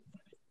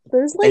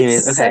There's like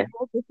Anyways, okay.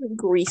 several different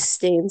grease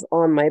stains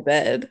on my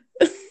bed.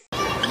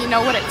 You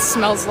know what it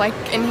smells like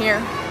in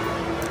here?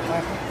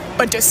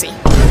 Odyssey.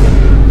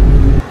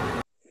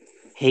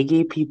 Hey,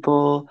 gay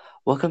people.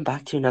 Welcome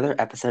back to another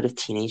episode of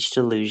Teenage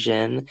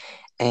Delusion.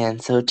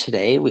 And so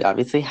today we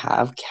obviously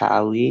have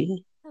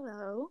Calle,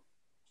 Hello.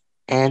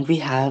 and we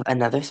have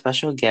another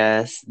special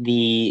guest,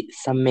 the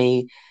some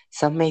may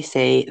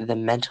say the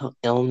mental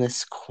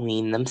illness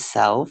queen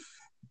themselves.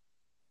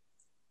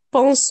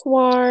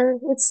 Bonsoir,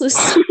 it's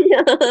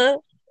Lucia.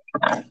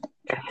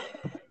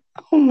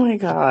 Oh my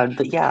God.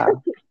 But yeah,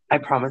 I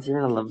promise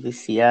you're gonna love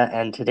Lucia.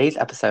 And today's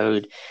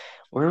episode,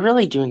 we're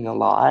really doing a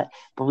lot,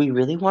 but we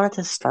really wanted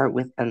to start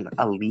with an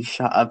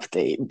Aleesha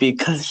update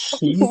because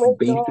she's Oh my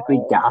basically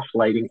God.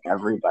 gaslighting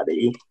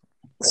everybody.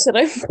 Should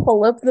I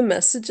pull up the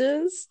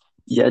messages?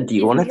 Yeah, do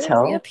you Give want me to your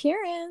tell?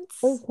 reappearance.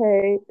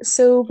 Okay,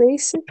 so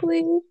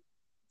basically,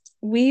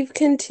 we've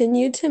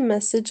continued to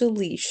message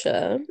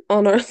Aleesha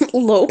on our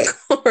low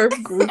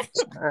carb group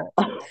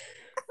chat,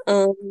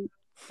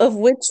 of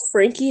which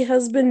Frankie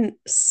has been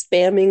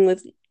spamming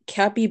with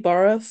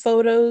capybara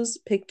photos,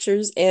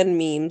 pictures, and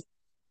memes.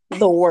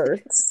 The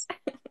works.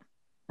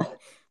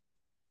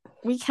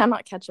 We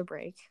cannot catch a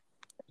break.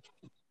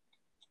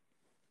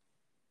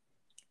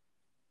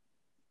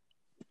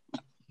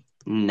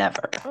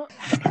 Never. Oh,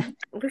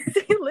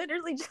 Lucy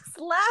literally just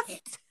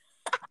left.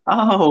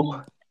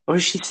 Oh, or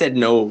she said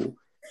no.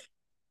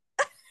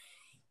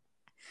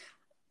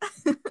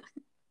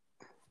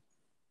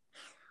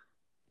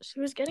 She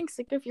was getting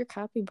sick of your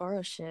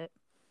capybara shit.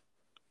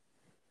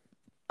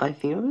 I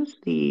think it was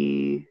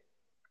the.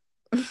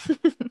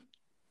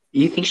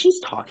 You think she's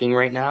talking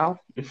right now?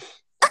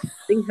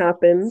 Thing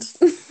happened.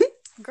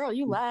 Girl,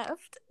 you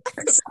left.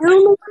 I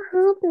don't know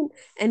what happened.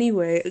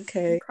 Anyway,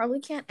 okay. You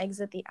probably can't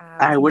exit the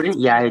app. I You wouldn't.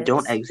 just Yeah, did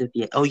don't it. exit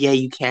the. Oh yeah,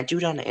 you can't do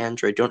it on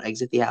Android. Don't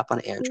exit the app on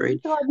Oh my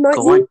Android. God, not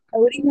Go you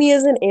on. outing me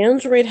as an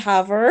Android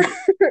haver.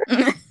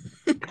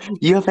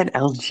 You have an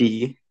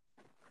LG.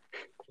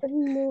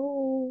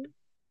 No.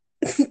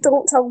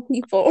 Don't tell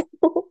people.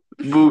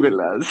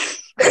 Google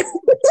us.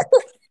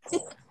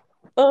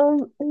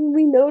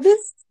 We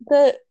noticed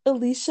that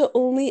Aleesha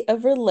only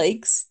ever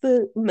likes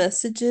the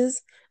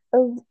messages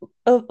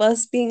of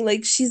us being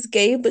like she's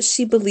gay, but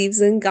she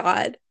believes in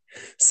God.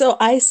 So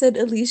I said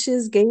Aleesha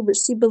is gay, but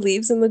she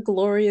believes in the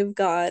glory of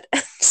God.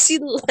 She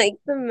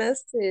liked the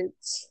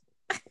message.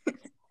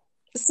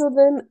 So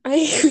then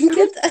I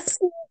kept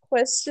asking her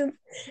questions,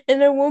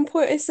 and at one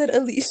point I said,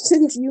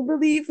 Aleesha, do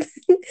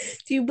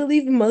you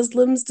believe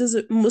Muslims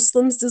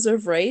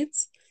deserve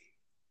rights?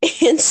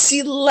 And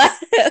she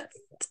laughed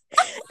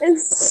and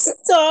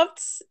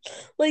stopped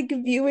like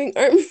viewing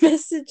our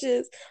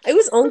messages. I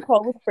was on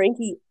call with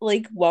Frankie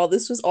like while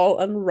this was all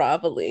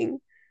unraveling.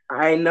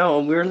 I know.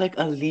 We were like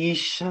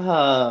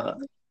Aleesha.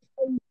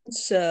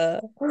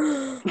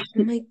 Oh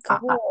my I, I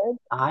God.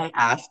 I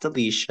asked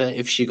Aleesha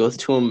if she goes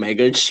to a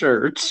mega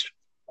church,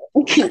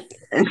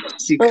 and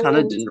she kind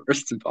of Um, didn't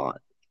respond.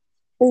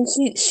 and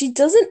she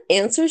doesn't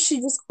answer,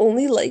 she just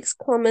only likes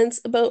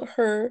comments about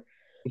her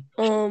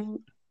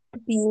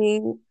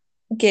being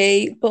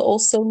gay but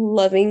also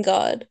loving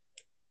God.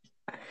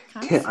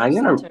 Kind of I'm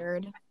gonna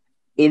self-centered.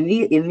 in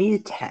the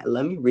attempt.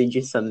 Let me read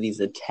you some of these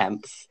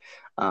attempts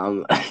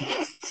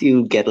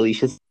to get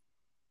Aleesha.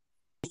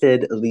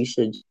 Said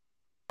Aleesha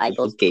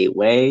Bible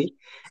Gateway,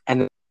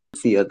 and then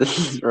Lucia. This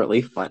is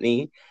really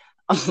funny.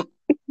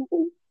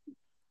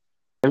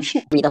 I'm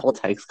sure read the whole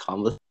text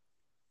convo.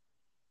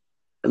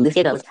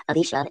 Lucia goes,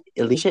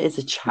 Aleesha is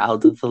a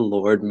child of the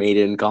Lord, made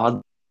in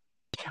God.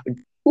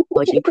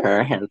 Emoji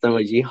prayer, hands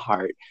emoji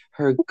heart.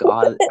 Her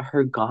God,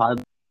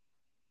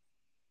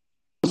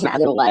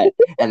 rather what?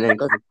 And then it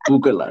goes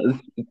Google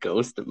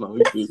ghost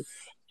emoji.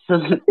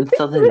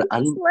 So then,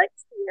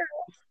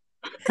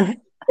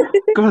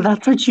 girl,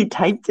 that's what you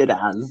typed it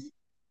as.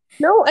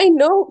 No, I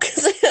know,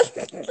 because I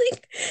have,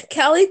 like,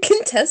 Calle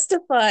can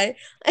testify.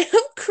 I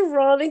have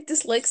chronic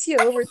dyslexia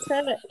over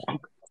text.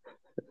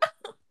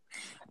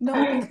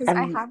 No, because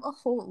I And have a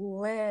whole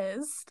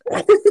list.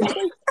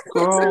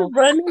 girl,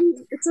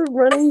 It's a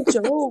running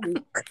joke.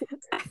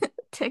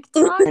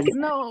 TikTok?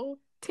 No.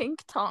 Tink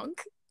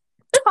tonk.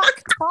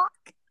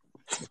 Talk.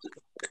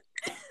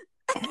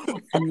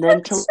 and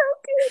then to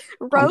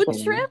Road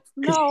okay. trip?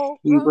 No.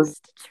 He was-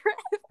 Roast trip.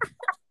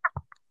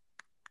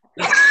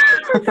 I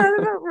forgot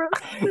about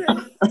roast trip.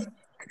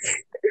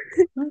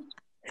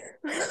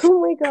 Oh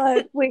my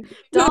God. Wait.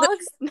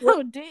 Dogs?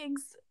 No,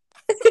 digs.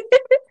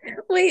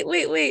 Wait.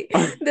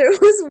 There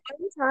was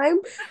one time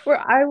where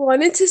I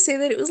wanted to say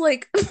that it was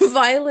like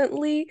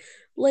violently,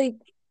 like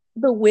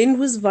the wind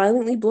was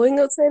violently blowing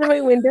outside of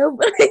my window,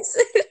 but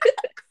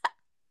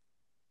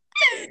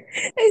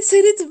I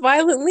said it's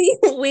violently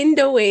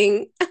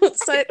windowing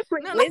outside of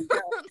my window.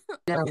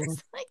 No.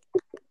 It's like,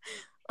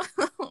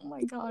 oh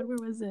my God, where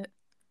was it?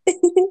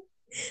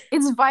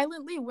 It's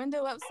violently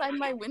window outside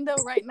my window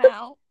right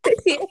now.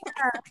 Yeah.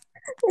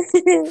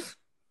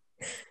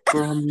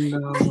 girl,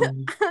 no.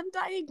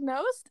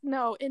 Undiagnosed?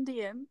 No,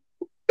 Indian.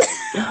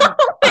 Oh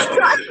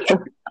my God.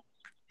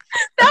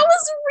 That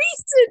was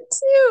recent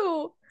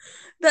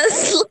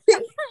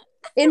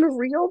in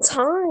real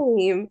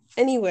time.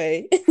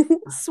 Anyway.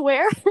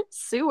 Swear?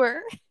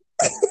 Sewer.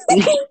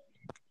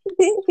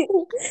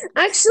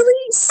 Actually,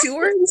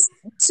 sewer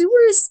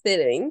is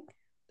fitting.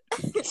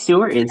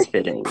 Sewer is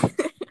fitting.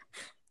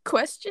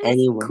 Questions?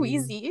 Anyway.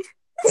 Queasy.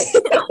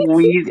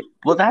 Queasy.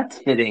 Well, that's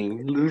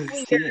fitting.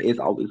 Lucia is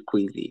always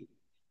queasy.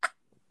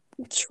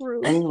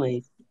 True.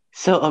 Anyways,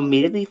 so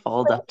immediately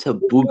followed up to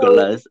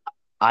Boogala's,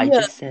 I Yeah.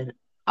 just said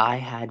I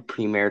had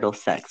premarital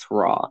sex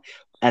raw.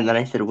 And then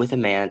I said with a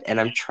man and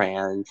I'm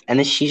trans. And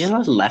then she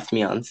just left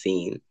me on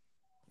scene.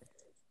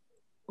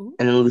 Ooh.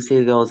 And then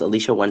Lucia goes,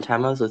 Aleesha, one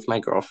time I was with my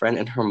girlfriend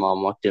and her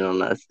mom walked in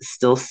on us.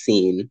 Still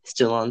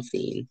on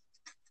scene.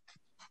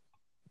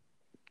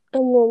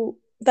 And then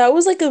that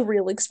was like a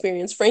real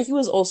experience. Frankie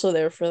was also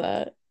there for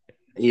that.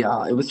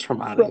 Yeah, it was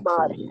traumatic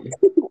for me.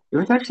 It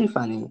was actually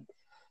funny.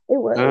 It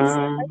was.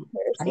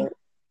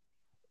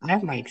 I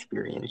have my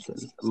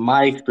experiences.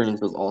 My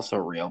experience was also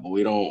real, but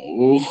we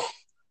don't.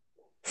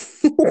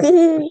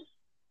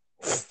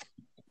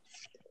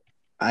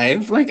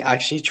 I've like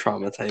actually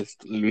traumatized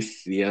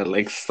Lucia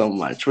like so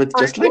much with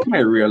just like my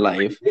real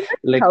life.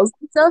 Like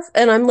stuff,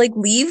 and I'm like,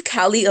 leave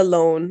Calle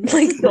alone.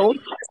 Like, don't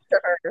talk to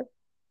her.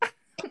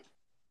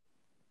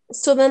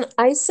 So then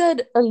I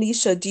said,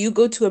 Aleesha, do you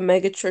go to a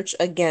mega church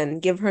again?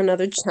 Give her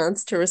another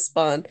chance to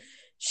respond.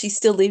 She's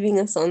still leaving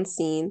us on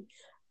scene.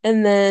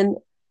 And then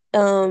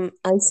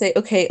I say,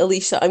 okay,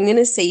 Aleesha, I'm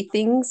gonna say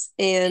things,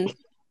 and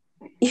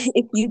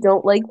if you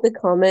don't like the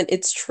comment,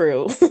 it's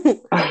true.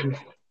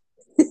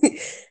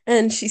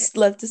 And she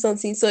left us on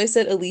scene. So I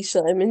said,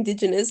 Aleesha, I'm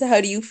Indigenous.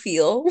 How do you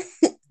feel?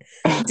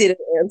 Didn't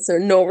answer,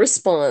 no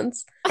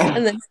response.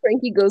 And then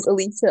Frankie goes,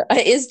 Aleesha,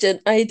 I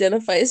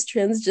identify as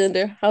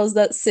transgender. How's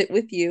that sit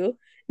with you?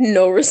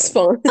 No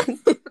response.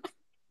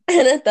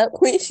 And at that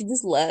point, she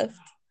just left.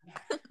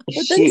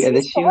 But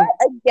then she saw it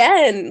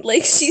again.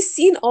 Like, she's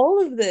seen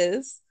all of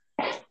this.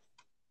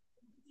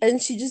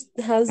 And she just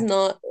has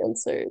not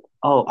answered.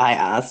 Oh, I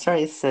asked her,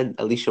 I said,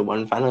 Aleesha,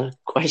 one final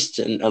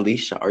question.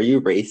 Aleesha, are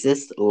you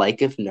racist?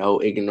 Like if no,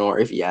 ignore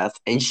if yes.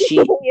 And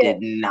she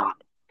did not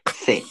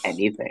say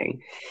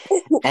anything.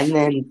 And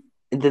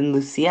then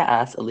Lucia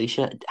asked,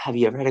 Aleesha, have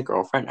you ever had a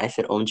girlfriend? I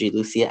said, OMG,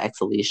 Lucia ex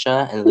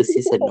Aleesha. And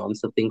Lucia said, no, I'm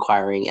simply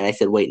inquiring. And I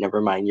said, wait, never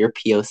mind. You're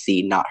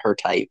POC, not her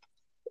type.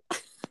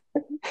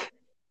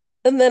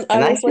 And then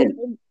I was like,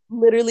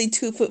 literally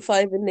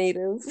 2'5" and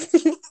native.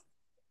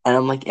 And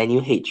I'm like, and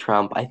you hate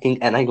Trump. I think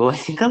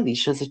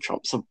Aleesha's a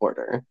Trump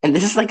supporter. And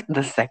this is like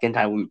the second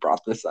time we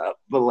brought this up.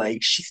 But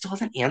like, she still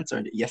hasn't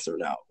answered yes or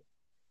no.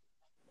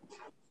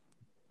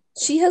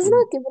 She has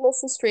not given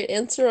us a straight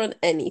answer on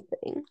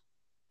anything.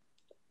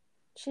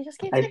 She just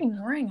keeps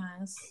ignoring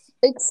us.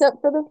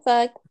 Except for the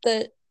fact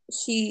that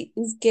she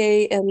is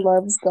gay and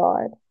loves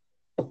God.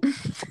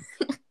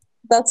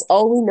 That's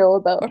all we know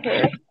about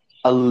her.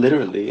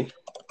 Literally.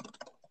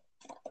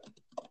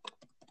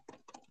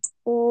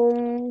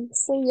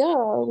 So yeah,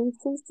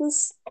 Lisa's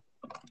just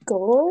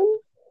gone.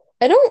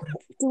 Do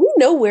we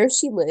know where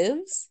she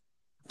lives?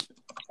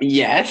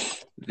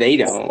 Yes, they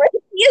don't. Frankie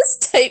is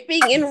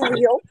typing in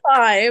real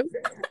time.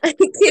 I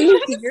can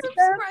hear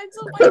them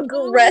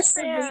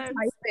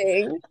aggressively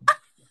typing.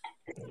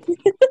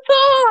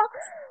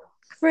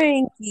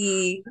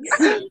 Frankie.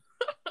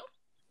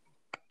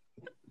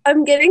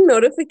 I'm getting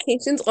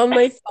notifications on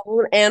my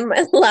phone and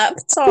my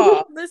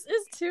laptop. This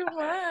is too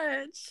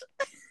much.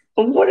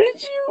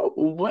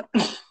 What?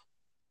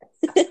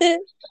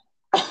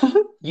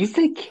 You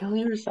said kill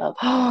yourself.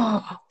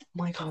 Oh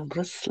my god,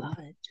 what a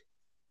slut.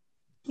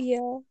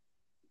 Yeah.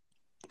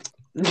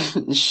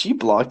 She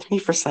blocked me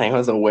for saying I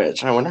was a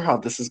witch. I wonder how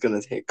this is gonna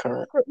take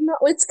her. No,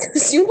 it's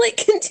because you like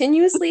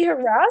continuously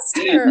harassed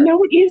her.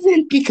 No, it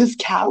isn't, because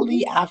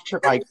Calle, after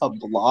I got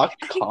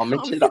blocked,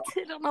 commented on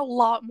a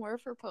lot more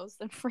for posts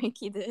than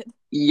Frankie did.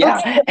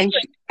 Yeah, okay,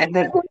 and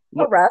then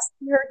harassed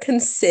her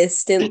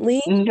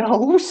consistently.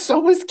 No, so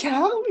was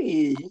Calle.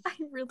 I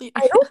don't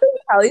think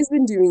Callie's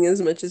been doing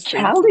as much as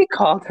Frankie. Calle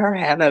called her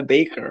Hannah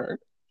Baker.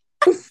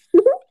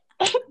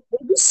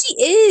 Maybe she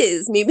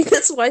is. Maybe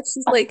that's why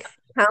she's like,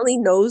 Calle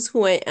knows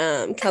who I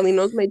am. Calle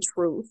knows my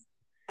truth.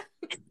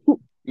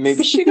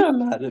 Maybe she got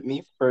mad at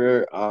me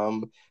for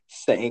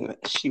saying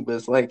that she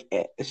was like,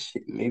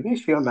 maybe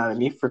she got mad at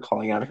me for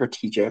calling out her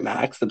TJ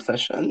Maxx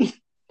obsession.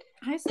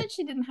 I said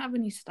she didn't have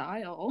any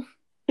style.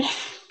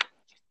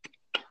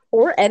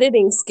 Or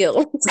editing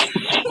skills.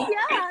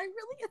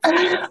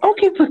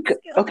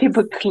 Okay,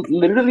 but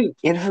literally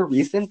in her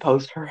recent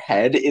post, her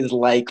head is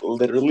like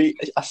literally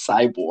a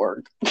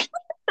cyborg.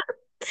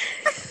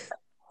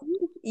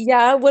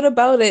 Yeah, what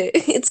about it?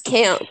 It's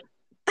camp.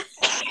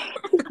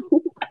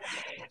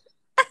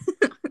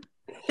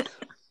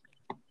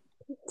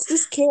 It's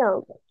just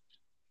camp.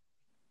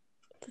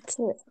 That's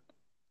it.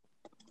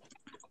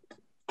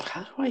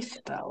 How do I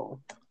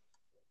spell?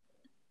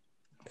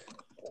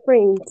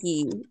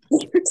 Frankie,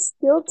 you're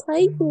still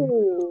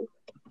typing.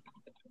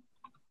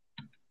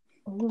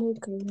 Oh my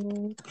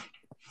god.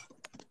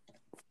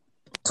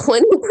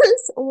 20%?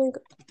 Oh my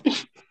god.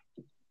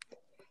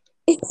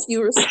 If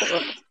you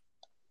respond.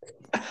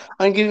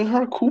 I'm giving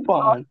her a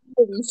coupon.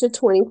 Aleesha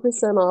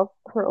 20% off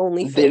her They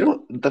OnlyFans.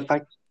 don't. The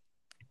fact.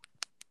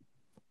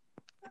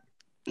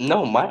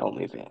 No, my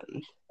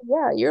OnlyFans.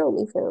 Yeah, your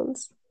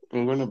OnlyFans.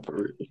 I'm gonna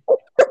burn.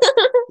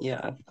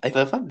 Yeah, I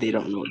thought they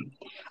don't know.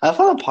 I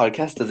thought the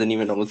podcast doesn't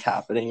even know what's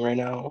happening right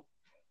now.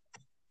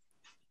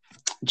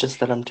 Just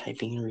that I'm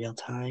typing in real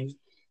time.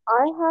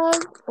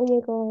 Oh my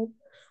God.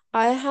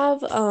 I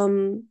have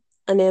an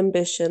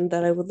ambition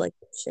that I would like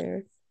to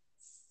share.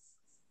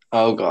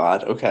 Oh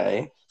God.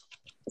 Okay.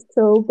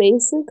 So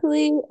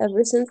basically,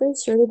 ever since I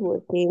started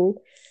working,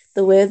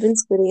 the way I've been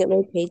splitting up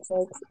my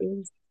paychecks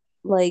is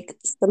like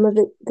some of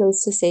it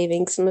goes to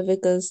savings, some of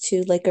it goes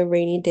to like a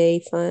rainy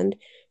day fund,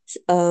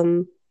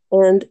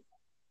 and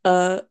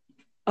uh,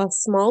 a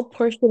small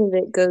portion of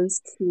it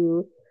goes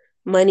to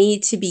money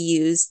to be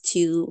used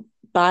to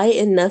buy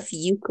enough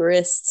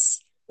Eucharists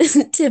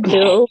to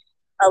build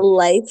a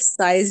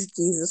life-size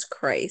Jesus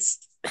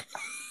Christ.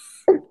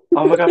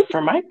 Oh my God, for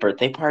my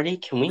birthday party,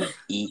 can we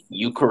eat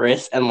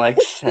Eucharist and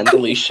like send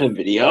Aleesha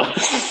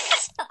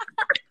videos?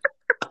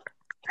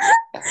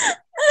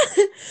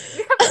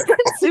 We have to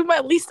consume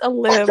at least a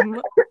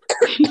limb.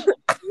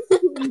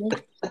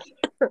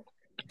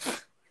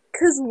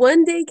 Because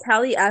one day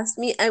Callie asked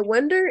me, I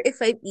wonder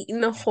if I've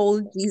eaten a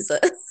whole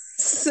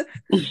Jesus.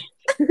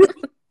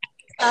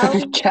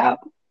 Callie, Calle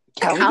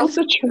Callie, goes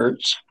to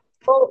church.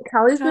 well,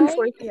 Callie's been Hi.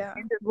 forced Yeah.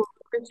 to be a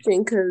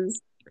Christian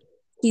because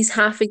he's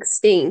half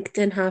extinct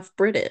and half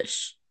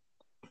British.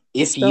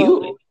 If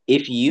So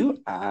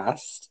you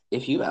asked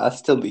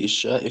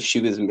Aleesha if she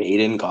was made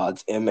in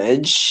God's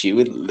image, she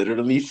would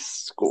literally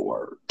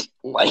score.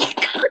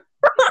 Like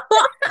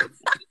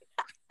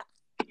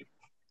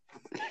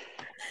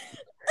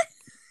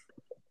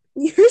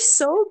you're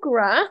so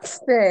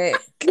graphic.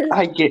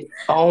 I get.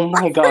 Oh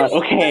my God.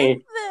 Okay.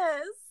 This.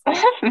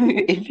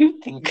 If you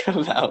think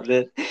about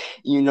it,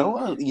 you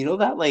know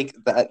that like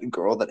that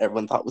girl that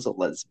everyone thought was a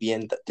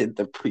lesbian that did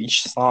the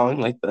preach song,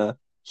 like the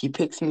he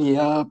picks me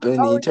up and he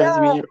Oh turns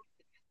yeah. me.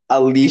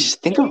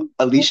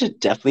 Aleesha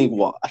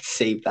definitely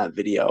saved that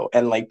video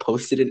and like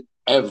posted it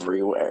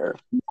everywhere.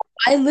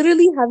 I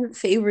literally have it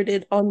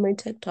favorited on my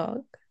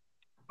TikTok.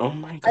 Oh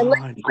my I God,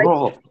 like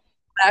girl,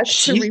 back to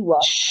she's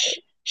rewatch.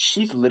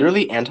 she's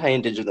literally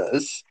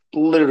anti-indigenous.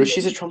 Literally,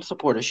 she's a Trump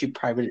supporter. She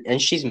private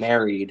and she's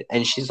married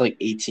and she's like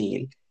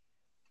 18.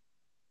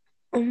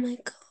 Oh my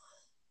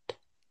God.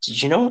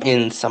 Did you know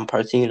in some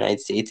parts of the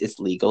United States it's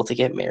legal to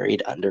get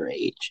married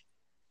underage?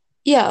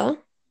 Yeah.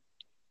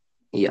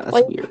 Yeah,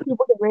 Why that's do you think weird.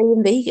 people get married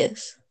in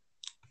Vegas?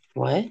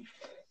 What?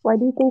 Why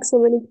do you think so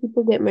many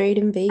people get married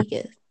in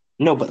Vegas?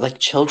 No, but like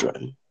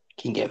children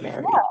can get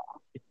married.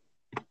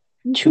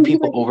 You Two can be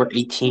people like, over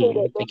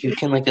 18. Like you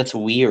can like that's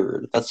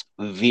weird. That's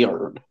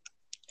weird.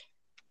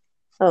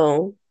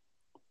 oh,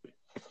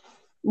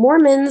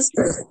 Mormons.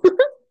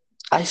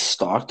 I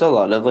stalked a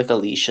lot of like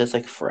Aleesha's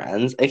like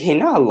friends. Okay,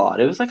 not a lot.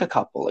 It was like a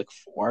couple, like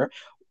four.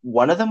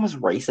 One of them was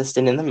racist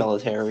and in the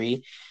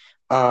military.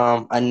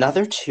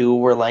 Another two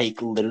were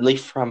like literally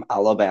from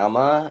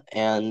Alabama,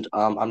 and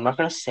I'm not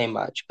gonna say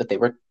much, but they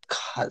were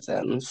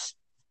cousins.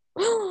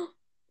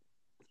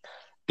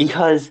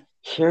 Because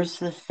here's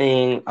the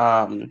thing,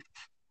 I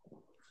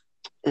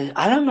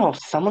don't know,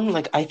 someone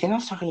like I think I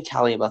was talking to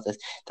Calle about this,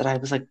 that I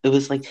was like it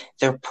was like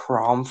their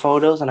prom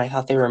photos and I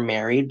thought they were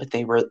married, but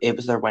it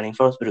was their wedding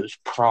photos, but it was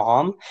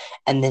prom.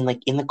 And then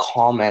like in the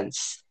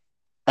comments,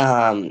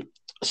 um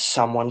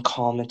someone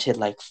commented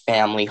like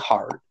family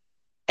heart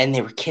and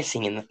they were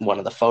kissing in one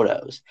of the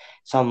photos.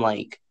 So I'm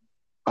like,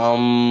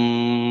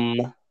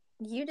 um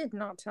You did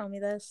not tell me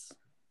this.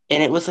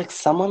 and it was like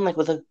someone like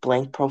with a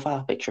blank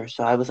profile picture.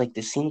 So I was like,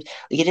 this seems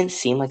like it didn't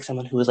seem like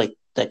someone who was like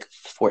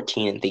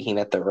 14 and thinking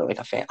that they were like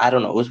a fan. I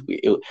don't know. It was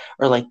weird.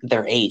 Or like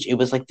their age. It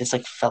was like this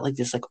like felt like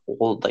this like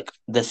old like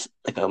this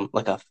like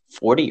a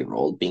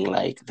 40-year-old being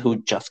like who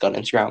just got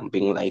Instagram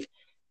being like,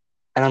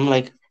 and I'm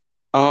like,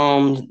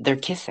 they're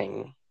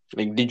kissing.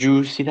 Like, did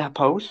you see that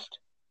post?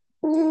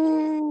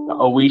 Mm,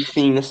 Are we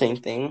seeing the same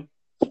thing?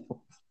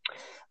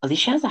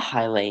 Aleesha has a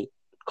highlight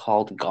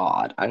called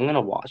God. I'm gonna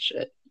watch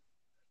it.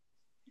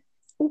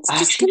 it's I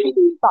just actually gonna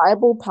think be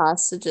Bible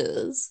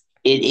passages.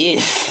 it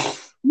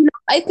is.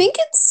 I think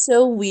it's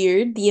so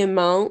weird the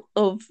amount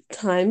of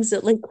times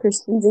that like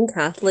Christians and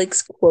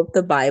Catholics quote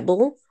the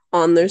Bible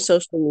on their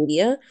social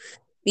media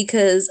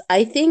because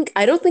I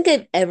don't think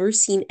I've ever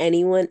seen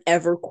anyone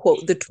ever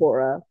quote the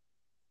Torah.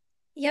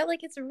 Yeah,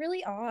 like it's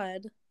really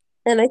odd.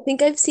 And I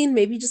think I've seen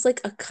maybe just like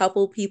a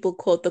couple people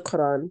quote the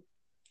Quran,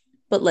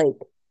 but like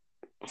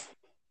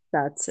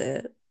that's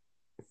it.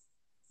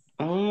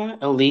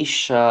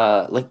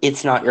 Aleesha, like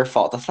it's not your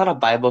fault. That's not a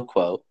Bible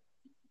quote.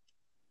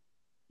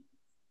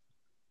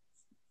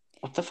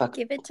 What the fuck?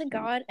 Give it to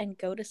God and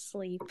go to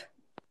sleep.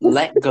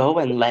 Let go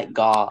and let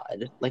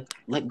God. Like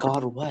let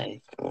God what?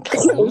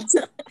 Come.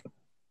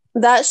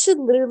 That should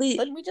literally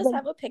Couldn't we just like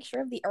have a picture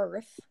of the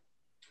earth?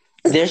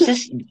 There's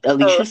this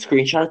Aleesha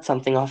screenshot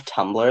something off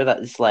Tumblr that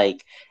is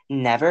like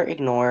never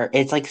ignore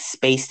it's like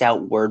spaced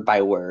out word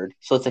by word.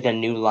 So it's like a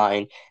new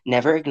line.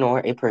 Never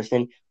ignore a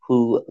person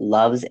who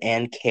loves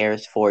and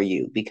cares for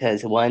you,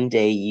 because one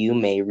day you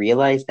may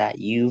realize that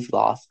you've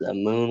lost the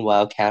moon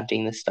while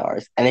counting the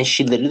stars. And then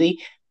she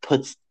literally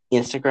puts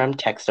Instagram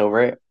text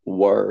over it.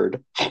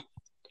 Word.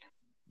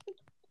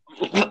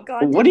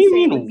 God What do didn't you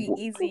say it would mean?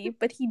 be easy,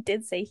 but he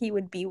did say he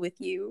would be with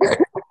you.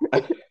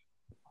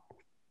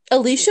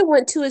 Aleesha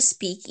went to a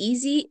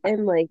speakeasy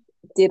and like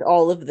did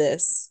all of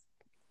this.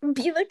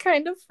 Be the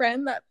kind of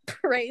friend that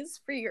prays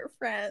for your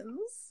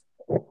friends.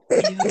 Ew,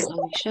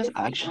 Aleesha's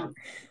actually.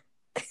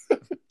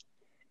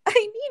 I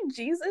need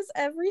Jesus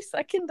every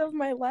second of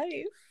my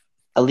life.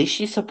 At least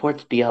she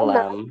supports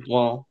BLM.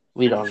 Well,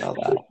 we don't know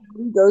that.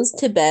 He goes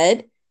to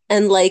bed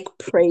and like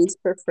prays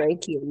for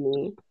Frankie and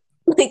me.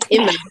 Like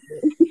imagine.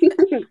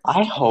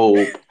 I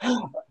hope.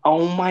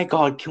 Oh my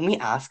God, can we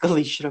ask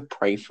Aleesha to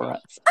pray for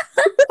us?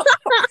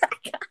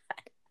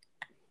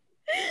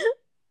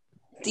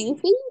 Do you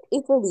think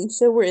if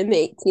Aleesha were in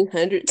the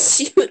 1800s,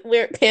 she would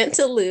wear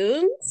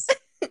pantaloons?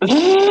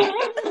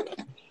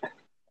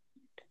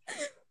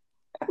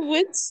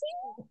 Would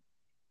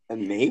she?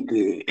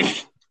 Maybe.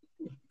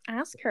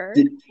 Ask her.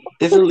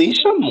 Is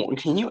Aleesha Mormon?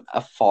 Can you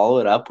follow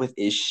it up with,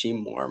 is she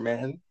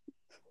Mormon?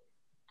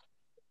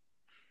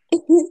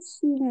 Is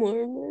she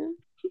Mormon?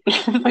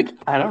 Like,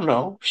 I don't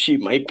know. She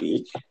might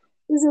be.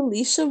 Is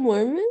Aleesha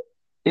Mormon?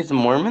 Is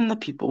Mormon the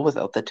people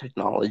without the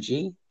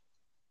technology?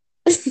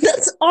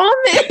 That's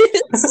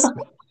Amish.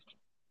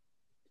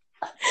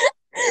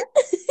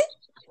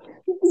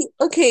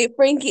 Okay,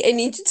 Frankie, I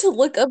need you to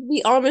look up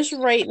the Amish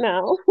right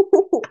now.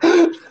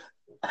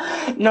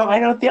 No, I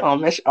know what the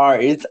Amish are.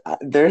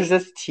 There's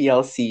this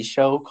TLC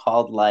show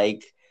called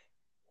like.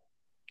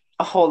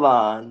 Hold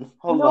on,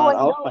 No, I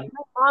I'll know. find.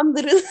 My mom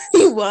literally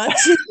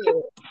watches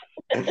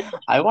it.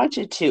 I watch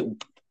it too.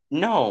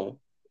 No,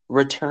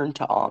 Return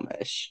to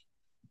Amish.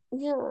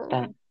 Yeah.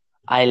 That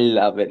I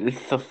love it.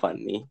 It's so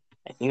funny.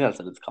 I think that's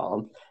what it's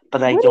called.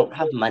 But I What don't is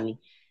have money.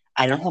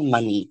 I don't have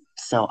money,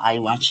 so I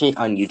watch it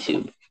on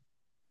YouTube.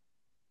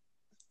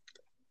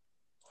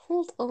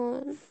 Hold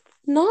on.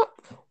 Not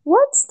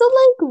what's the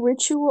like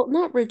ritual,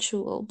 not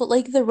ritual, but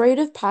like the rite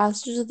of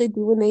passage that they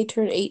do when they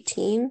turn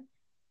 18?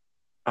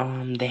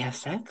 They have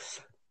sex?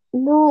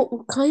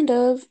 No, kind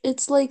of.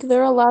 It's like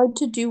they're allowed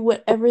to do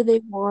whatever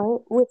they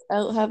want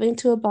without having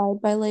to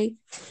abide by like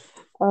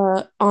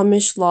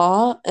Amish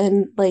law,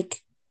 and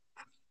like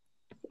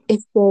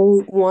if they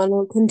want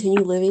to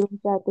continue living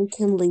like that, they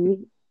can leave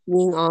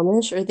being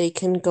Amish or they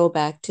can go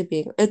back to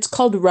being. It's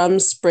called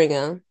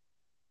Rumspringa.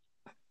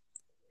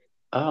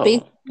 Oh.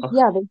 Basically,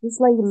 yeah, they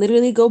just like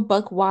literally go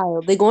buck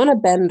wild. They go on a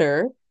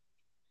bender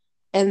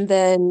and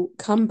then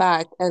come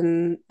back,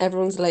 and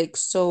everyone's like,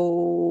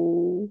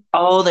 "So,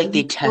 Oh, are like they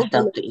you still test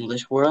gonna?" out the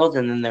English world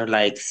and then they're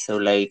like, so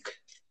like,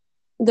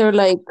 They're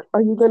like,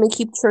 "Are you gonna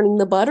keep churning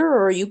the butter,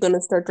 or are you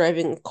gonna start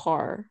driving a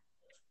car?"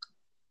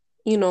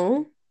 You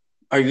know?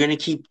 are you gonna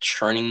keep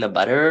churning the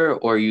butter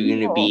or are you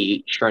gonna No.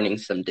 be churning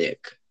some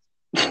dick?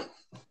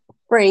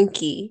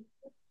 Frankie,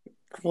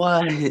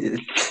 What?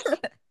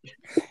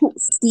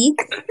 seek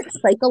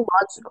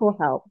psychological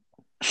help.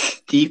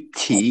 Deep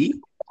tea?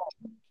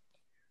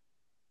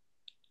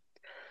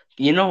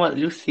 You know what,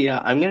 Lucia?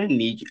 I'm gonna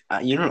need you.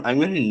 I'm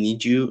gonna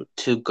need you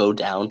to go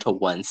down to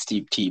one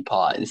steep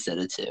teapot instead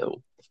of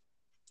two.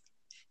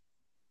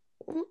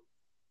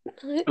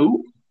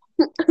 Ooh,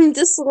 I'm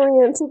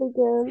disoriented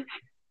again.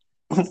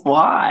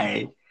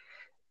 why?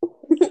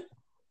 I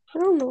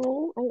don't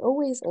know. I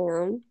always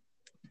am.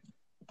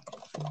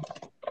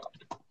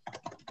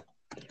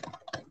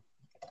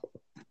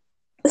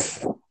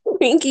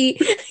 Frankie,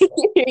 I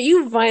can hear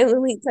you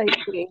violently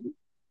typing.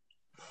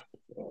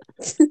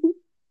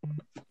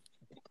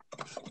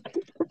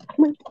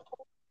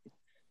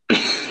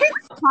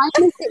 Time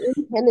is it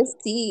in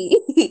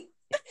Tennessee?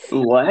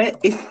 What?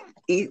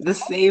 It's the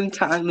same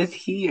time as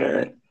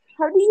here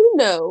How do you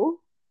know?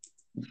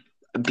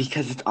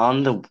 because it's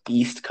on the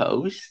East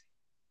Coast.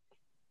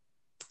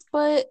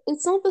 But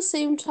it's not the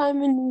same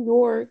time in New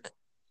York.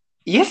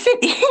 Yes,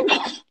 it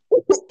is.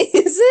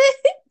 Is it?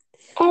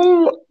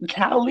 Oh,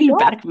 Calle, No.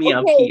 back me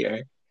up Okay.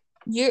 here.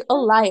 You're a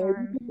Hold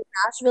liar. on.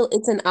 Nashville,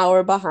 it's an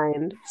hour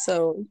behind.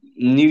 So,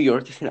 New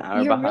York is an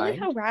hour You're really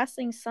behind.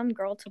 harassing some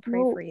girl to pray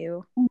no, for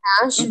you in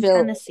Nashville.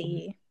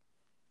 Tennessee.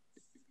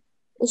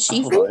 Is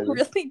she Hold from on.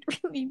 Really,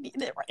 really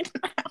need it right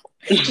now.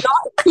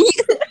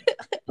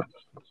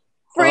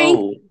 Frank?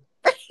 Oh,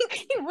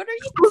 What are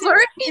you Those are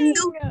Hindu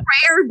doing?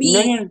 prayer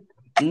no, beads.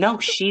 no,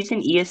 she's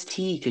an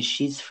EST because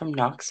she's from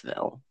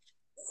Knoxville.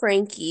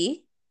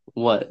 Frankie,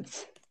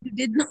 What? you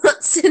did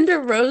not send a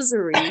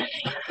rosary.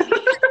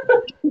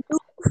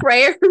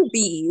 Prayer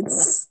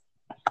beads.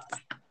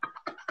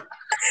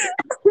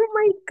 Oh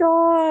my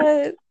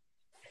God.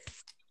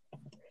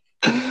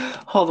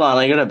 Hold on,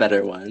 I got a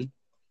better one.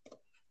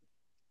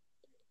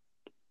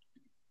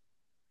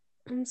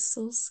 I'm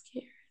so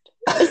scared.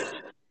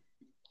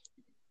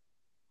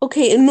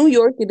 Okay, in New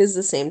York it is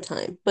the same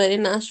time, but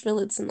in Nashville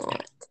it's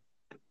not.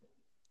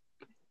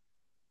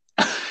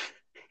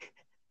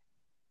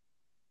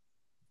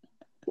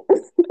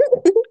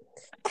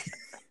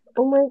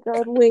 Oh my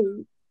God, wait.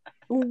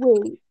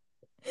 Wait,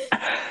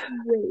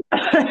 wait.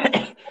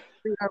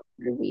 We are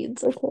prayer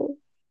beads, okay.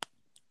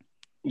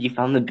 You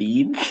found the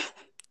beads?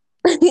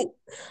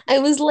 I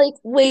was like,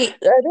 wait,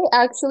 are they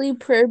actually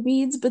prayer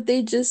beads? But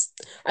they just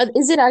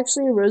is it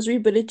actually a rosary,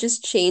 but it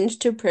just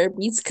changed to prayer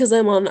beads because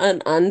I'm on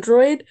an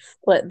Android,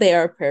 but they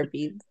are prayer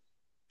beads.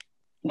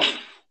 What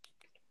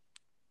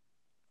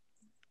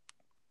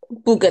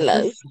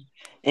Boogalas. is...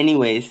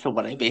 Anyways, so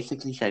what I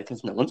basically said,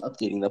 because no one's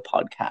updating the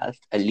podcast,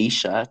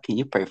 Aleesha, can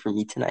you pray for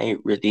me tonight?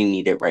 Really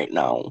need it right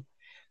now.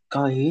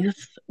 Guys,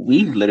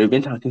 we've literally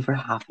been talking for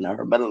half an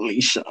hour about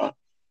Aleesha.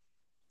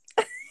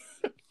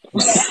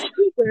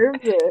 She deserves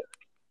it.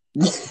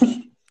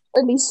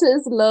 Aleesha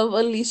is love,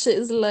 Aleesha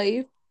is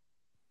life.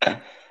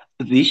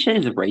 Aleesha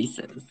is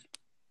racist.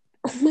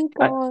 Oh my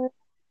I, God.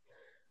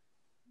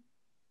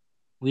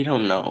 we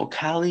don't know.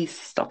 Calle,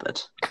 stop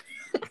it.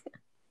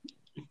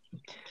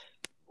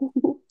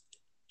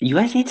 You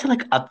guys need to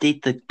like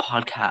update the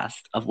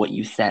podcast of what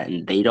you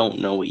send. They don't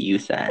know what you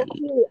send.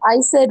 Okay,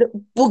 I said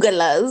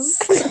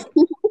boogalas.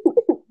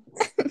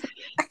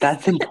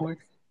 That's important.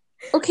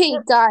 Okay,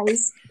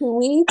 guys, can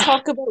we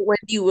talk about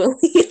Wendy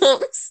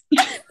Williams?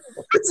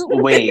 It's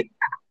Wait,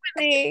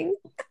 happening.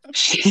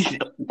 she's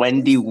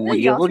Wendy Y'all should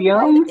be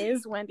like, Williams?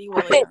 is Wendy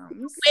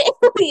Williams?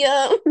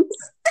 Williams.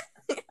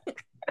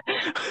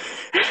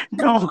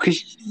 No, because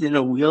she's in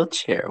a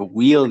wheelchair.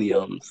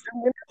 Williams.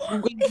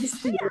 I'm gonna Google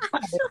this later.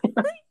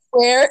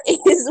 Where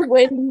is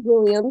Wendy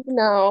Williams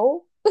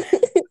now?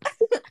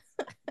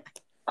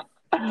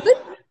 Let's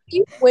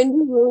see if Wendy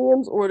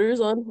Williams orders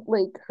on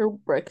like her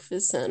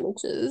breakfast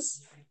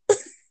sandwiches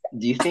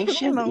Do you think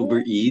she has No.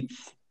 Uber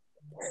Eats?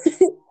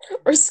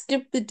 or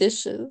skip the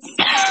dishes.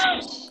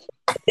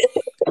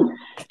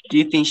 Do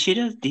you think she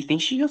does? Do you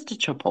think she goes to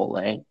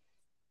Chipotle?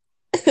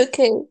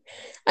 Okay,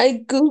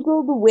 I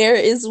Googled where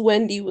is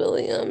Wendy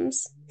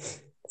Williams.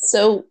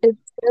 So it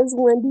says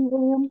Wendy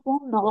Williams will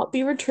not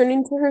be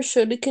returning to her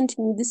show to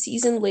continue the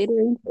season later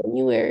in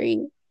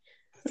January.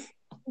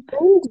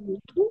 Wendy.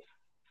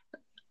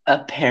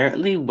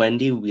 Apparently,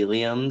 Wendy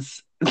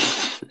Williams,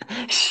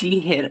 she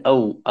hit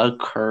a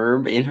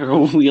curb in her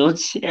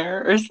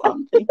wheelchair or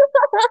something.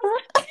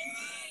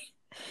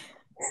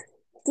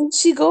 Did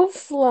she go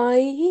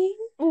flying?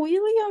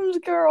 Williams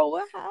girl,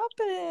 what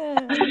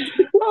happened?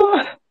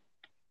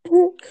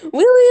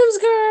 Williams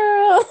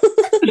girl.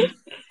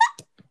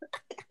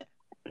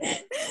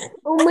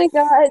 Oh my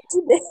God,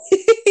 today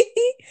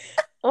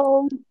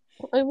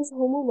I was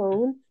home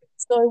alone,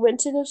 so I went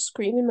to go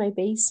scream in my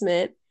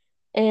basement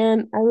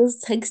and I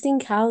was texting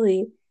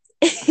Calle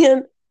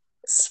and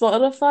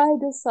Spotify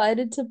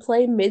decided to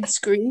play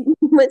mid-scream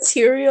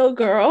Material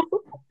Girl.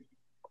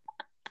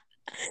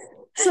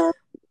 So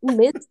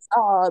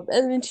mid-sob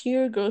and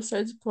Material Girl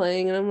starts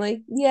playing and I'm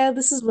like, yeah,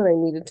 this is what I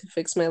needed to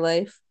fix my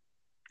life.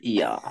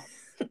 Yeah.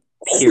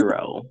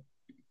 Hero.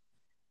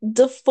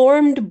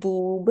 Deformed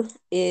boob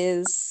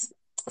is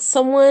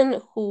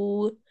someone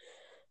who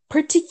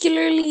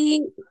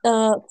particularly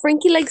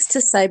Frankie likes to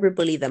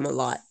cyberbully them a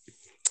lot.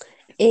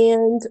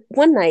 And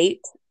one night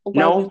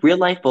while No, real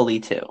life bully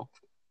too.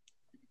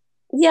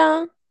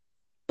 yeah,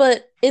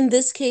 but in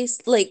this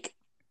case, like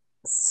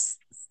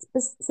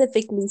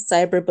specifically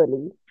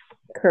cyberbully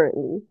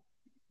currently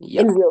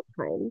Yeah. in real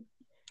time.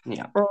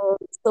 Yeah.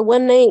 So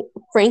one night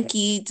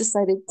Frankie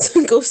decided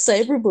to go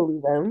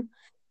cyberbully them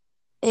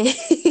and,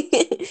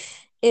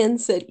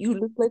 and said, "You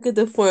look like a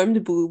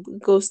deformed boob."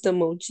 Ghost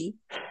emoji.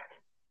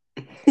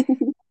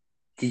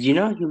 Did you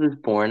know he was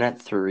born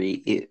at 3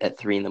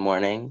 in the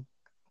morning?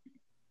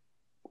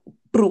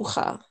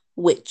 Bruja,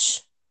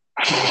 witch.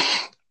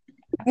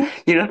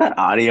 You know that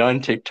audio on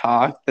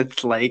TikTok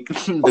that's like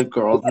the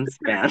girls in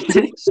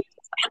Spanish?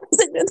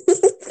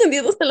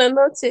 Escondidos en la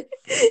noche.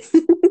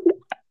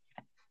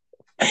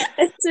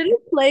 I started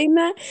playing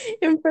that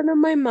in front of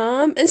my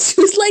mom, and she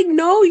was like,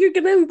 "No, you're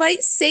gonna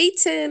invite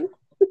Satan."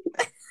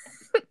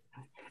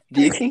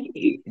 Do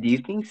you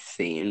think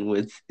Satan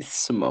would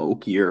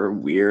smoke your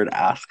weird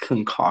ass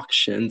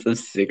concoctions of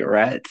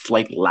cigarettes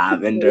like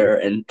lavender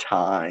and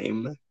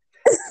thyme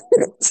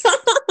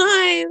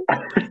Time.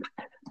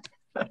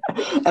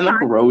 and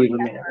like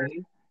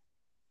rosemary?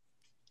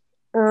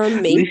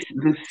 Maybe.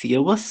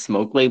 Lucia will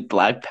smoke like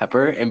black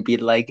pepper and be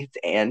like it's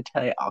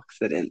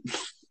antioxidants.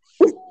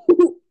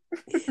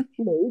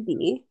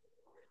 Maybe.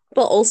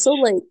 But also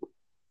like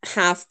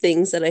half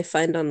things that I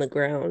find on the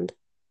ground.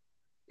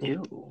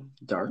 Ew,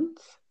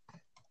 darts?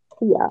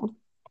 Yeah.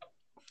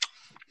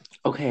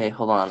 Okay,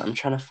 hold on. I'm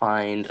trying to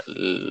find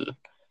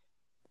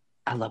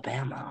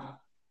Alabama.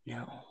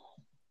 No.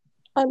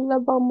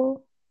 Alabama.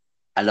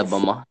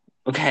 Alabama.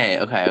 Okay.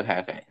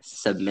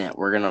 Submit.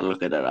 We're gonna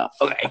look it up.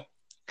 Okay.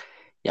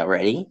 Y'all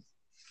ready?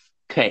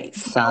 Okay.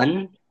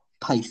 Sun,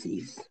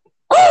 Pisces.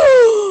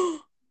 Oh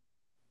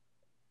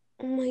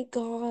my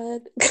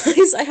God.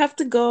 Guys, I have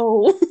to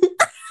go.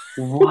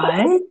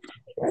 What?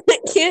 I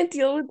can't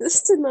deal with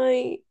this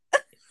tonight.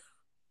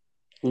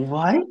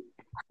 What?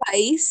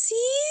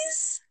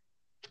 Pisces?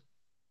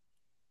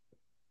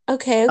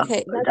 Okay.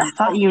 I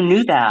thought you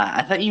knew that.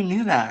 I thought you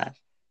knew that.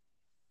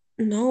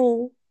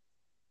 No.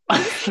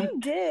 Yes, you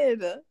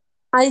did.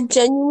 I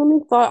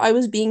genuinely thought I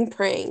was being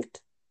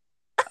pranked.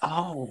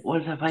 Oh,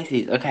 what is a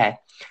Pisces? Okay.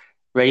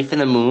 Ready for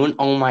the moon?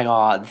 Oh my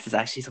God, this is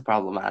actually so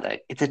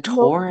problematic. It's a No.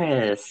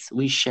 Taurus.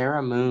 We share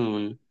a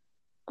moon.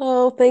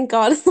 Oh, thank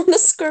God it's not a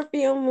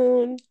Scorpio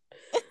moon.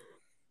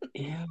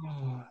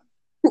 Ew.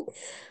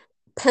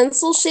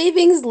 Pencil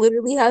shavings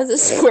literally has a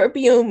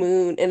Scorpio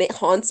moon and it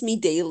haunts me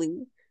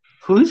daily.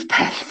 Who's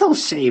pencil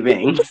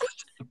shaving?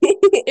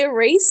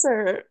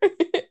 Eraser.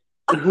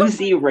 Who's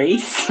the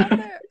erase?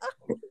 Brother.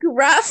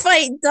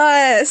 Graphite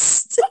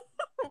dust.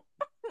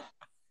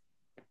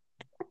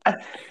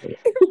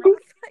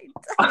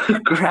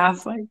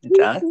 Graphite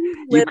dust.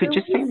 You could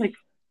just say Literally like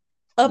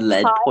a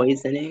lead pile,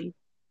 poisoning.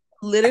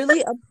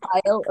 literally a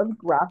pile of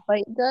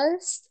graphite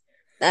dust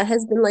that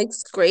has been like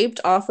scraped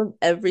off of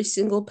every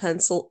single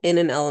pencil in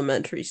an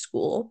elementary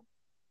school.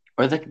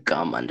 Or the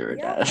gum under a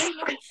Yeah, desk. pretty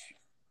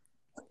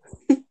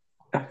much.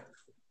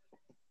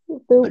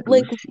 They're The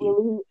like goosey.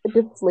 really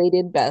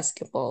deflated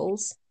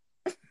basketballs.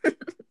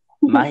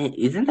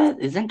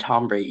 Isn't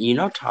Tom Brady,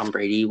 Tom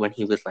Brady when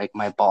he was like,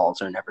 my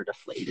balls are never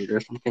deflated or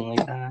something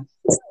like that?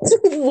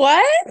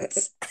 What?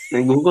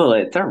 And Google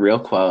it. It's a real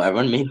quote.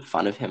 Everyone made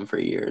fun of him for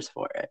years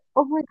for it.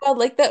 Oh my God,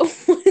 like that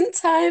one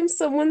time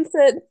someone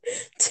said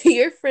to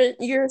your friend,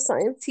 your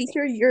science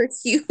teacher, you're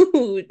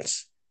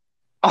huge.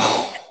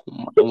 Oh,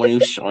 when he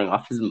was showing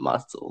off his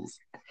muscles.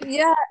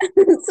 Yeah.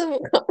 Someone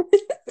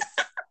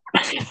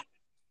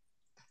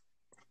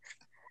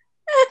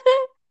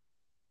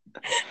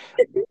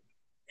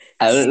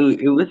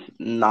It was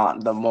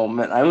not the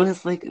moment. I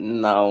was like,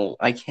 no,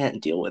 I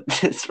can't deal with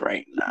this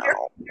right your, now.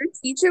 your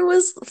teacher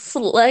was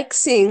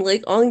flexing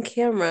like on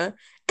camera.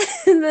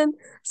 And then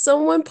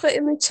someone put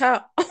in the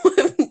chat,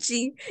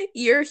 OMG,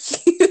 you're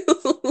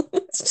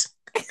huge.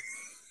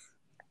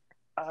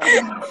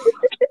 Uh,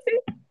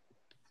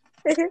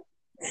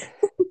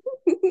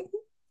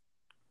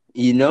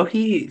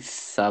 he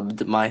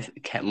subbed my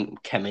Chem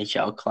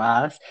HL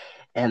class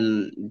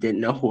and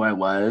didn't know who I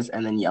was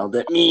and then yelled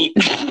at me.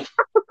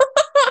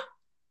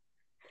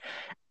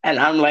 And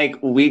I'm like,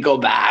 we go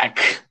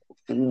back.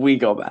 We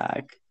go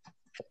back.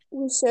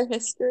 We share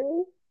history.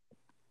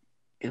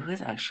 It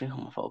was actually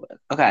homophobic.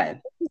 Okay.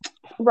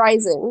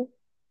 Rising.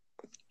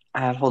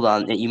 Hold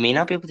on. You may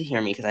not be able to hear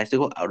me because I have to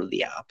go out of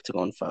the app to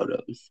go in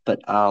photos.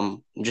 But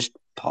just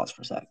pause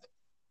for a sec.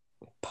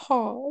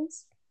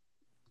 Pause.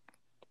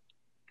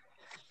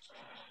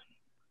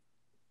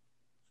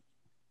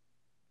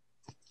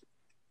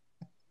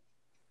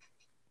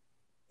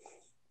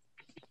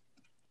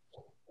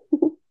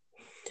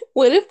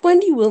 What if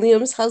Wendy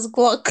Williams has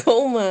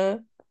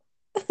glaucoma?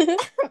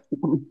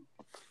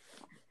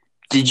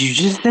 Did you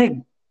just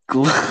say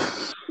Can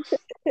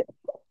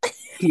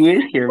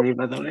you guys hear me,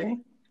 by the way?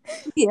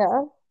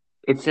 Yeah.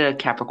 It's a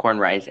Capricorn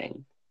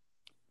rising.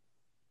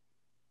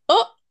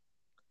 Oh,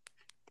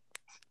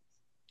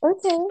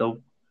 okay.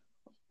 So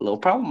a little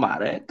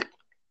problematic.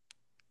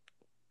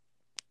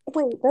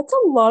 Wait, that's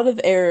a lot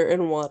of air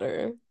and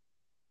water.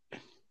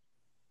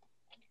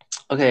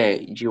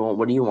 Okay,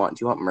 what do you want?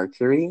 Do you want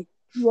Mercury?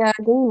 Yeah,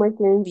 give me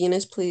Mercury and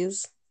Venus,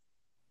 please.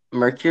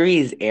 Mercury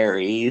is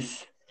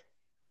Aries.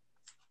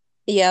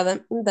 Yeah,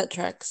 that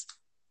tracks.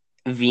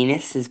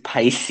 Venus is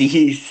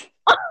Pisces.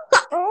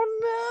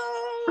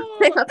 Oh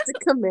I no. have to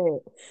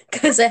commit.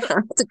 Because I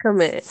have to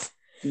commit.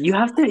 You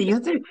have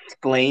to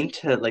explain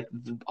to like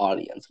the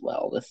audience what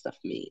all this stuff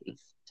means,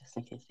 just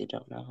in case they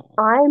don't know.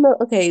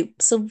 Okay,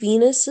 so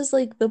Venus is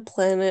like the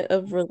planet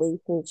of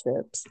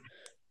relationships.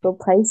 So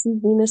Pisces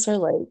Venus are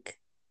like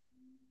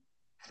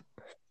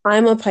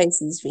I'm a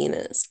Pisces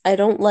Venus. I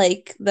don't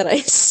like that I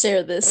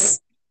share this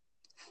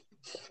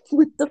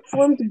with the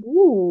formed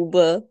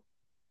boob.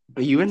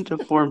 But you and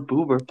Deformed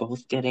Boob are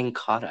both getting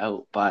caught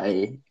out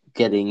by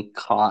getting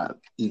caught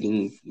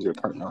eating your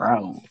partner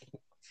out.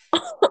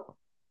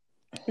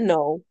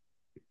 No.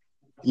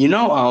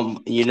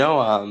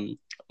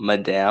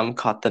 Madame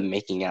caught them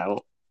making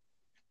out.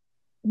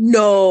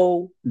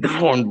 No.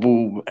 Deformed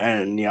Boob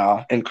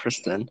and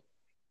Kristen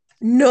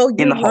No, in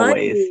you're the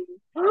hallways.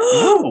 lying.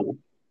 No.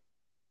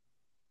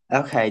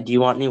 Okay,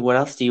 what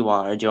else do you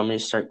want? Or do you want me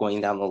to start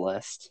going down the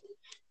list?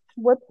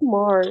 What's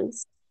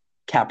Mars?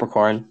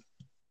 Capricorn.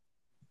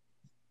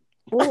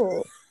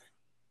 Oh.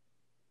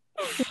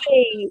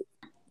 Wait,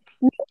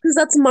 because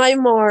that's my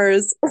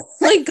Mars. Oh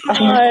my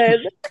God.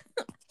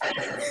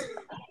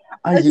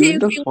 Are you Okay,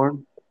 in okay.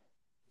 Deformed?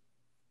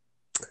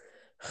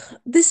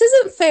 This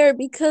isn't fair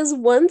because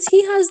once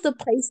he has the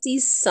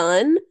Pisces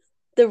sun,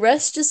 the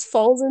rest just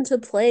falls into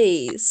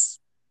place.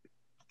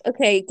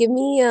 Okay, give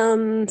me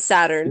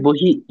Saturn. Well,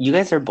 you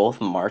guys are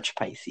both March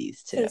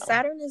Pisces too. Okay,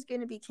 Saturn is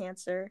going to be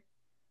Cancer.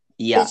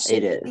 Yeah, It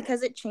it is.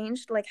 Because it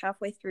changed like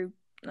halfway through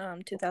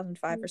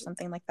 2005 or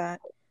something like that.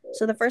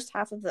 So the first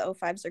half of the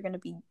O5s are going to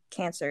be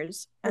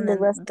Cancers, and the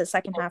then rest the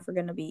second half are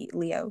going to be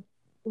Leo.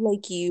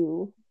 like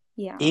you.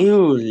 Yeah.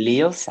 Ew,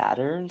 Leo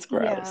Saturn's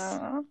gross.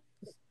 Yeah.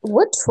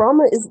 What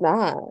trauma is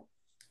that?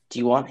 Do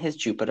you want his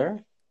Jupiter?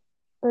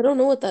 I don't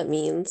know what that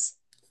means.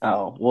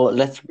 Oh, well,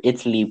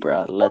 it's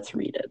Libra. Let's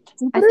read it.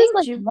 Jupiter's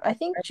like, I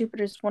think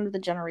Jupiter's one of the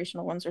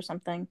generational ones or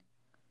something.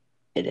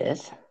 It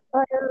is.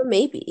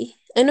 maybe.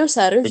 I know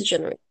Saturn's a Which,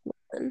 generation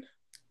one.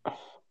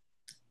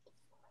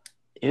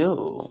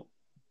 ew.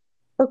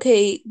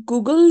 Okay,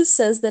 Google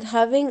says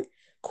that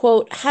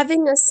quote,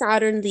 having a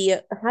Saturn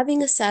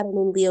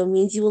in Leo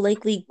means you will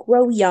likely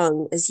grow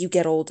young as you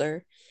get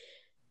older.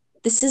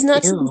 This is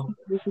not to be Ew.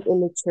 confused with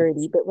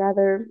immaturity, but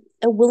rather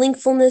a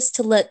willingfulness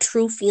to let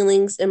true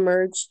feelings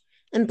emerge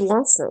and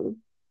blossom.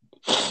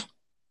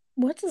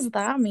 What does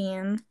that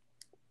mean?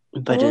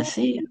 But Um, is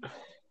he?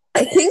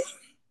 I think,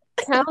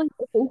 Callie,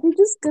 I think you're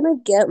just gonna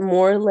get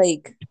more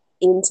like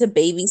into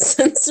baby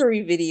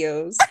sensory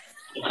videos.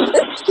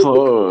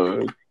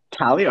 Fuck.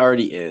 Callie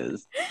already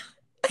is.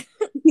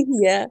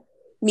 Yeah.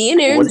 Me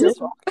and Aaron What joke is?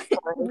 all the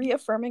time.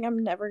 Reaffirming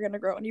I'm never gonna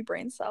grow any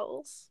brain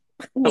cells.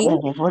 Me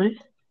and What is?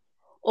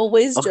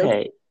 always joke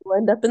Okay. we'll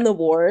end up in the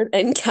ward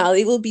and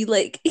Callie will be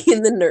like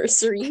in the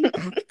nursery.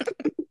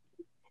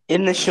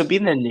 She'll be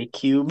in the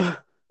NICU.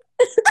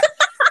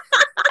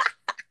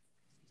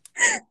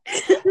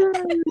 I'm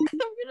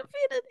gonna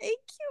be in an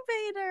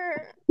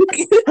incubator.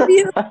 Could be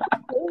in.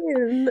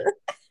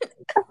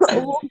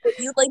 We'll give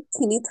you like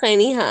teeny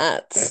tiny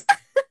hats.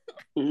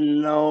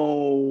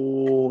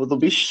 No, they'll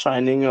be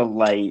shining a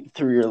light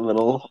through your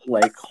little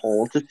like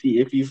hole to see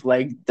if you've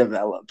like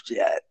developed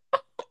yet.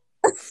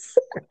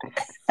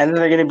 And then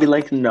they're gonna be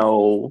like,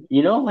 no.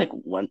 Like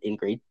one in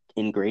grade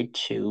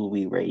 2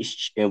 we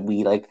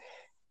like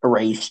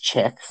raise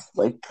chicks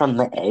like from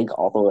the egg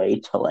all the way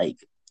to like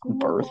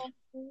birth,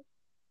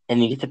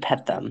 and you get to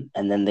pet them,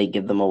 and then they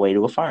give them away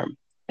to a farm,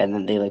 and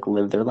then they like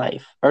live their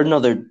life. Or no,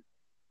 they're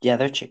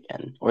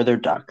chicken or they're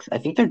ducks. I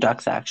think they're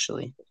ducks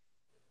actually.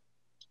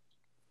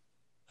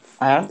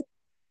 I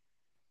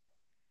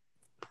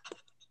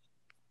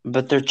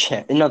But they're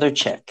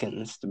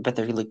chickens, but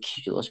they're like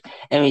cute.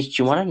 Anyways,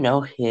 do you want to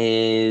know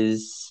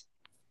his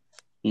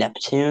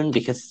Neptune?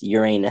 Because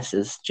Uranus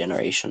is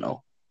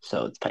generational,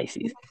 so it's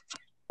Pisces.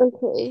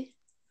 Okay.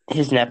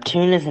 His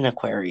Neptune is in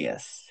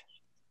Aquarius.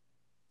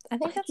 I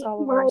think that's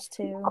all of ours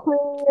too.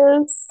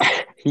 Aquarius.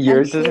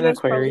 Yours is in Pluto's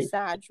probably Aquarius.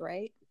 Sag,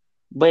 right?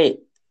 Wait,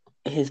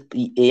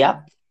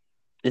 yep.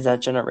 Is that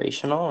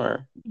generational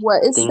or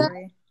What is thing?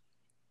 that?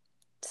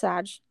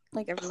 Sag,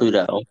 like everyone.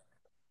 Pluto?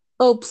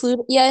 Oh,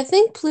 Pluto. Yeah, I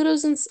think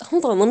Pluto's in.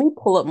 Hold on, let me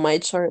pull up my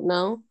chart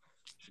now.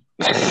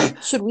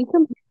 Should we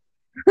compare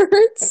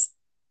charts?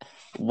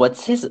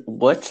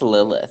 What's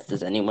Lilith?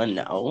 Does anyone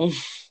know?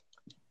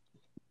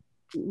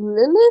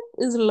 Lilith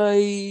is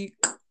like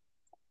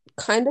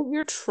kind of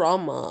your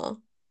trauma.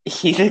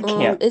 He's a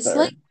It's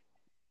like Cancer.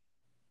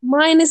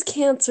 mine is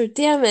Cancer.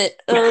 Damn it.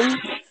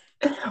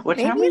 What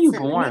Maybe time are you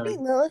maybe born?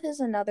 Lilith is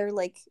another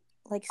like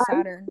I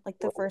Saturn. Like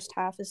the first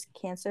half is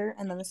Cancer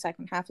and then the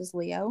second half is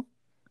Leo.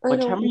 I What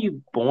don't time are know.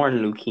 you born,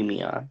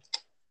 Leukemia?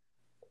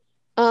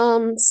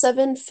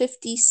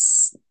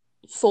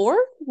 7:54?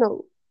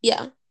 No,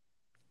 yeah.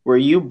 Were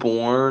you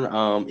born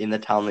in the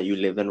town that you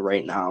live in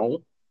right now?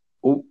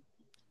 Oh,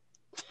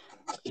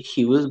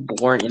 he was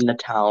born in the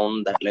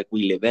town that like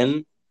we live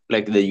in,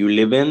 like that you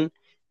live in,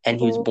 and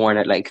he was Oh, born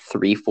at like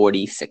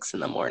 3:46 in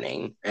the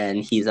morning,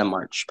 and he's a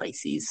March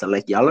Pisces, so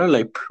like y'all are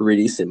like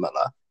pretty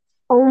similar.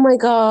 oh my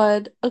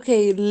God.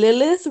 Okay,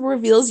 Lilith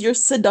reveals your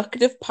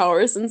seductive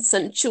powers and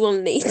sensual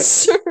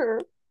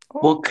nature.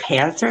 Well,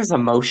 Cancer is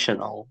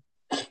emotional.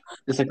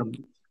 It's like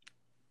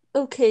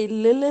Okay,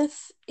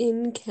 Lilith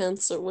in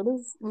Cancer.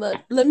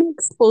 Let me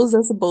expose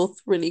us both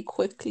really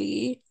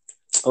quickly.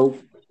 oh,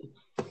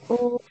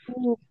 Um,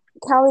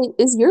 Callie,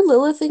 is your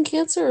Lilith in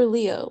Cancer or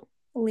Leo?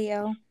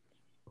 Leo.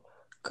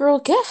 Girl,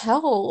 get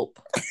help.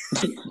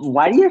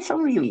 why do you have so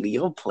many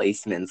Leo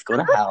placements? Go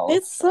to hell.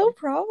 It's so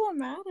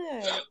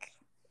problematic.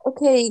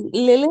 Okay,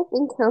 Lilith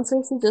in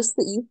Cancer suggests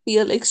that you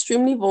feel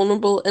extremely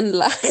vulnerable and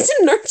lacked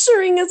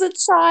nurturing as a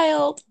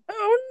child.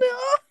 Oh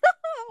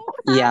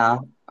no. Yeah,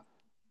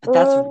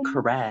 that's Um,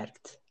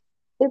 correct.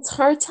 it's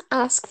hard to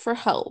ask for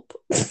help.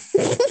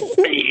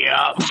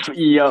 Yep,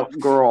 yep,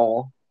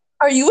 girl.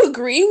 Are you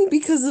agreeing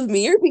because of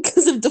me or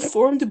because of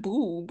deformed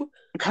boob?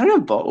 Kind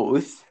of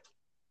both.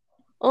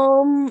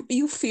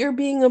 You fear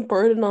being a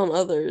burden on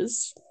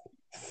others.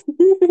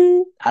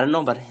 I don't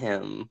know about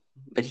him,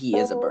 but he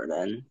is a Uh,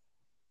 burden.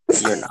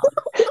 You're not.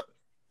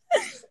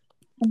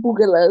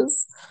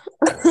 Boogalas.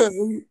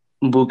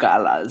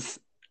 Bugalas.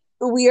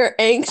 We are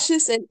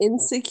anxious and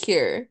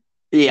insecure.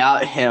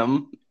 Yeah,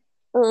 him.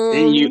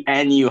 And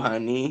Um, you,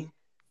 honey.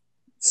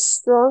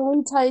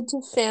 strongly tied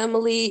to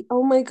family.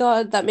 Oh my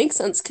God, that makes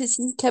sense because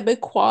he's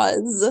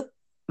Quebecois.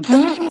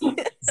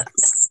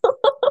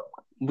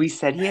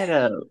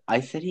 I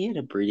said he had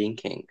a breeding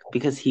kink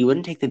because he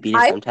wouldn't take the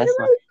I BDSM feel test.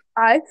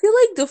 I feel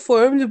like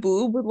deformed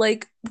boob would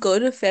like go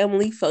to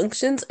family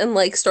functions and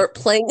like start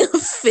playing a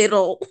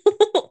fiddle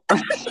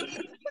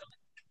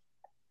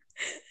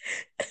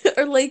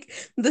or like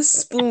the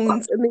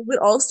spoons, and they would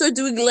all start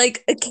doing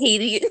like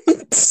Acadian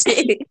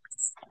shit.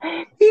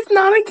 He's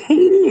not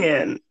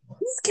Acadian.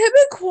 He's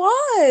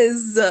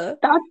Quebecois.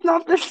 That's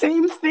not the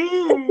same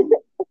thing.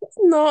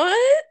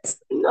 not.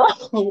 No, I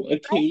thought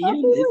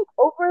Acadian they is like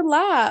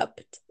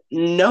overlapped.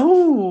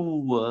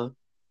 no.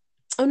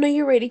 Oh no,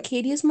 you're right.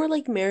 Acadia is more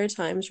like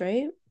Maritimes,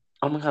 right?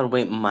 Oh my god,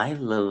 wait, my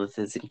Lilith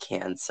is in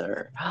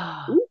Cancer.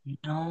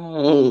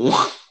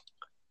 No.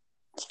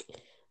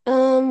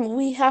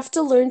 We have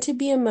to learn to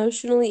be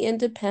emotionally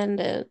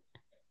independent.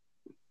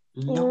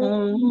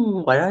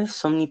 No. Why do I have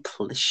so many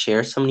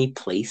share so many Ooh,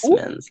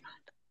 placements?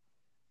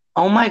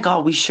 Oh my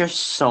god, we share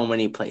so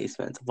many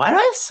placements. Why do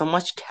I have so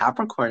much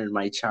Capricorn in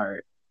my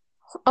chart?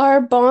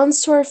 our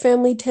bonds to our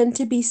family tend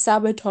to be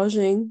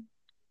sabotaging.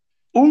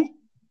 Ooh,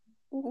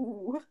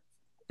 Ooh.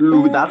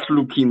 ooh, Mm. that's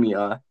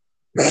leukemia.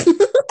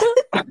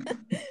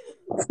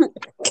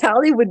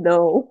 Callie would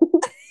know.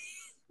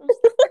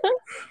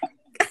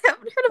 I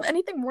haven't heard of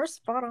anything more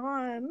spot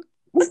on.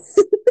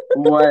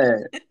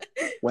 What?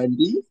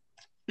 Wendy?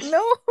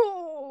 No.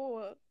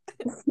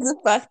 The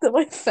fact that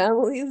my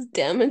family is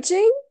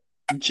damaging.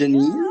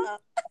 Janine?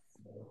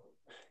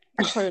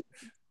 Yeah. Hard.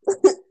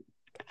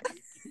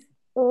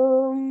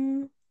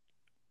 Um,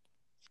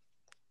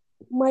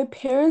 my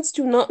parents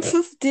do not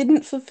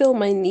didn't fulfill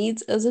my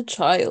needs as a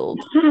child.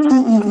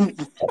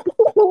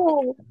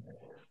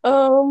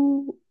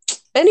 Um,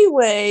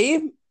 anyway,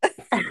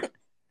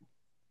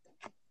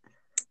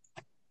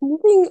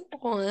 moving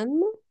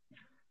on.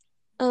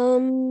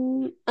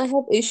 I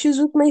have issues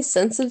with my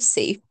sense of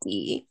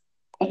safety.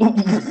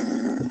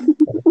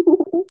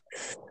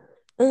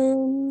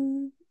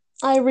 Um,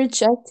 I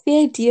reject the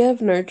idea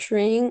of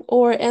nurturing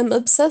or am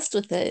obsessed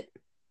with it.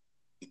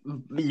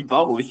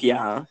 Both,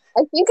 yeah.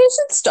 I think I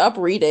should stop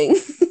reading.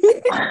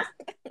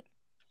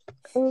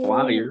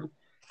 Wow, Um, you're.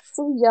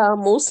 so yeah,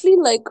 mostly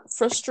like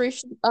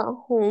frustration at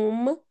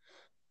home.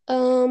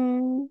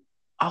 Um,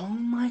 Oh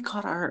my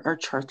god, our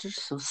charts are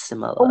so oh my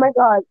similar.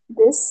 God,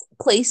 this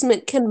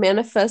placement can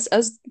manifest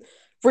as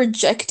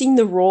rejecting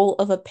the role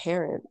of a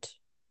parent.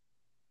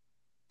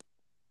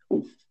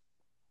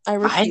 I I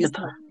refuse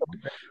to.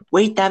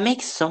 wait, that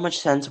makes so much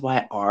sense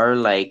why our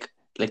like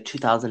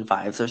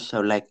 2005s are so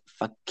like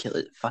fuck kill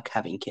it, fuck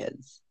having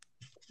kids.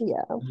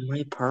 Yeah.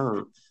 My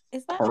per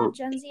Is that per not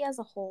Gen Z as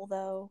a whole,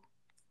 though?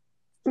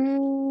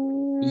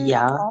 Mm,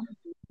 yeah,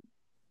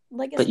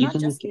 Like, it's but you not can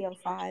just the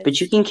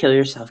but you 05s. can kill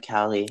yourself,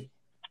 Callie.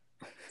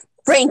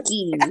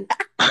 Frankie.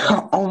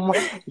 Oh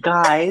my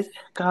guys,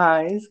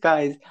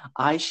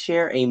 I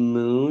share a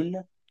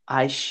moon,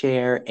 I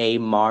share a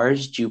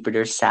Mars,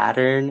 Jupiter,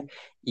 Saturn,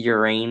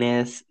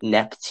 Uranus,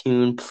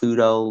 Neptune,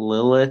 Pluto,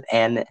 Lilith,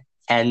 and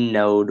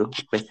node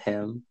with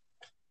him.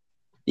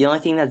 The only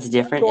thing that's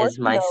different North is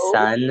my Node.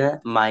 sun,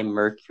 my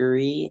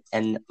Mercury,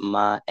 and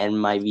my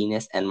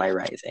Venus and my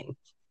rising.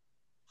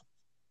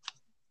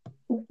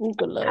 That's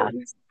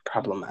Googling.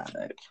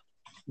 problematic.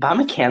 But I'm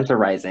a Cancer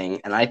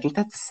rising, and I think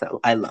that's so.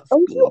 I love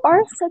Oh, being you a are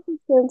Cancer. such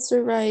a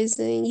Cancer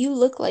rising. You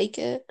look like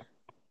it.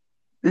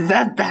 Is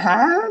that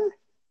bad?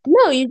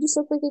 No, you just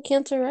look like a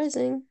Cancer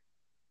rising.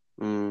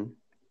 Mm,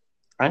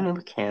 I'm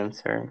a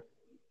Cancer.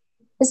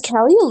 Is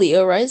Callie a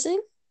Leo rising?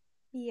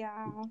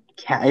 Yeah.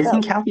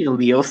 Isn't That Callie a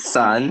Leo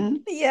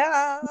sun?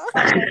 Yeah.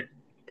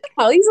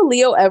 Callie's a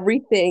Leo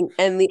everything,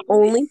 and the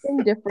only thing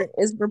different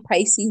is her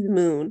Pisces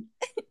moon.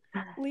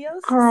 Leo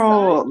Sun,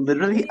 Girl,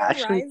 literally, Leo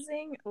actually,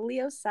 Rising,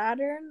 Leo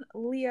Saturn,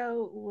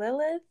 Leo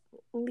Lilith,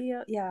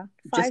 Leo, yeah,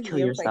 just five kill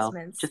Leo yourself.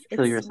 placements. Just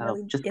kill yourself.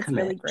 Just It's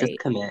really commit. Just great.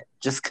 commit.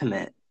 Just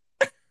commit.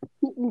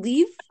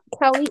 Leave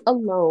Callie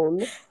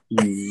alone.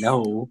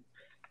 No.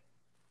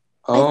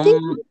 I think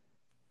Um.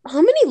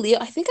 how many Leo?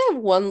 I think I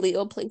have one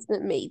Leo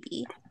placement,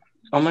 maybe.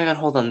 Oh my god,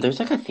 hold on. There's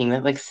like a thing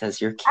that like says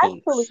your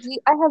kinks. Actually,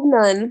 I have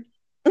none.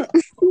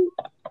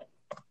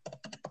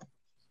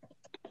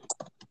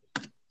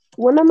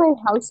 One of my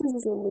houses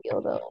is in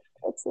Leo, though.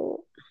 That's it.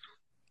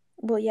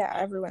 Well, yeah,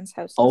 everyone's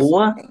houses, I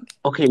Oh, think.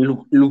 okay,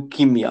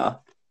 leukemia.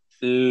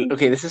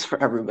 Okay, this is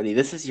for everybody.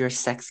 This is your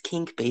sex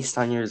kink based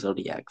on your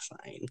zodiac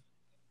sign.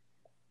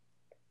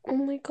 Oh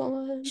my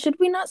God. Should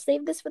we not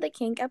save this for the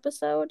kink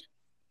episode?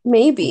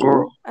 Maybe.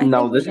 Girl, I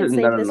no, think we this should is no,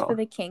 save no, this for no.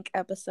 the kink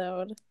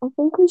episode. I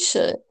think we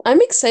should.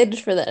 I'm excited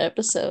for that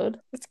episode.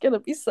 It's gonna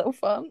be so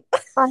fun.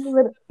 I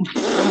would.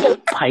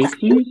 Pisces,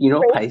 you know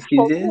what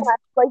Pisces is?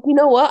 Like, you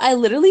know what? I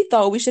literally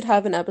thought we should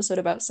have an episode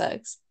about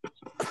sex.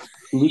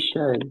 We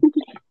should.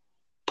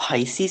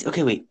 Pisces.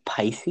 Okay, wait.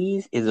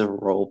 Pisces is a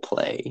role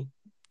play.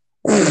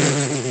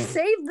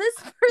 Save this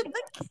for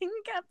the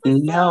kink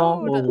episode.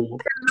 No,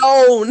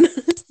 Alone.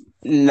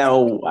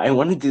 no, I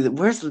want to do that.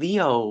 Where's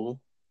Leo?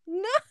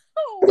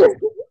 No.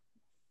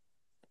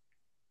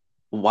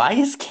 Why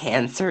is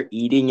Cancer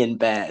eating in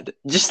bed?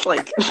 Just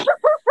like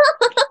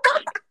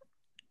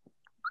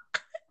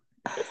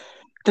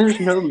there's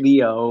no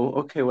Leo.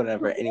 Okay,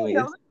 whatever. We don't know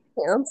Anyways,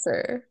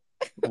 Cancer.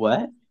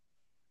 what?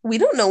 We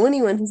don't know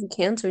anyone who's a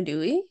Cancer, do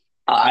we?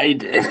 I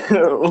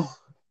do.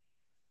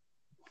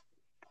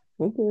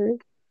 Okay.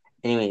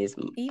 Anyways,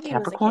 Evie was a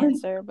Capricorn.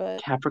 Cancer,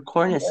 but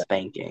Capricorn is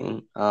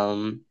spanking.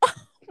 oh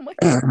my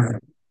God.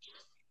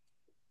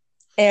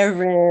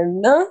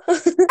 Erin.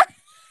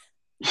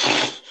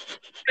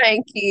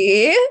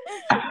 Frankie.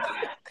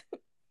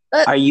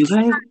 Are you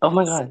guys? Oh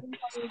my So god.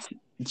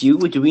 hard. Do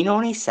we know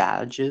any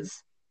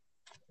Sages?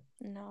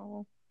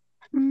 No.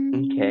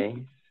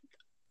 Okay.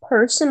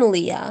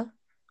 Personally, yeah.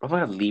 Oh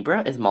my god,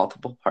 Libra is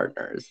multiple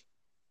partners.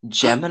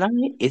 Gemini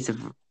is,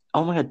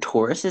 oh my god,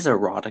 Taurus is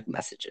erotic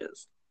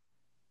messages.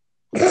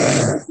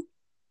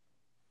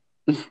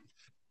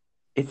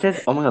 It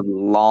says, oh my god,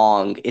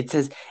 long. It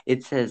says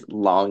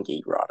long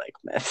erotic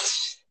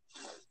message.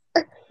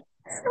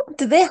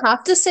 Do they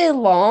have to say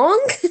long?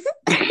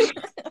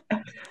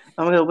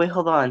 Oh my god, wait,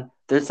 hold on.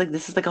 This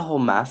is like a whole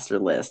master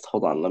list.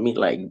 Hold on, let me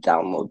like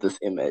download this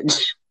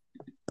image.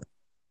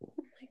 Oh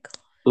my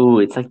Ooh,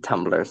 it's like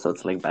Tumblr, so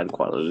it's like bad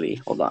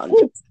quality. Hold on. God.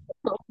 It's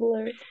so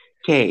blurry.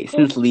 Okay,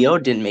 since Leo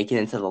didn't make it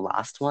into the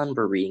last one,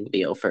 we're reading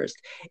Leo first.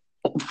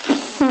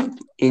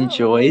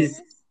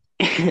 Enjoys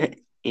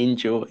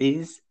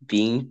enjoys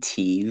being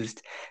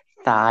teased,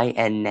 thigh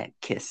and neck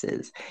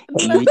kisses.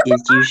 Is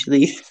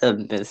usually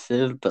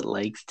submissive but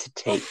likes to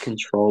take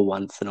control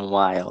once in a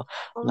while.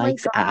 Oh my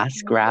Likes God.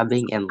 ass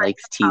grabbing and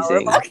likes Power.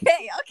 teasing.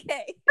 Okay.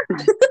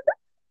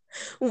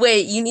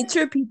 Wait, you need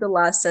to repeat the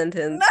last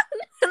sentence.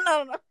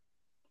 No.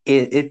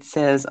 It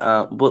says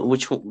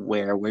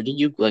where did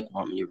you like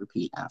want me to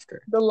repeat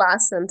after? The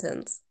last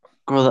sentence.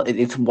 Girl,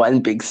 it's one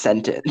big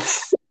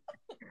sentence.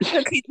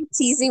 Okay, the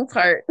teasing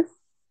part.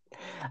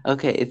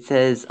 Okay, it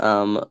says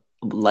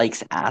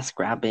likes ass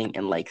grabbing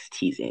and likes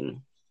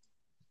teasing.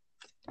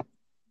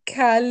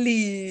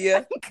 Calle.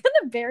 I'm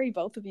gonna bury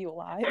both of you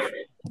alive.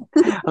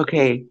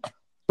 Okay, I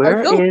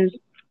where feel is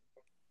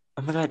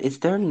oh my god, is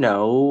there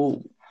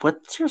no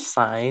what's your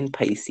sign?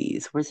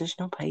 Pisces. Where's there's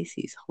no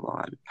Pisces?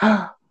 Hold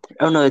on.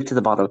 Oh no, it's to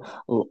the bottom.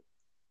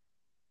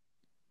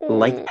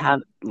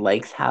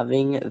 Likes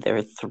having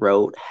their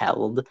throat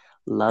held,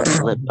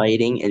 loves lip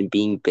biting and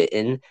being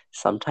bitten,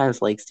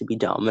 sometimes likes to be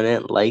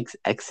dominant, likes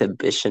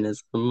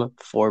exhibitionism,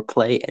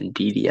 foreplay, and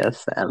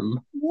BDSM.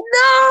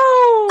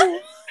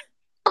 no.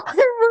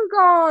 Oh my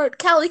God.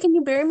 Calle, can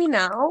you bury me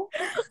now?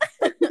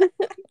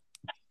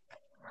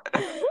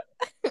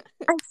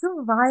 I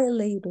feel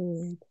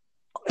violated.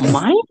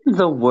 Mine's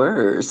the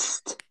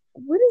worst.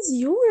 What is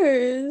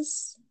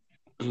yours?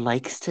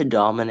 Likes to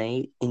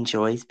dominate,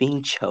 enjoys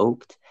being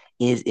choked,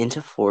 is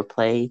into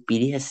foreplay,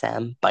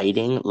 BDSM,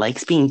 biting,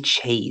 likes being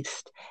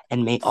chased,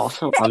 and may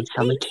also on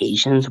some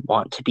occasions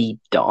want to be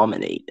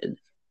dominated.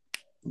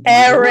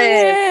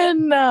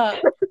 Erin.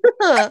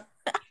 Aaron.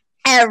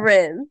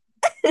 Erin.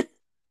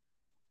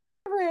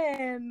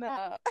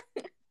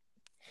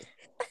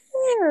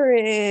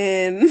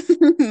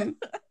 Erin.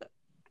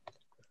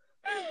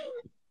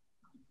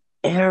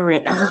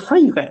 Aaron, I love how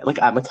you guys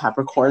like I'm a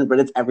Capricorn,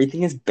 but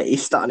everything is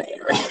based on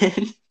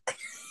Aaron.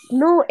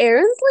 No,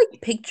 Erin's like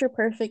picture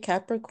perfect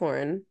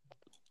Capricorn.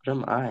 What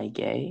am I,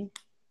 gay?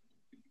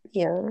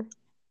 Yeah.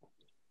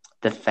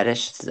 The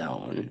Fetish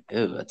Zone.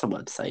 Ooh, that's a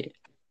website.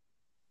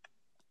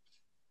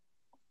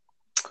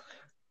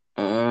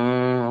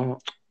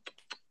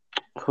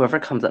 Whoever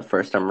comes up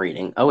first, I'm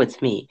reading. Oh,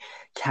 it's me.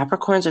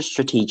 Capricorns are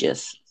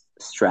strategists.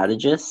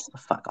 Strategists?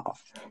 Fuck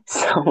off.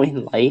 So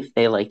in life,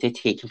 they like to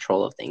take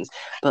control of things.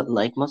 But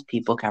like most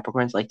people,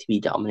 Capricorns like to be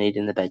dominated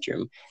in the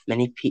bedroom.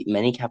 Many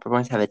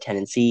Capricorns have a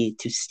tendency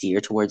to steer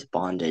towards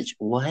bondage.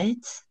 What?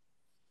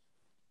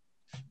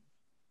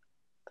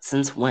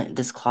 Since when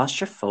does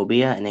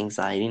claustrophobia and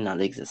anxiety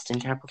not exist in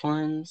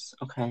Capricorns?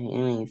 Okay,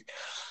 anyways.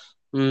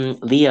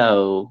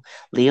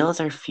 Leos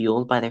are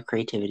fueled by their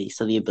creativity,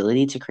 so the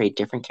ability to create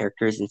different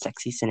characters in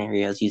sexy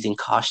scenarios using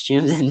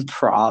costumes and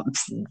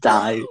props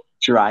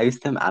drives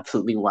them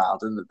absolutely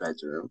wild in the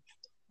bedroom.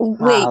 Wait,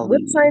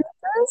 what sign Holly, is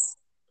this?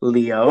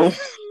 Leo.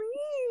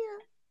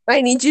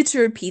 I need you to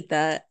repeat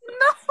that.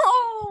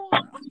 No.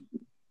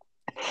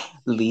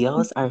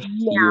 Leos are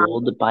Yeah.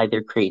 fueled by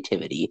their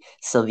creativity,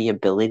 so the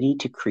ability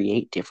to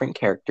create different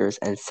characters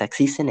and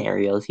sexy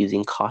scenarios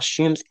using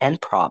costumes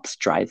and props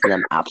drives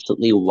them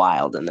absolutely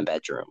wild in the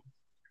bedroom.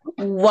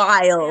 I'm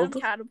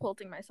Wild.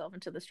 catapulting myself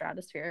into the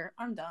stratosphere.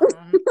 I'm done.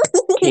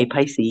 Okay,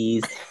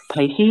 Pisces.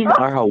 Pisces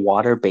are a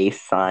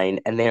water-based sign,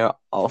 and they are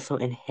also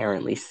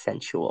inherently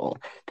sensual.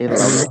 They love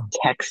the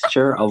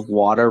texture of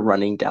water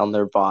running down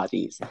their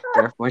bodies.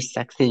 Therefore,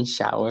 sex in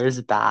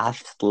showers,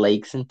 baths,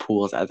 lakes, and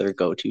pools are their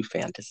go-to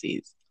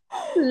fantasies.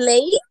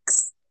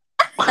 Lakes?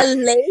 A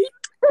lake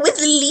with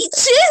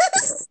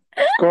leeches?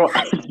 Girl,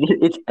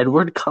 it's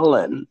Edward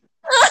Cullen.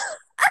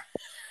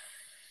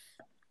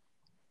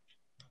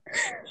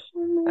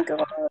 Oh my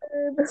God.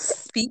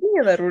 Speaking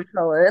of Edward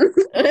Cullen.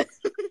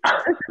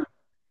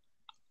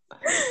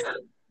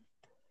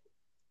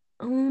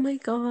 Oh my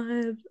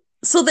God.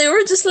 So they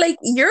were just like,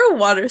 you're a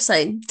water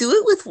sign. Do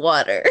it with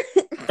water.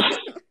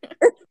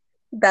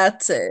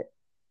 That's it.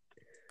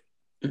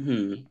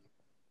 Mm-hmm.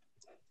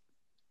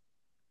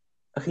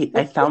 Okay,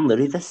 I found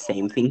literally the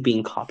same thing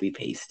being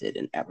copy-pasted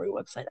in every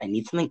website. I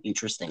need something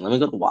interesting. Let me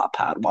go to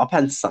Wattpad.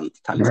 Wattpad,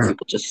 sometimes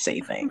people just say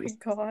Oh my things.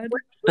 God.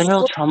 But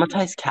it'll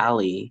traumatize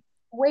Calle.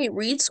 Wait,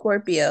 read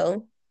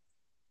Scorpio.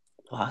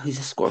 Wow, who's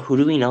a Scorpio? Who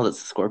do we know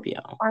that's a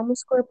Scorpio? I'm a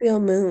Scorpio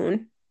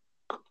moon.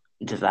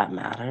 Does that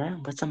matter?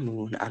 What's a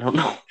moon? I don't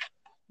know.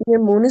 Your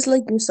moon is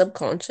like your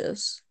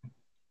subconscious.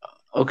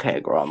 Okay,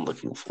 girl, I'm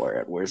looking for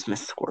it. Where's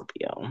Miss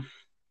Scorpio?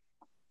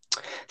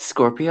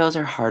 Scorpios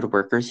are hard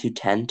workers who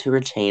tend to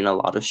retain a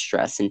lot of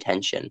stress and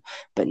tension,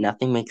 but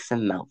nothing makes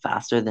them melt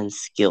faster than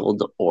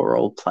skilled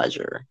oral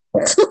pleasure.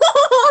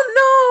 Oh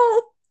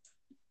no!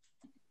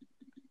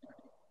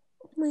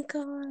 Oh my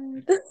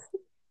god.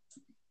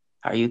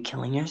 Are you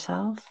killing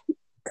yourself?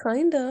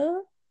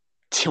 Kinda.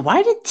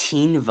 Why did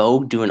Teen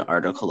Vogue do an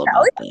article Callie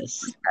about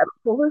this?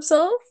 pull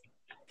herself.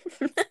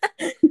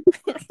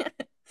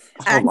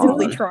 Hold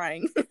Actively on.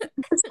 trying.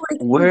 It's like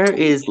Where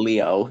is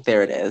Leo?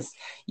 There it is.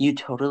 You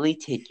totally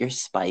take your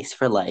spice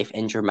for life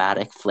and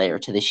dramatic flair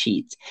to the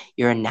sheets.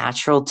 You're a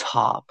natural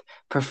top,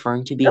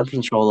 preferring to be in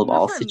control of No,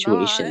 all we're not.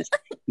 situations,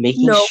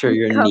 making no, sure we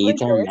your covered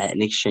needs are met this.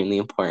 and extremely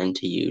important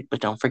to you. But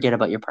don't forget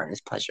about your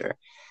partner's pleasure.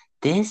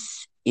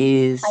 This I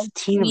is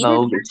Teen tweeted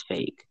Vogue is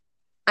fake.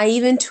 I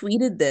even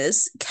tweeted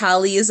this.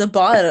 Callie is a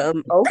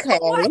bottom. Okay.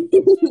 Why did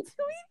you tweet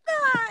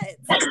that?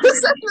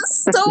 Because I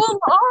was so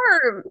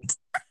alarmed.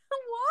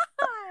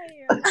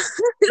 Why? I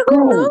don't know.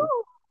 Girl,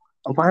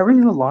 why were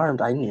you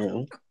alarmed? I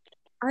knew.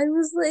 I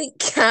was like,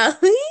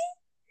 Callie?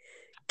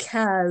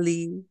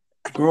 Callie.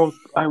 Girl,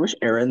 I wish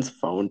Aaron's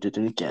phone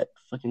didn't get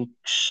fucking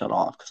shut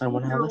off because I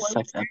want to have No, a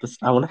sex episode.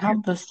 I want to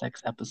have the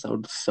sex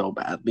episode so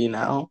badly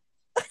now.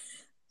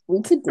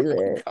 we could do Oh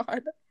my it.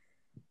 god.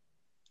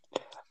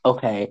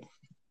 Okay.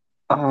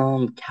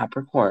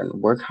 Capricorn,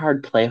 work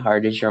hard, play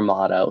hard is your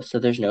motto, so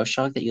there's no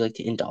shock that you like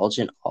to indulge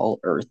in all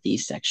earthy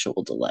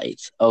sexual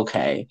delights.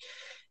 Okay.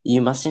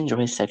 You must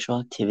enjoy sexual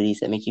activities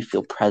that make you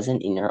feel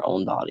present in your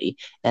own body,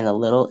 and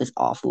little is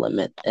off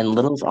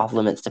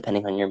limits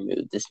depending on your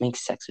mood. This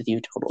makes sex with you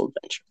a total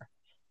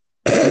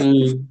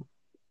adventure.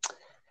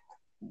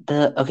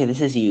 Mm, okay,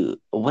 this is you.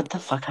 What the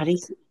fuck? How do you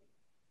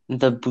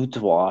The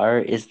boudoir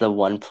is the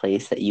one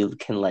place that you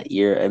can let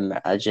your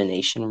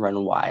imagination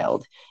run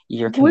wild.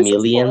 Your Who is this for?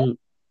 chameleon,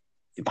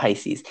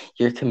 Pisces,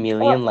 your Oh,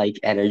 chameleon-like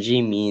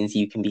energy means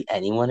you can be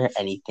anyone or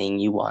anything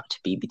you want to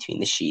be between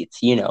the sheets.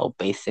 You know,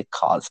 basic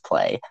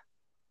cosplay.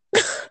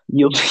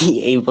 You'll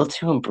be able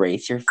to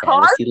embrace your cos?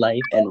 fantasy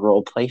life and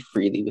role play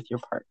freely with your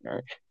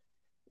partner.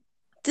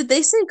 Did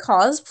they say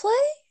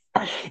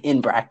cosplay? In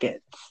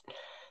brackets.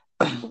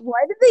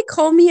 Why did they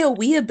call me a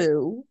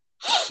weeaboo?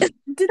 Did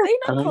they I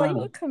not don't call you a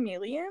know.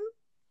 chameleon?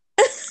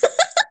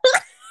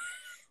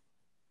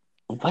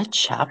 What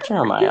chapter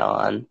am I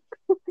on?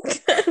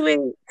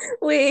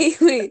 Wait,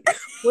 wait.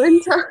 One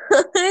time,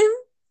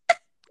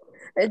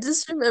 I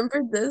just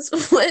remembered this.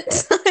 One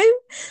time,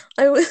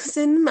 I was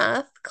in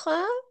math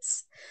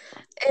class,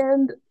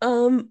 and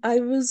I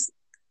was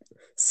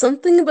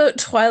something about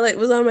Twilight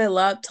was on my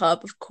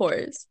laptop, of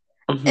course,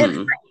 and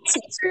Hmm. my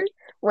teacher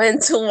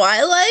went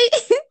Twilight.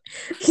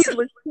 He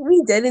looked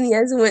me dead in the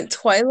eyes and went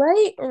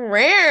Twilight,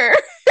 rare.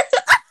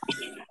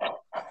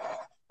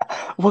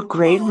 What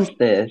grade was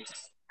this?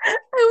 I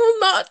will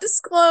not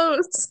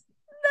disclose.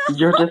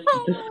 You're just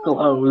No.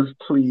 disclose,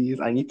 please.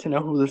 I need to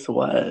know who this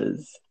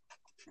was.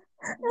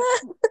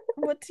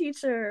 What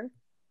teacher?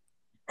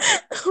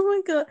 Oh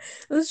my god,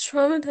 it was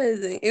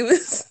traumatizing. It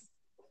was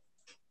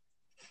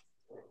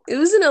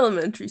in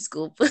elementary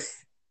school, but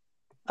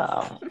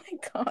Oh, Oh my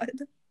god.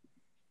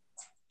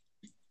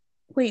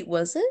 wait,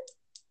 was it?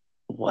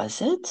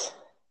 was it?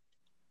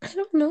 I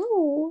don't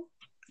know.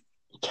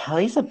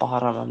 Kelly's a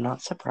bottom. I'm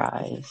not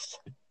surprised.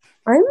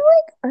 I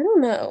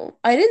don't know.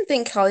 I didn't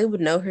think Callie would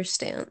know her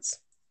stance.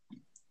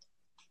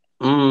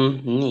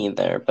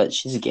 Neither, but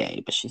she's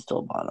gay, but she's still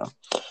a bottom.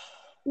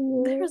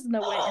 Yeah. There's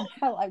no way in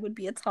hell I would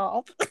be a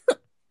top.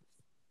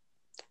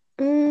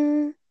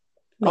 Mm,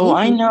 Oh,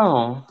 I maybe.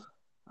 know.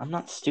 I'm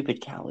not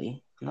stupid,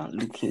 Callie. I'm not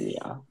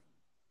leukemia.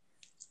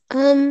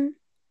 Um,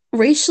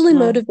 Racially No.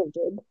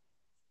 motivated.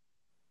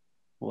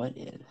 What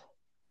is?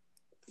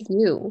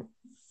 You.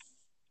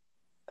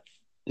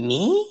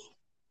 Me?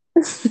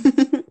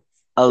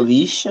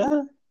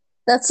 Aleesha?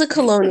 That's a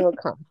colonial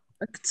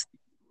construct.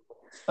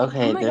 Oh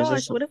Okay, my there's gosh,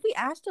 this. what if we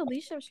asked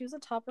Aleesha if she was a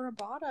top or a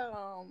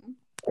bottom?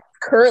 I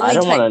Currently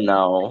don't want type. to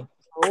know.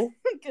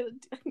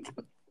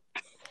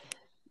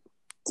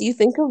 Do you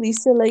think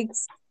Aleesha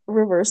likes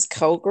reverse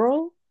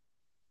cowgirl?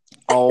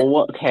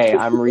 Oh, okay.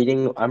 I'm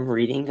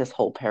reading this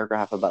whole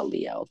paragraph about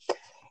Leo.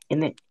 In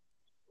the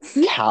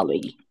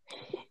Callie.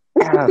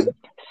 Um,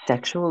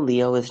 Sexual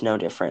Leo is no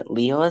different.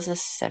 Leo as a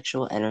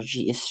sexual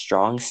energy is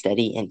strong,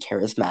 steady, and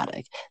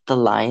charismatic. The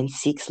lion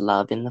seeks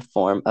love in the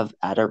form of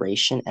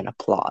adoration and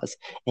applause,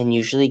 and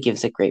usually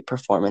gives a great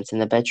performance in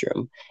the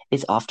bedroom.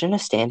 It's often a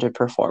standard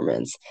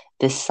performance.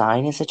 This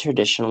sign is a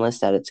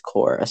traditionalist at its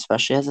core,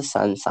 especially as a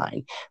sun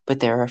sign, but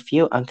there are a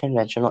few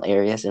unconventional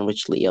areas in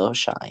which Leo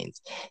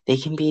shines. They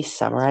can be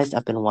summarized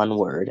up in one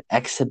word: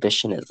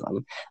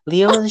 exhibitionism.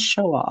 Leo is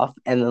show off,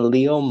 and the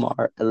Leo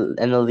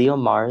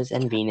Mars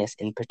and Venus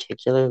in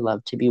particular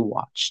love to be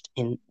watched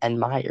and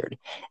admired.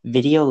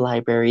 Video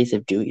libraries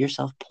of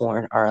do-it-yourself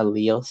porn are a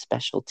Leo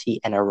specialty,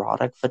 and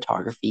erotic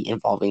photography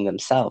involving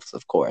themselves,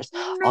 of course,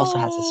 also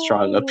has a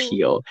strong No.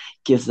 appeal.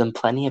 Gives them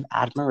plenty of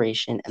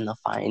admiration, and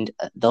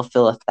they'll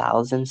fill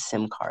 1,000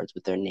 SIM cards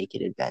with their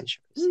naked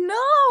adventures. No.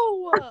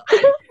 Oh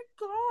my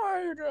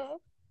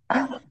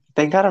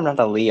Thank God I'm not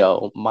a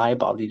Leo. My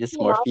body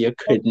dysmorphia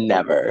could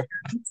never.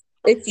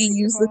 If you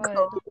use the God.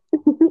 code.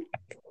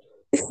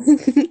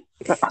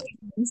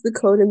 Use the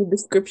code in the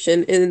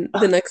description in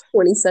the next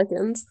 20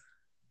 seconds.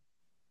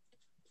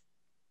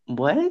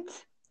 What?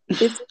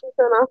 It's to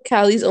turn off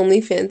Callie's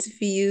OnlyFans if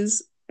you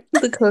use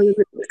the code in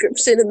the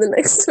description in the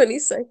next 20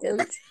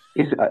 seconds.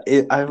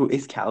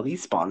 Is Calle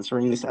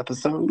sponsoring this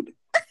episode?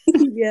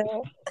 Yeah.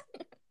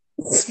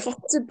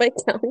 Sponsored by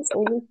Callie's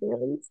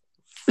OnlyFans.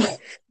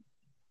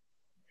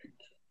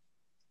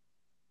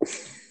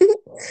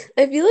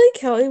 I feel like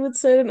Callie would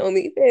start an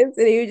OnlyFans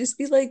and it would just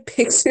be like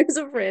pictures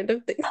of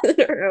random things in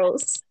her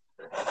house.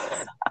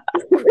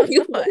 Like,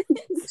 one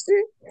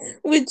picture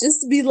would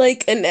just be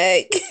like an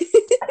egg.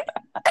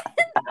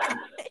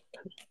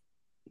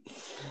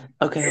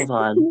 Okay, hold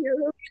on. The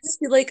other would just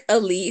be like a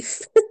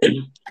leaf.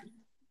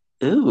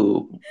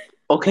 Ooh.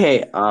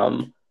 Okay,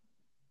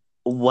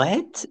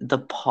 what the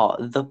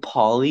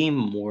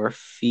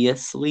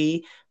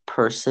polymorphously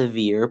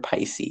persevere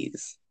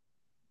Pisces?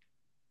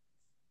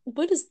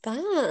 What is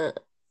that?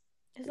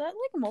 Is that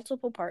like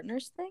multiple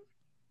partners thing?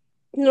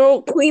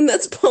 No, Queen,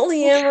 that's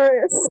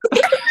polyamorous.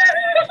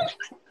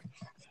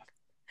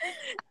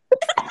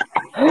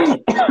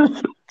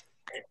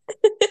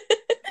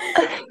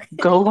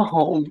 Go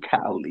home,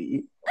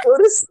 Callie. Go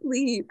to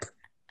sleep.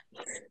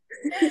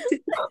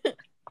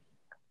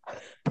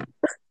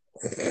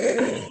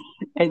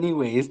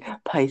 Anyways,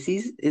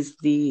 Pisces is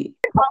the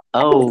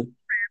oh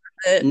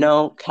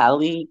no,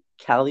 Callie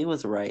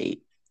was right.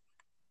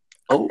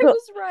 Oh, I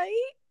was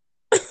right.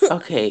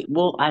 okay.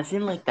 Well, as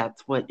in like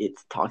that's what it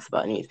talks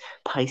about. Anyways,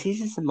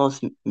 Pisces is the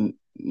most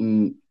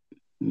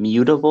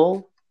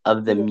mutable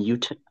of the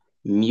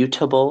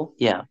mutable.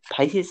 Yeah,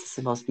 Pisces is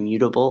the most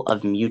mutable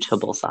of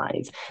mutable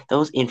signs.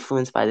 Those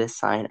influenced by this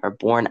sign are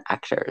born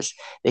actors.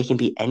 They can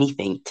be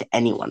anything to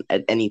anyone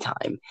at any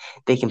time.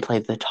 They can play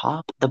the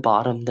top, the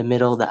bottom, the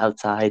middle, the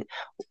outside,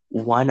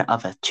 one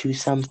of a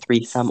twosome,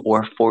 threesome,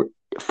 or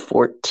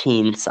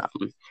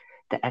 14-some.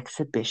 The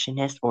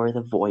exhibitionist or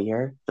the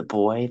voyeur, the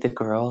boy, the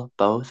girl,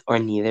 both, or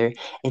neither.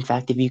 In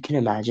fact, if you can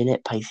imagine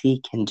it, Pisces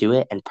can do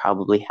it and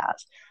probably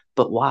has.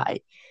 But why?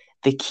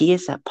 The key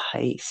is that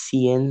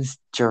Pisceans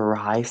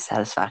derive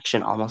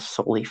satisfaction almost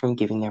solely from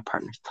giving their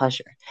partners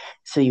pleasure.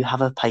 So you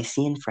have a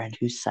Piscean friend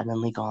who's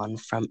suddenly gone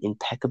from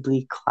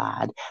impeccably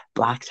clad,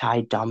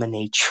 black-tie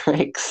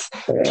dominatrix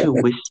to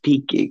wispy,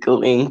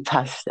 giggling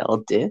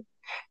pastel dip.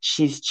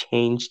 She's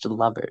changed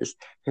lovers.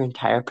 Her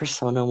entire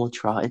persona will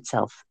draw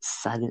itself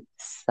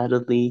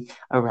subtly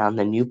around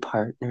the new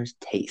partner's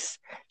tastes.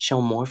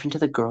 She'll morph into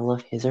the girl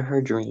of his or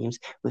her dreams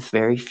with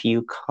very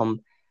few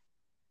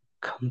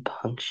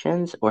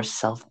compunctions or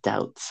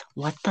self-doubts.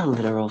 What the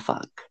literal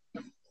fuck?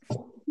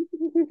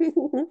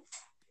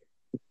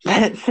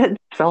 That said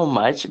so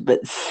much,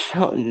 but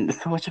so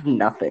much of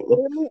nothing.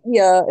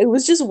 Yeah, it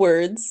was just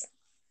words.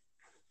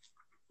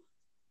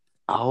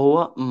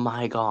 Oh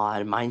my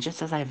god, mine just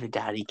says I have a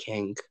daddy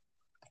kink.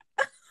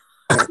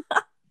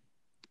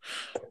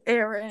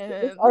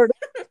 Aaron.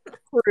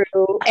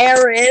 True.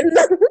 Aaron.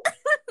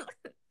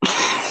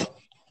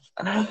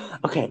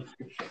 Okay.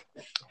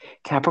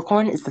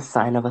 Capricorn is the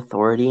sign of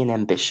authority and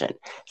ambition.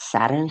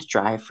 Saturn's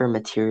drive for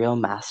material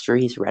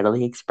mastery is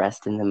readily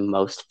expressed in the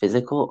most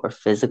physical or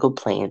physical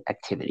plane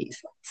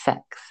activities.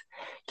 Sex.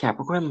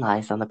 Capricorn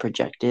lies on the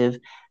projective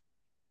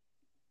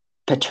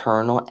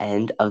paternal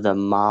end of the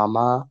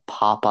mama,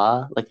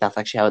 papa, like that's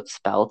actually how it's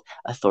spelled,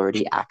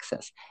 authority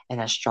axis,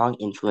 and has strong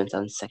influence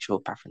on sexual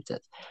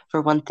preferences.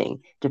 For one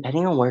thing,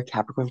 depending on where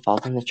Capricorn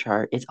falls in the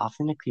chart, it's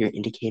often a clear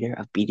indicator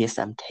of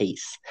BDSM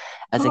tastes.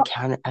 As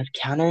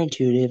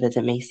counterintuitive as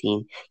it may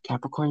seem,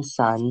 Capricorn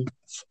suns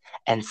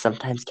and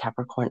sometimes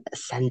Capricorn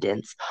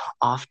ascendants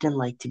often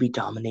like to be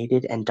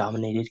dominated and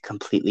dominated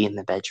completely in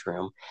the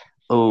bedroom.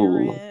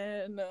 Oh.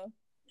 Aaron.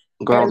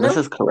 Girl, Aaron, this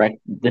is correct.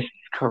 This is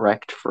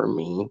correct for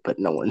me, but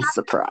no one's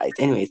surprised.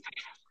 Anyways,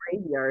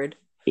 graveyard.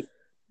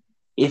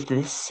 if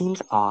this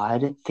seems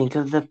odd, think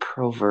of the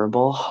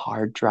proverbial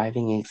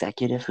hard-driving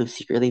executive who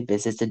secretly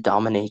visits a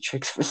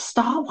dominatrix for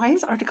stop. Why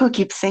does article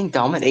keep saying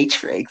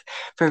dominatrix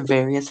for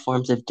various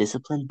forms of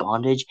discipline,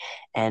 bondage,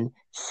 and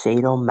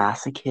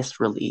sadomasochist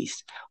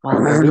release? While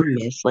urban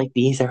myths like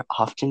these are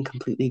often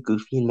completely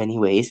goofy in many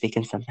ways, they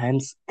can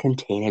sometimes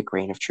contain a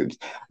grain of truth.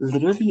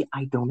 Literally,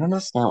 I don't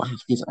understand what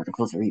half these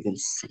articles are even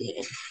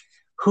saying.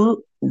 What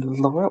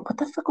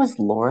the fuck was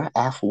Laura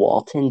F.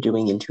 Walton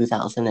doing in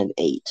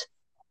 2008?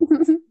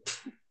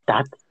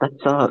 That's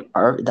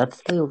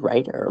the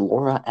writer,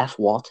 Laura F.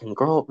 Walton.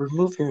 Girl,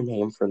 remove your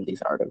name from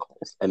these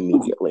articles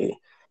immediately.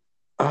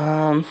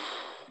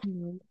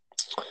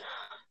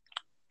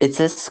 It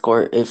says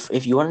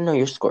if you want to know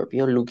your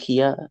Scorpio,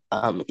 Lucia,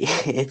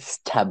 it's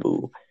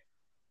taboo.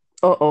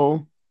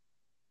 Uh-oh.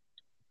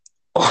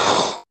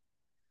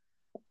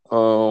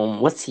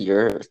 What's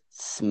your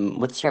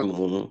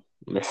moon,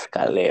 Miss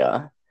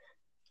Calle?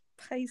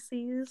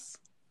 Pisces.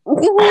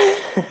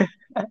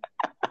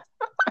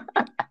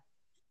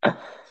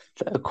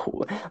 So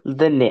cool.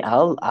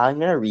 I'm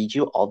gonna read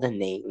you all the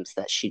names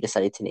that she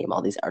decided to name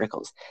all these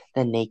articles.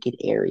 The Naked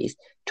Aries,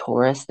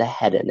 Taurus the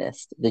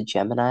Hedonist, the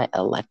Gemini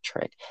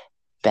Electric,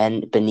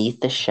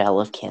 Beneath the Shell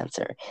of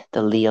Cancer,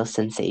 the Leo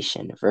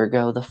Sensation,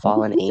 Virgo the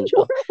Fallen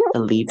Angel, the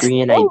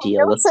Librian Oh,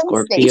 Ideal, no the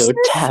Scorpio sensation.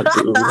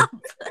 Taboo, Stop.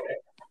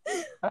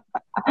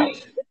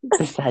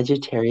 the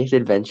Sagittarius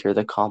Adventure,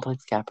 the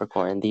Complex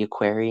Capricorn, the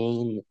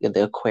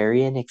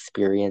Aquarian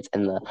Experience,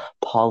 and the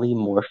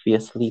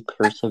Polymorphously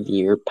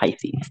Persevere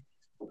Pisces.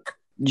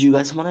 Do you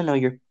guys want to know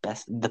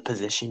the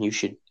position you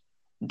should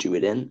do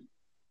it in?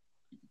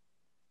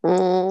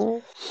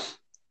 Mm.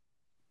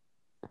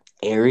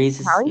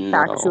 Aries, Callie no.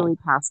 actually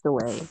passed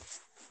away.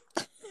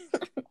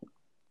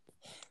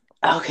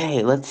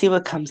 Okay, let's see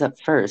what comes up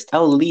first.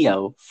 Oh,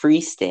 Leo,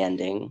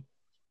 freestanding.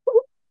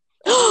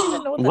 I don't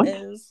even know what that What?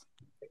 is.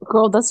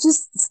 Girl, that's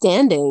just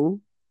standing.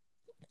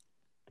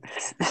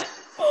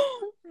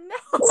 No.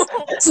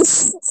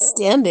 Just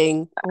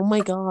standing. Oh my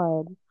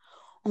God.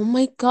 Oh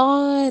my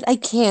God. I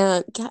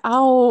can't. Get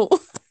out.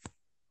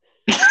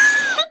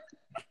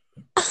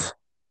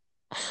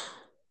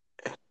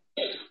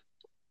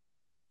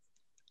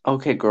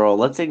 Okay, girl,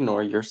 let's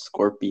ignore your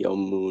Scorpio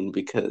moon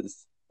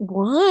because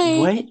Why?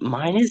 what?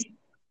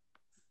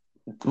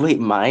 Wait,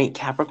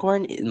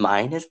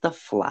 mine is the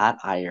flat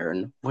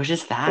iron. What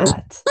is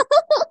that?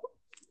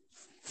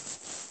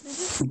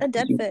 It's just a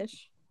dead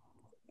fish.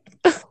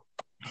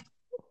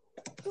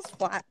 Just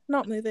flat,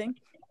 not moving.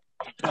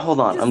 Hold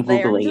on, I'm Just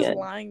there, Googling just it.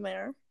 lying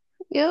there.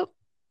 Yep.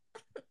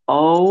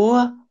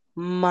 Oh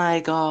my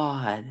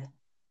God.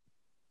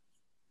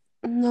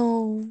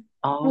 No.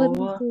 What is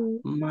Oh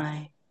it?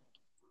 my,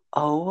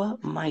 oh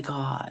my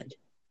God.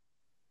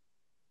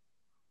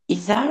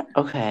 Is that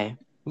okay?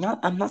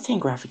 I'm not seeing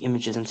graphic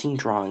images, I'm seeing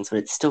drawings, but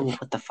it's still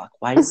what the fuck?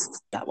 Why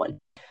is that one?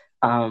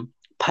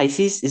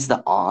 Pisces is the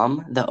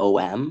the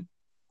OM.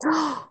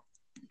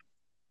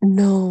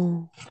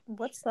 No.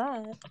 What's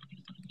that?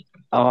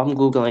 Oh, I'm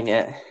Googling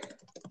it.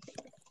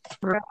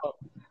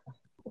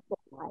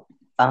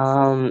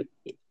 Um,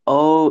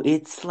 oh,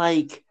 it's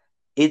like,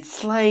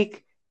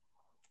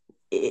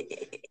 do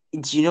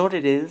you know what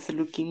it is,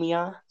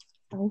 leukemia?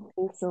 I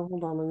think so.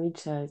 Hold on, let me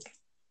check.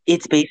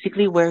 It's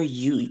basically where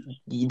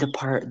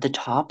the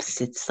top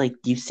sits like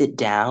you sit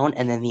down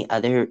and then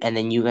and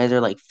then you guys are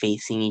like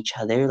facing each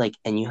other, like,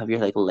 and you have your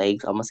like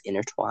legs almost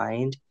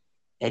intertwined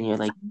and you're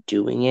like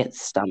doing it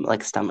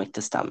stomach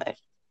to stomach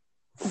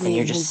and Wait,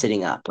 you're just hold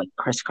sitting up like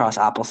crisscross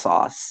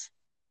applesauce.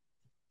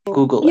 on.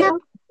 Google Yeah,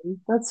 it.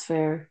 that's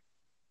fair.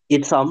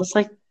 It's almost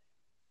like,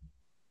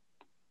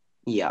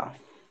 yeah.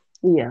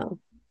 Yeah.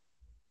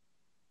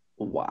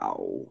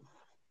 Wow.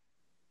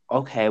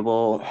 Okay,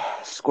 well,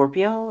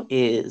 Scorpio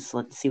is,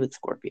 let's see what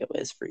Scorpio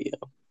is for you.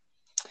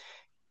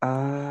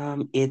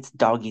 It's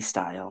doggy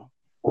style.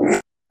 Oh my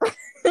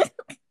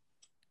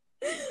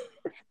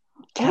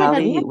God,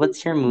 Calle,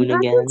 what's your moon you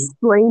have to again?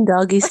 explain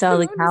doggy My style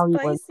to moon is Callie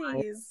one time.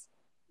 Pisces.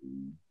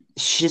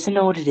 She doesn't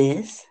know what it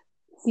is.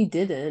 She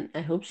didn't.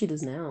 I hope she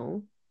does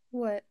now.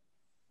 What?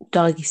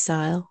 Doggy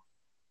style.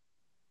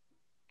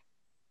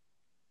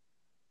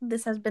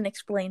 This has been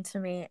explained to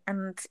me,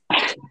 and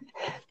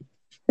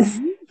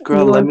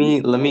Girl, You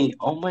want let me,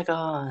 oh my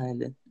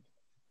God.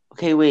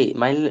 Okay, wait,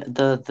 the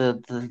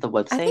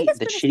I think website, it's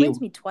the been shitty, explained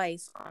to me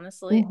twice.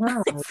 Honestly,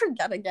 to I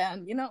forget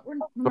again. We're not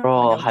gonna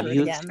girl, go have through it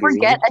you again.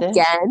 forget experienced it?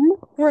 again?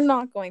 We're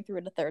not going through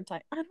it a third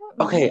time. I don't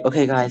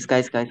Okay, know. guys.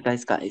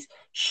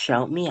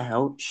 Shout me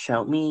out.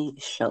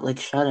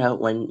 Shout out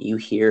when you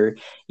hear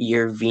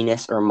your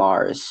Venus or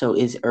Mars. So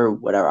or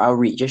whatever. I'll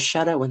read. Just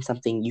shout out when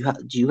something you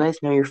have. Do you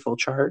guys know your full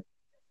chart?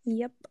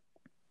 Yep.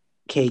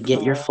 Okay,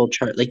 get your full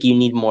chart. Like you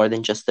need more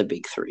than just the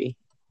big three.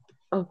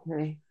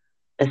 Okay.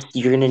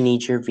 You're gonna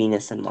need your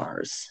Venus and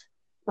Mars.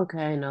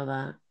 Okay, I know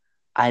that.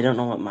 I don't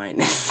know what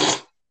mine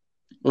is.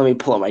 Let me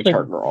pull up my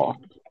chart, girl.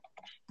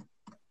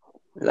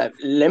 Let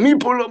me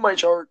pull up my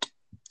chart.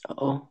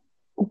 Oh,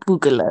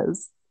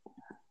 Bugalas.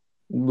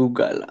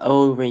 Google.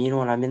 Oh, right. You know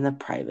what? I'm in the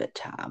private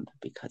tab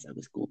because I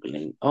was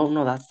Googling. Oh,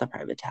 no, that's the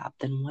private tab.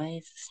 Then why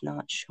is this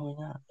not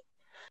showing up?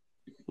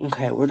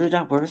 Okay, where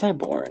was I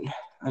born?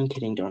 I'm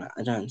kidding. Don't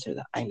answer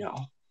that. I know.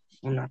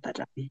 I'm not that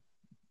dumb.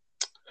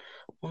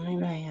 Well,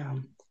 maybe I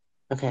am.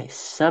 Okay,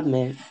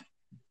 submit.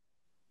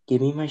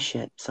 Give me my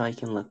shit so I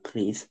can look,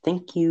 please.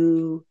 Thank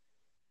you.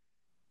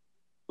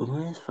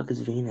 Where the fuck is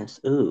Venus?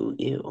 Ooh,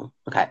 ew.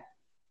 Okay.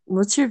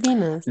 What's your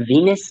Venus?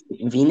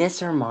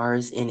 Venus or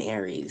Mars in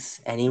Aries?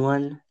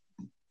 Anyone?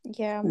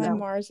 Yeah, my No.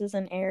 Mars is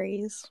in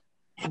Aries.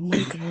 Oh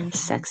my God.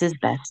 Sex is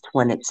best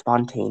when it's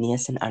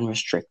spontaneous and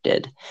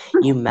unrestricted.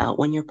 You mount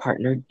when your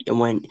partner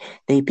when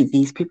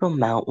these people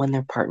mount when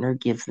their partner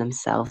gives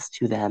themselves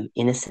to them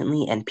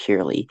innocently and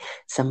purely.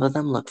 Some of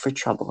them look for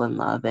trouble in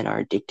love and are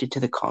addicted to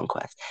the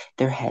conquest.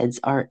 Their heads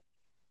are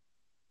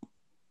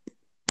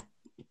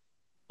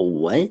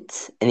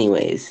what?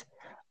 Anyways,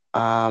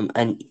 an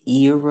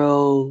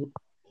erogenous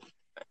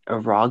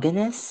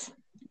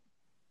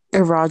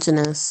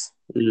Erogenous.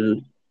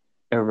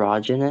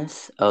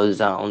 erogenous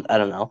ozone. I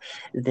don't know.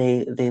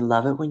 They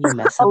love it when you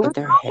mess up with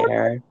their Ozone?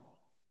 hair.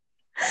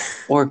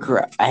 Or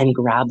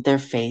grab their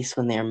face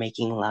when they are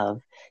making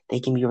love. They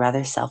can be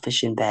rather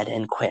selfish in bed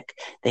and quick.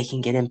 They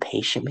can get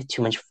impatient with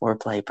too much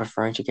foreplay,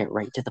 preferring to get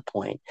right to the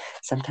point.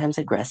 Sometimes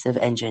aggressive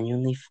and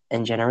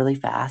generally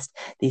fast,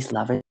 these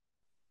lovers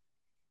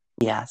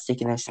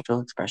enthusiastic in their sexual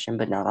expression,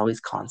 but not always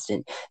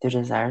constant. Their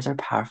desires are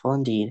powerful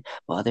indeed,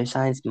 while other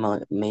signs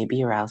may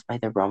be aroused by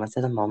the romance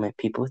of the moment.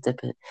 People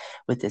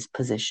with this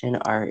position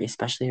are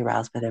especially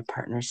aroused by their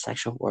partner's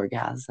sexual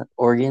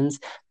organs,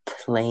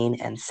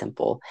 plain and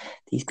simple.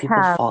 These people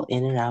Cal. fall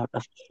in and out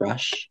of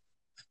crush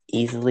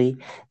easily.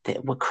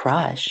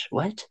 Crush?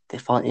 What? They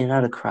fall in and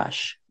out of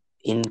crush.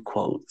 In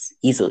quotes,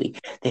 easily.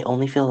 They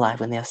only feel alive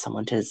when they have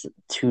someone to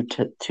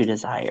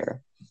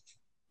desire.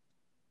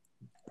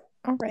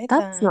 All right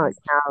That's then. not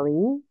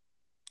Callie.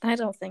 I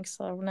don't think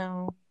so.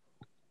 No.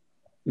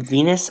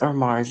 Venus or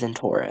Mars in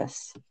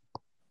Taurus?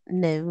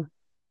 No.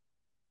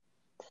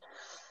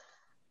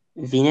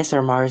 Venus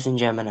or Mars in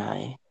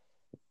Gemini?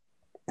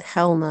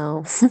 Hell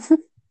no.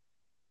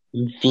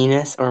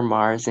 Venus or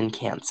Mars in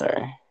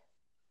Cancer?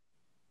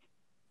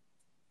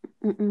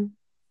 Mm-mm.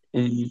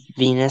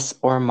 Venus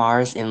or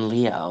Mars in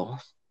Leo?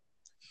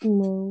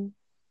 No.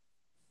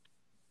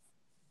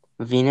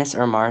 Venus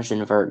or Mars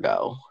in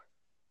Virgo?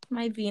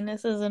 My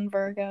Venus is in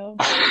Virgo.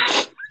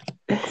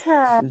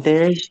 Cal.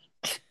 There's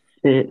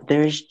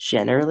There's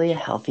generally a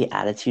healthy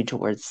attitude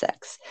towards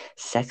sex.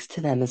 Sex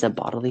to them is a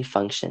bodily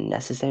function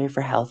necessary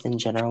for health and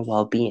general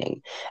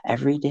well-being.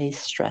 Everyday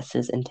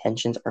stresses and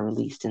tensions are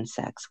released in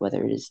sex,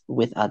 whether it is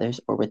with others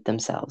or with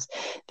themselves.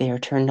 They are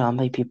turned on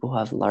by people who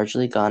have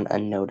largely gone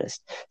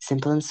unnoticed.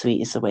 Simple and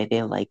sweet is the way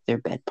they like their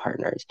bed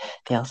partners.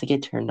 They also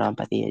get turned on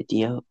by the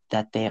idea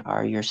that they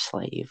are your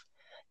slave.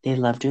 They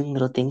love doing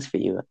little things for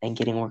you and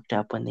getting worked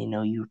up when they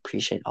know you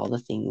appreciate all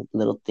the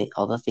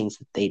all the things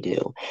that they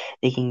do.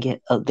 They can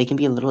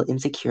be a little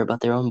insecure about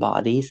their own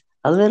bodies.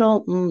 A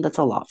little, that's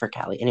a lot for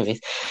Calle. Anyways,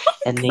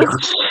 and they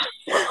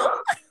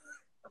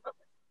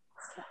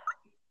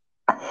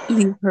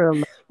Leave her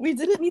alone. We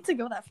didn't need to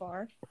go that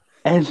far.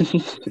 and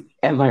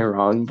am I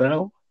wrong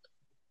though?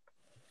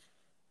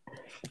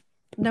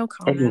 No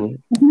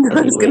comment.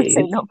 I was gonna say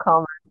Anyways, no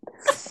comment.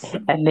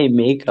 and they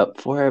make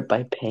up for it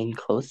by paying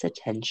close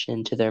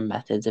attention to their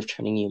methods of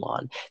turning you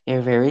on. They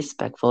are very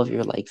respectful of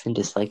your likes and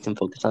dislikes and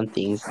focus on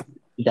things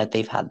that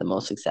they've had the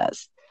most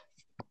success.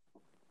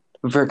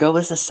 Virgo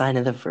is a sign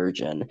of the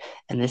Virgin,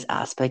 and this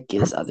aspect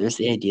gives others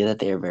the idea that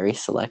they are very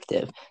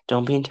selective.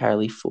 Don't be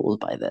entirely fooled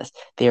by this.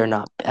 They are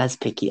not as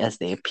picky as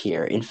they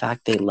appear. In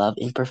fact, they love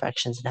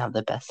imperfections and have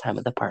the best time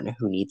with a partner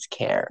who needs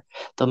care.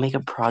 They'll make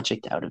a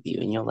project out of you,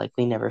 and you'll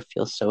likely never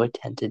feel so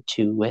attended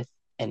to with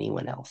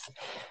anyone else.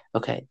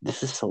 Okay,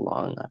 this is so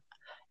long.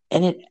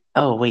 And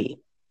oh, wait.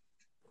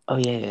 Oh,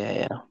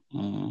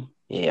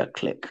 yeah,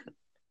 click.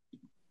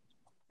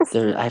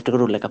 I have to go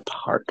to like a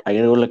part. I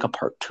gotta go to like a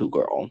part 2,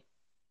 girl.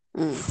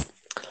 Mm.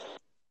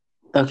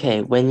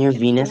 Okay, when your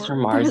Venus or Or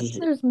Mars is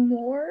there's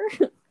more.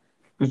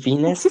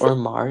 Venus or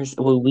Mars?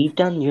 Well, we've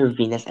done your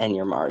Venus and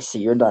your Mars, so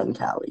you're done,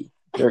 Callie.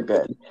 You're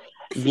good.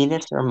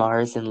 Venus or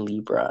Mars in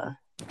Libra?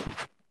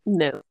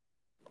 No.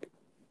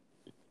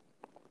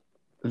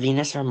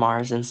 Venus or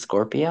Mars in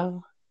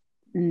Scorpio?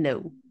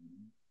 No.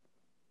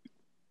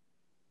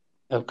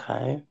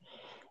 Okay.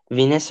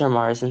 Venus or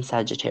Mars in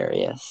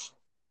Sagittarius?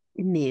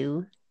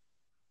 No.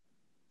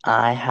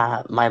 I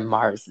have my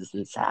Mars is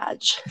in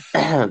Sag.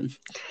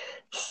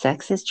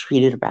 Sex is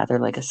treated rather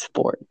like a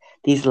sport.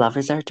 These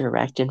lovers are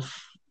direct and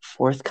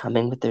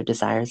forthcoming with their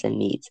desires and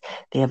needs.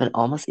 They have an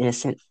almost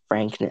innocent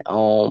frankness.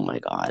 Oh my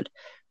God.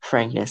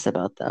 Frankness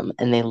about them,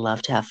 and they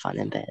love to have fun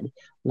in bed.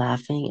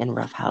 Laughing and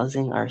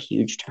roughhousing are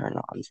huge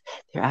turn-ons.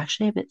 They're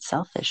actually a bit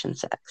selfish in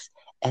sex,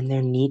 and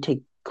their need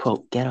to,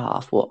 quote, get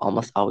off will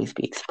almost always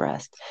be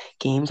expressed.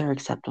 Games are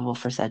acceptable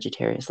for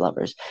Sagittarius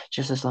lovers,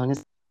 just as long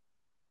as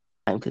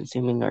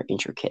time-consuming or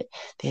intricate.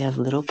 They have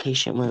little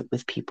patience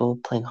with people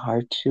playing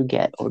hard to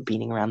get or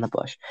beating around the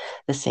bush.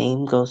 The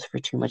same goes for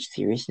too much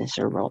seriousness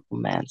or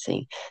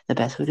romancing. The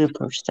best way to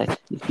approach sex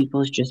with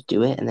people is just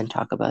do it and then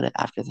talk about it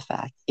after the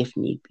fact, if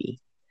need be.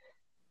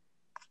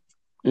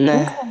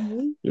 Nah,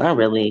 Okay. not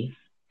really.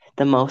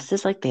 The most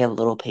is like they have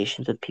little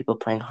patience with people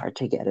playing hard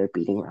to get or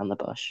beating around the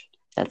bush.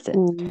 That's it.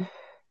 Mm.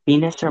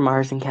 Venus or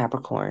Mars in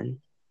Capricorn?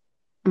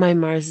 My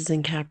Mars is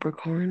in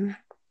Capricorn.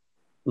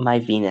 My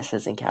Venus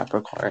is in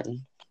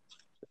Capricorn.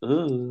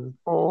 Ooh.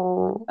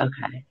 Oh,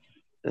 Okay.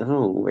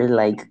 Ooh, we're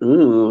like,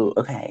 ooh,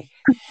 okay.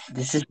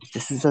 This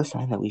is a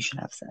sign that we should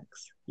have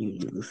sex. You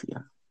and me, Lucia. We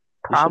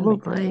should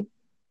make probably.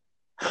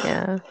 out.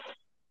 Yeah.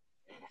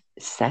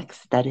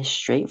 Sex that is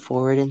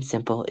straightforward and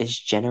simple is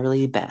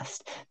generally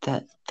best.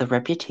 The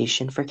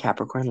reputation for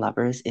Capricorn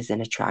lovers is an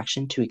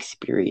attraction to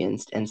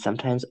experienced and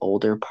sometimes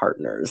older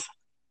partners.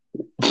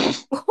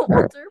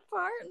 Older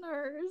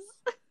partners.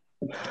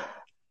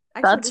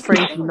 Actually, That's this is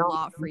saying Frankie. a No.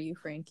 lot for you,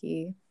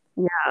 Frankie.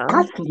 Yeah.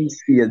 That's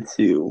Lucia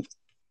too.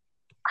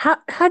 How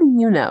do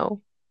you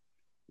know?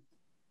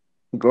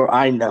 Girl,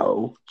 I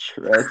know.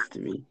 Trust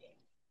me.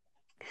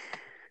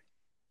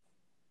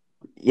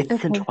 It's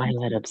the Okay.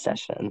 Twilight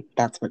obsession.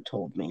 That's what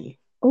told me.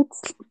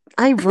 It's The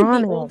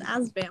ironic. old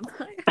ass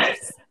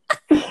vampires.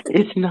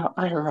 It's not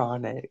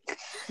ironic.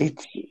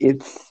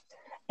 It's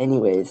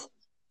anyways,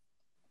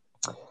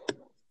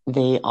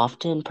 they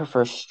often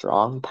prefer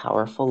strong,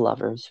 powerful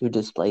lovers who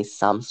display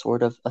some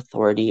sort of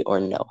authority or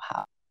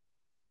know-how.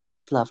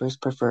 Lovers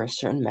prefer a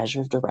certain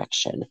measure of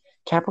direction.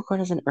 Capricorn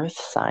is an earth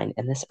sign,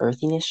 and this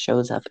earthiness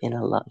shows up in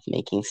a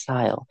love-making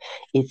style.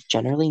 It's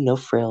generally no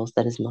frills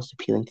that is most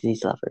appealing to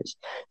these lovers.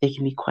 They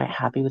can be quite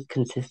happy with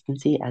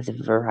consistency, as if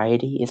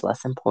variety is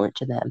less important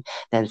to them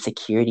than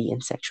security in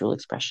sexual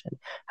expression.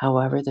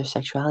 However, their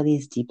sexuality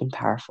is deep and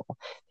powerful.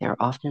 They are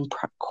often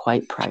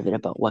quite private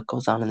about what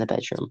goes on in the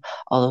bedroom.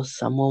 Although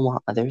some will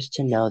want others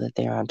to know that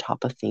they are on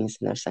top of things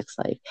in their sex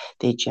life,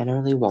 they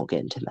generally won't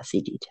get into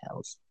messy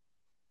details.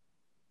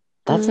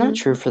 That's not Mm,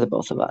 true for the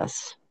both of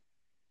us.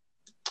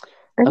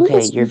 I think Okay,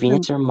 it's your true for me.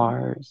 Venus or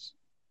Mars.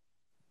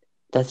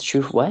 That's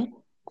true for what?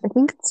 I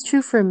think it's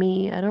true for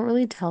me. I don't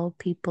really tell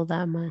people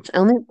that much. I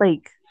only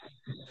like,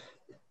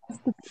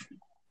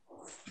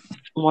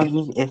 Well, I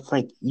mean, if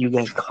like you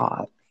get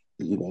caught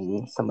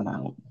eating someone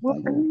out, well,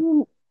 I then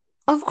mean,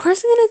 of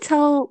course I'm gonna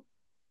tell,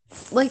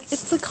 like,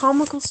 it's a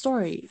comical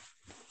story.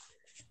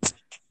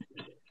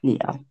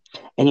 yeah.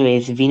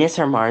 Anyways, Venus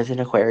or Mars in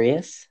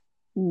Aquarius,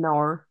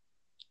 No.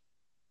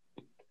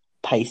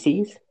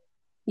 Pisces.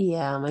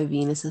 Yeah, my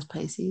Venus is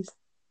Pisces.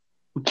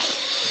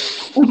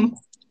 Are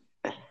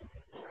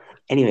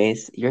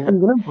Anyways, you gonna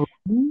believe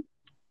me?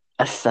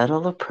 a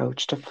subtle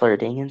approach to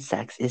flirting and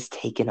sex is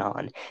taken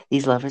on.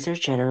 These lovers are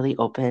generally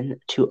open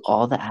to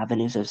all the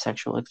avenues of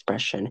sexual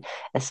expression,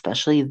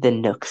 especially the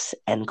nooks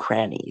and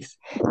crannies.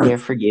 They are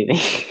forgiving.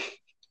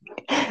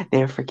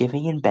 They are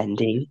forgiving and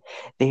bending.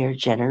 They are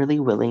generally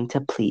willing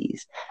to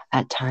please,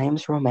 at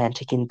times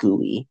romantic and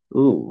gooey.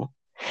 Ooh.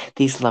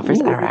 These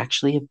lovers are Ooh.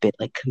 actually a bit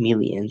like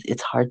chameleons.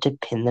 It's hard to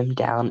pin them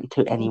down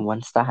to any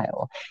one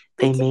style.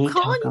 They They keep may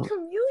calling talk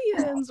you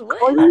a chameleons. What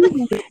Call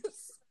you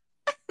is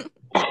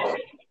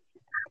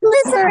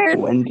lizard.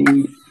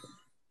 Wendy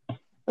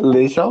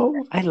Lizzo?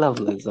 I love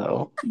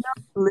Lizzo.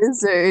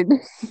 Lizard.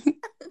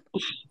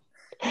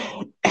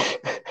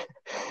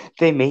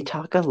 They may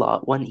talk a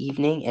lot one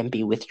evening and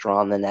be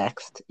withdrawn the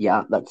next.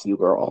 Yeah, that's you,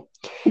 girl.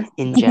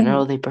 In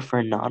general, they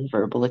prefer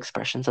nonverbal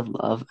expressions of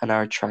love and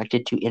are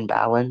attracted to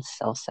imbalance,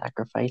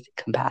 self-sacrifice,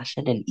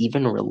 compassion, and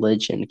even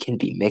religion can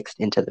be mixed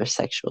into their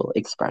sexual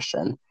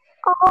expression.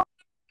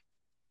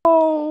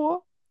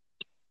 Oh.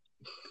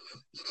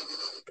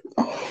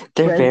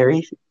 They're Read,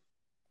 very,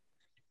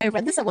 I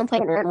read this at one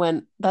point and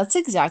went, that's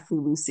exactly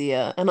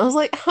Lucia. And I was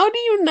like, how do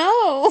you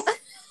know?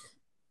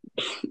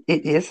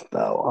 it is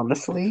though,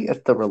 honestly,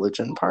 if the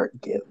religion part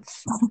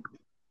gives.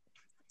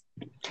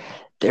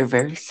 They're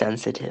very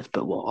sensitive,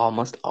 but will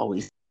almost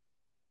always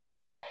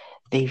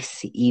they've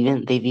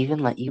even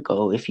let you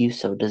go if you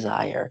so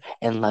desire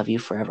and love you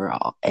forever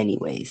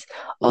anyways.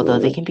 Although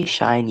they can be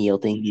shy and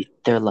yielding,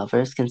 their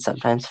lovers can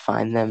sometimes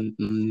find them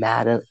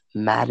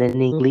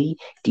maddeningly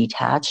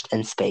detached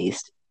and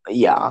spaced.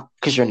 Yeah,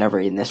 because you're never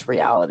in this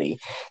reality.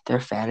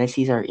 Their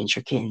fantasies are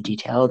intricate and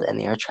detailed, and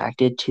they are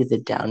attracted to the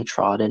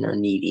downtrodden or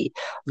needy.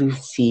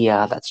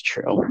 Lucia, that's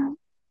true.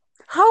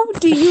 How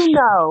do you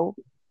know?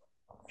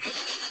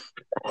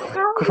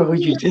 How do Girl,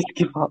 you you just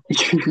give up.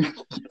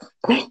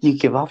 You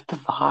give off the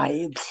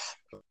vibes.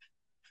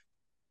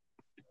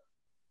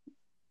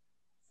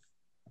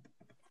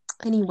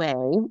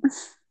 Anyway,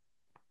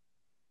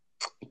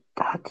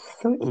 That's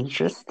so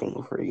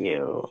interesting for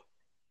you.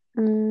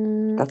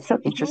 mm, That's so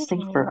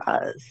interesting for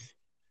us.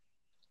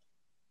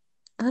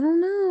 I don't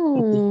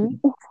know.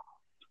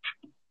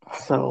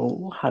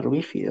 So, how do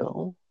we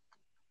feel?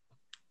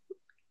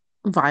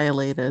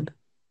 Violated.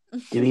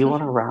 Do we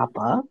want to wrap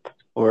up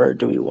or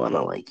do we want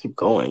to like keep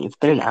going? It's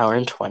been an hour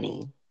and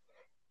 20.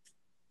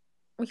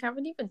 We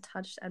haven't even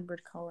touched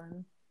Edward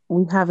Cullen.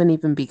 We haven't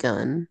even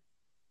begun.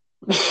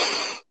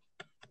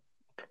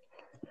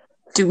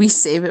 Do we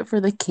save it for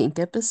the kink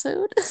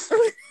episode?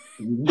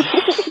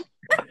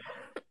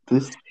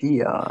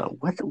 Lucia,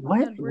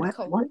 Edward what?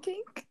 Cullen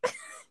kink?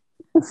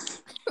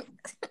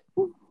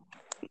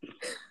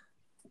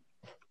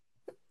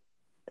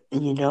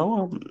 You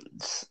know,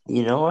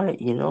 you know what?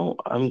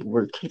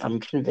 I'm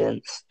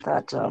convinced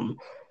that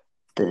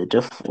the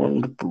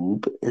deformed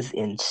boob is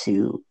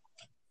into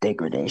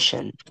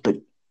degradation, but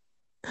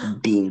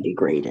being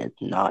degraded,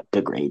 not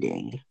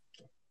degrading.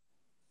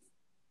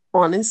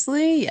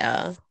 Honestly,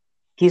 yeah.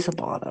 He's a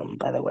bottom,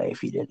 by the way,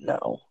 if you didn't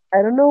know.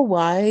 I don't know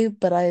why,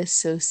 but I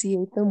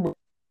associate them with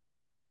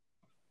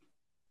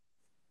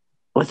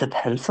With a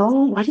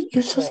pencil? Why do you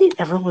associate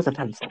everyone with a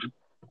pencil?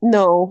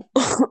 no.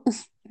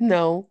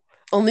 No.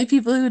 Only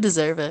people who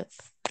deserve it.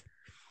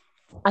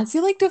 I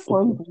feel like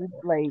deformed dude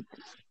like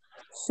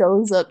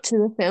shows up to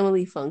the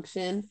family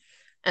function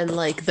and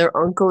like their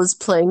uncle is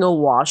playing a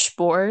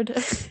washboard.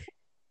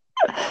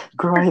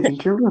 Girl, I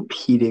think you're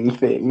repeating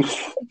things.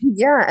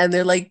 Yeah, and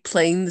they're like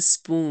playing the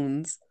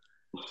spoons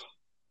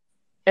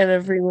and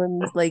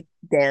everyone's like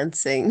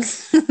dancing.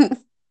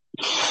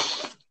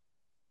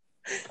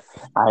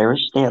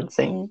 Irish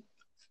dancing.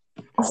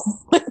 Oh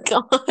my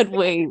God,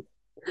 wait.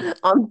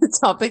 On the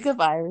topic of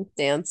Irish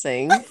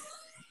dancing,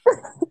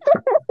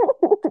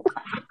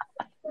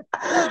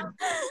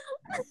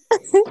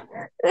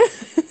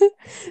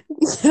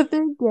 the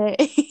other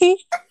day,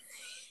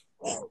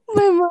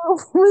 my mom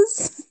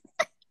was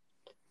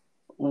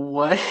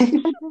What?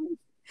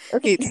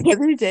 okay. The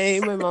other day,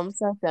 my mom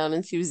sat down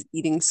and she was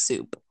eating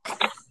soup,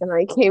 and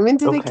I came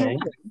into the Okay.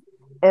 kitchen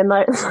and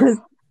I was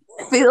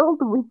filled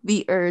with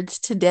the urge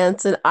to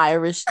dance an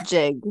Irish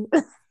jig,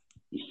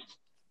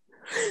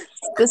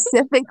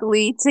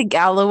 specifically to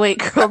Galloway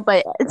Girl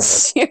by Ed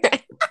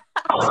Sheeran.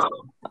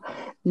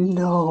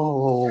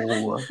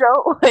 No.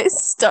 So I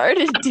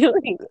started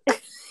doing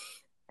it.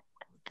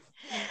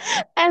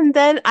 And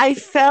then I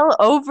fell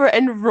over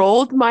and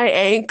rolled my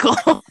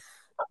ankle.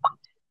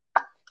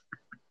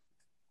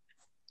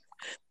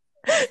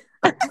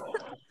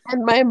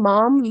 And my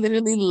mom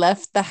literally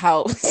left the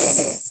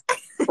house.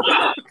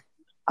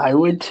 I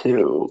would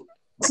too.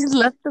 She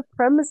left the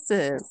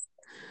premises.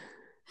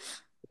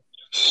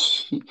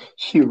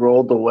 She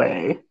rolled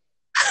away.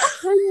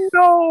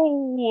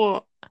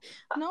 No.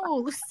 No,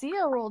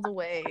 Lucia rolled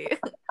away.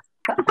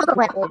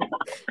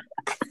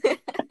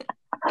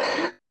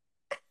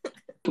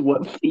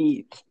 What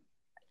feet?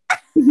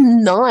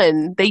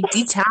 None. They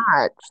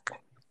detached.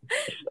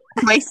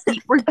 My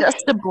feet were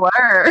just a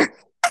blur.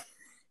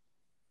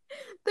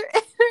 They're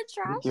in their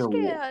trash With your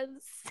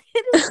cans.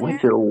 It is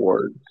with there. your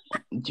wards.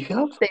 Do you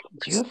have They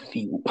do you have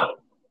feet?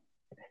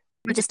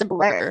 were just a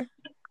blur.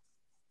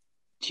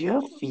 Do you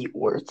have feet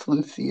warts,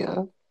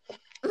 Lucia?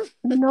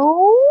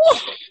 No.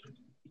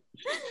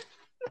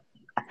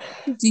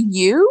 Do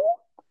you?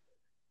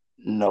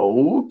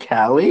 No,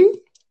 Calle?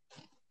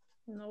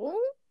 No.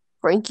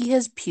 Frankie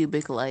has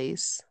pubic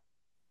lice.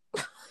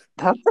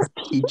 That's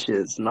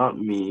Peaches, not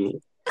me.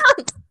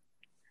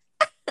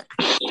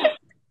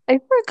 I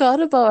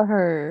forgot about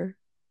her.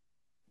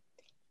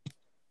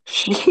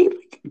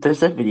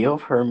 There's a video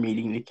of her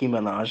meeting Nicki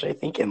Minaj, I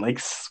think, and like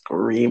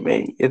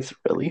screaming. It's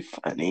really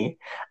funny.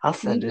 I'll Do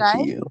you send it to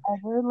guys you.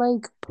 ever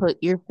like put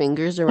your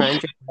fingers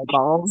around your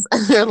eyeballs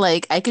and they're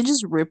like, I could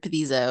just rip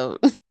these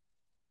out?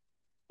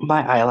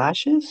 My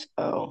eyelashes?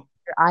 Oh.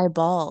 Your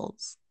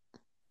eyeballs.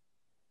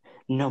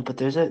 No, but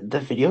there's the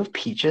video of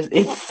Peaches.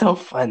 It's so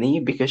funny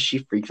because she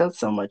freaks out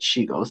so much.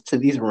 She goes to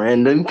these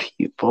random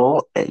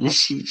people and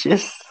she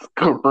just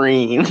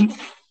screams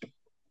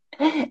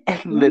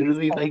and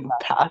literally like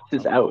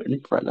passes out in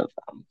front of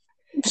them.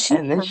 She,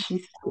 And then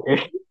she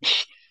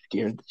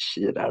scared the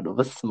shit out of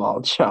a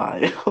small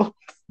child.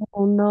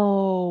 oh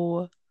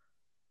no.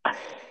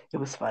 It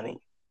was funny.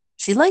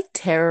 She like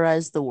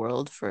terrorized the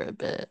world for a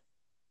bit.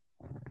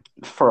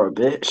 For a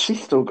bit,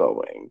 she's still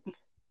going.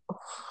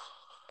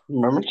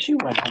 Remember she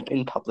went out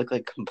in public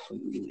like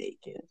completely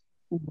naked.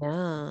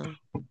 Yeah.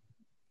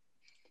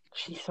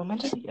 She's so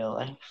mentally ill.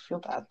 I feel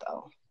bad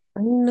though.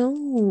 I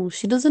know.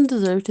 She doesn't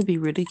deserve to be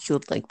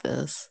ridiculed like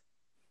this.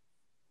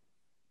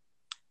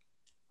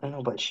 I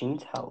know, but she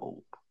needs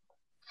help.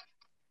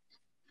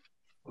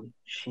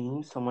 She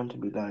needs someone to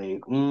be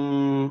like,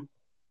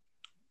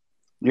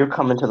 you're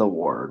coming to the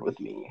ward with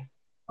me.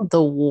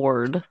 The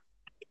ward.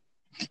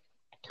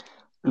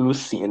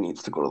 Lucia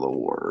needs to go to the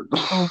ward.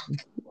 Oh.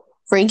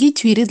 Frankie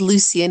tweeted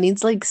Lucia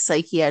needs like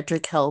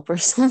psychiatric help or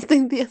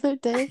something the other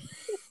day.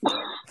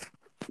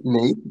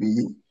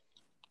 Maybe.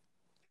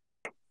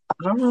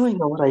 I don't really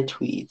know what I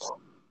tweet.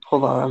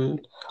 Hold on.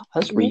 I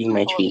was reading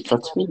my tweets.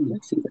 Let's read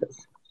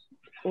Lucia's.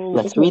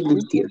 Let's Okay, read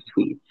Lucia's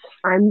tweets.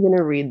 I'm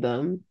gonna read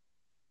them.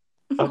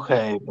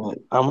 Okay, but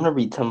I'm gonna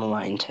read some of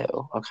mine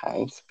too.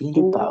 Okay, so we can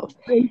do both.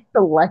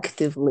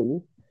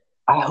 Selectively.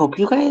 I hope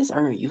you guys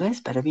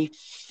better be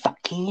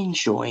fucking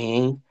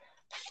enjoying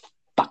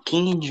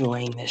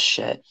this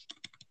shit.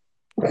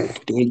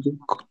 Big,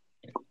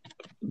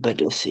 but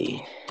you'll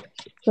see.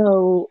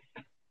 So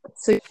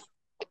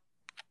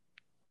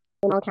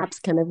in all caps,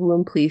 can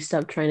everyone please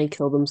stop trying to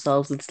kill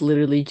themselves? It's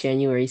literally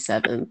January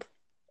 7th.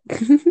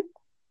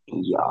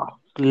 Yeah,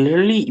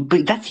 literally,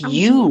 but that's I'm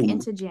you. deep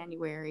into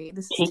January.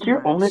 This is Take too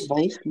your own much.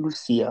 advice,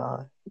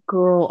 Lucia.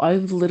 Girl,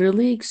 I've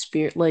literally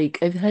experienced, like,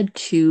 I've had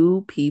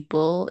two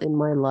people in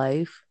my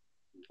life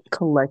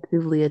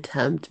collectively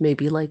attempt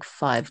maybe like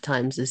 5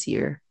 times this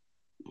year.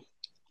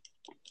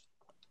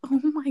 Oh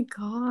my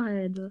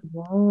god.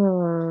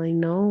 Yeah, I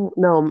know.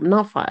 No,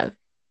 not 5.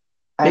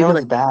 I Maybe know like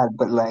it's bad,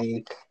 but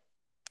like,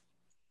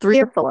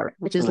 3 or 4,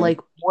 which is like,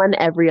 like one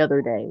every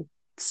other day.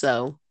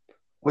 So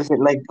was it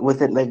like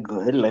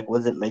good? Like,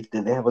 was it like,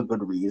 did they have a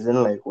good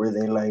reason? Like, were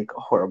they like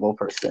a horrible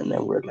person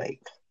and were like,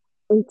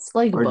 it's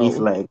like or these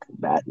both. like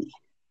baddie?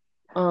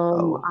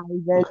 Oh, I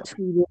then okay.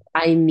 tweeted,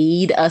 I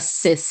need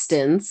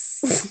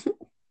assistance.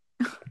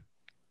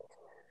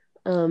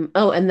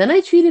 And then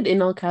I tweeted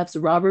in all caps,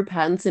 Robert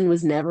Pattinson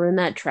was never in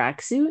that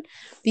tracksuit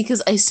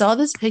because I saw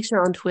this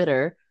picture on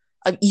Twitter.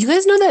 You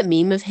guys know that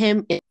meme of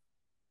him?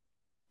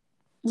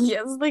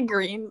 Yes, the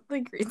green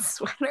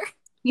sweater.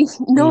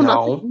 No,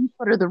 not the No. green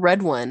sweater, the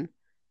red one.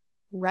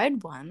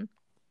 Red one.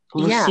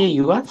 Yeah. Lucia,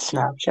 you got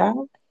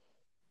Snapchat?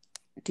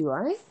 Do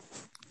I?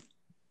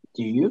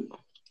 Do you?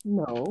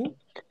 No.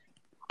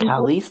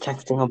 Callie's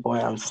texting a boy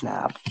on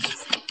Snap.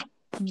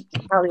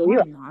 How are No, you?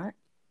 I'm not.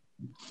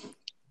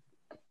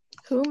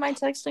 Who am I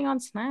texting on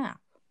Snap?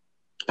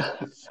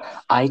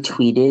 I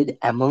tweeted,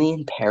 Emily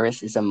in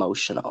Paris is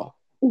emotional.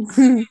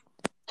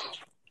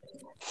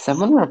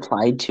 Someone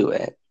replied to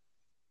it.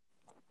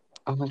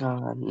 Oh my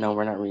god. No,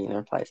 we're not reading the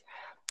replies.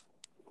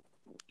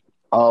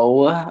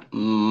 Oh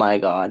my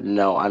god.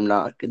 No, I'm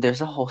not. There's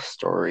a whole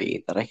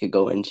story that I could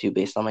go into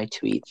based on my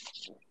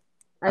tweets.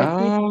 I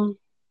tweeted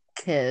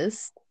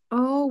kissed.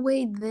 Oh,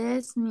 wait,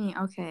 this me.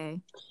 Okay.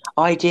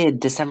 Oh, I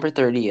did. December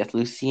 30th.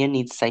 Lucia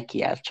needs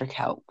psychiatric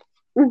help.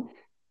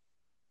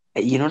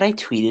 You know what I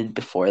tweeted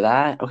before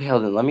that? Okay,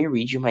 hold on. Let me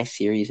read you my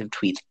series of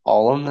tweets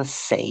all on the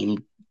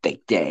same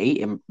day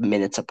and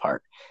minutes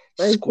apart.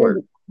 I said,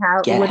 Squirt,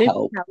 get what if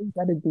help. Callie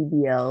got a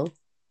BBL?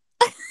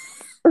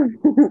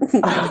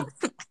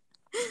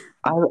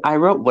 I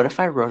wrote, what if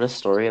I wrote a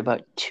story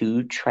about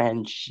two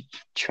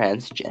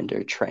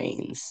transgender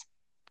trains?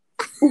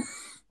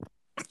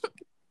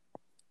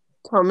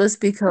 Thomas Another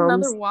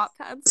becomes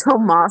Wattpad story.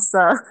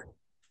 Tomasa.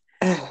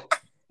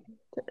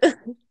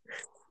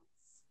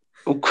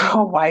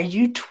 Girl, why did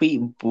you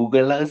tweet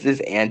Boogalas is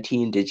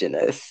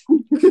anti-indigenous?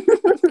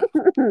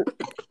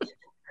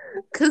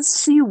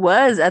 Because she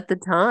was at the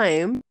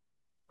time.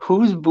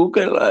 Who's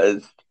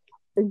Boogalas?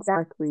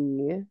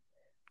 Exactly.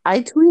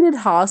 I tweeted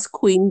Haas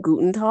Queen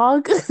Guten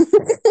Tag.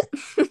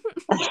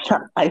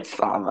 I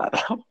saw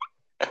that.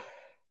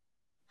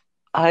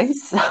 I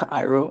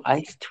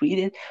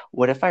tweeted,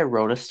 what if I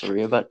wrote a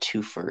story about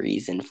two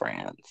furries in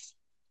France?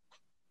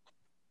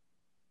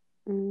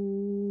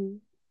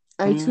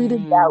 I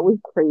tweeted that was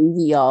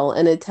crazy, y'all,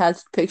 and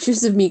attached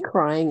pictures of me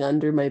crying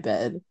under my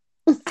bed.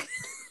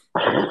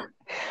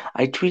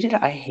 I tweeted,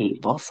 I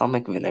hate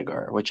balsamic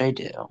vinegar, which I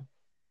do.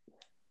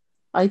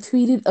 I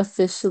tweeted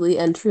officially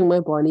entering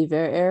my Bon Iver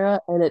era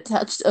and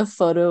attached a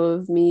photo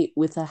of me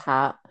with a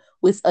hat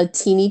with a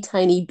teeny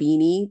tiny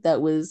beanie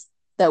that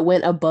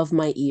went above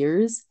my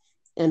ears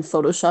and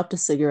photoshopped a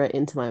cigarette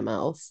into my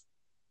mouth.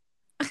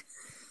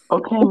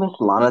 Okay, Miss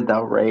Lana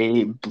Del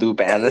Rey, Blue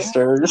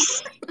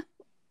Banisters.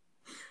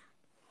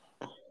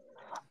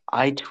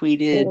 I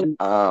tweeted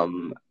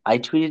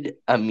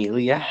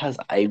Amelia has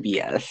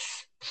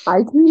IBS.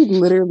 I tweeted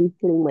literally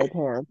shitting my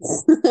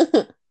pants.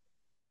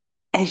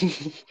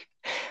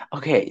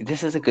 Okay,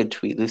 this is a good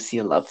tweet.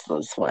 Lucia loves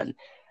this one.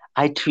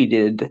 I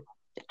tweeted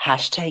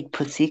hashtag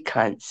pussy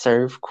cunt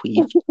serve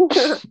queef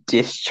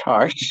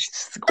discharge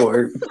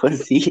squirt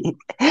pussy.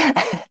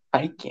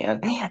 I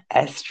can't.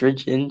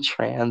 Estrogen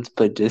trans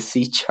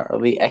Badussi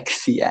Charlie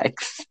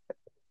XCX.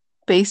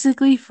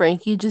 Basically,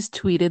 Frankie just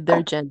tweeted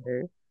their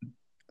gender.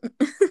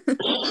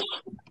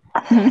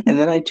 And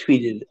then I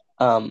tweeted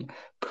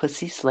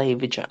pussy slave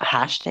vagina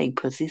hashtag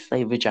pussy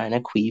slave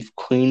vagina queef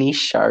queenie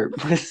sharp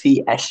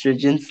pussy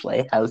estrogen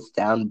slay house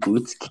down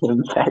boots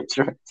Kim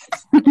Petras.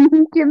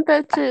 Kim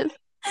Petras.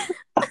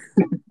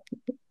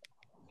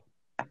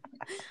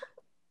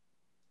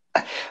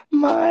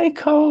 My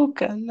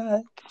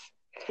coconut.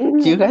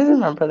 Do you guys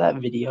remember that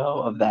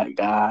video of that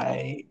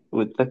guy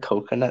with the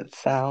coconut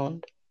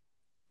sound?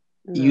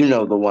 No. You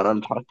know the one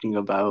I'm talking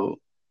about.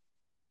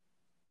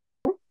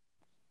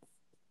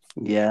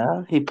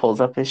 Yeah, he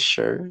pulls up his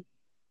shirt.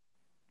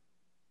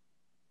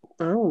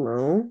 I don't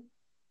know.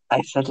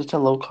 I sent it to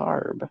low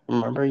carb.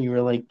 Remember, you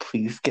were like,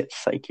 please get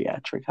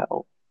psychiatric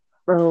help.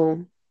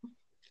 Oh,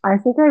 I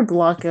think I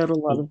block out a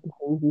lot of the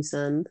things you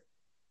send.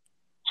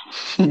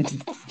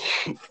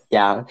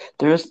 Yeah,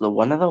 there's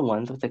one of the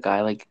ones with the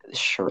guy like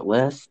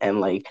shirtless and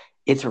like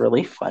it's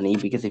really funny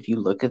because if you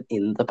look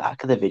in the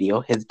back of the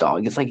video, his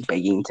dog is like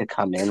begging to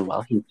come in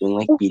while he's doing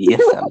like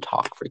BDSM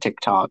talk for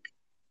TikTok.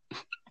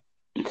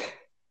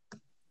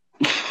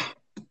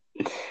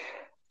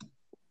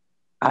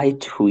 I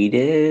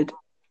tweeted,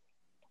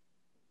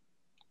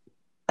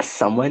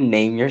 someone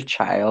name your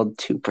child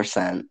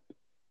 2%.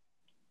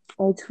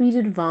 I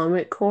tweeted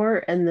vomit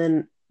core and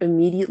then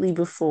immediately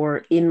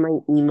before in my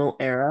emo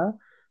era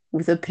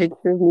with a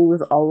picture of me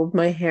with all of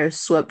my hair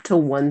swept to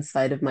one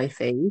side of my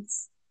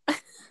face.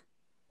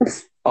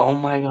 Oh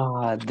my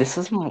god, this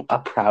is a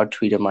proud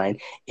tweet of mine.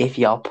 If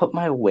y'all put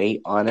my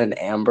weight on an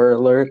Amber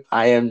Alert,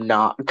 I am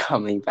not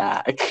coming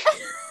back.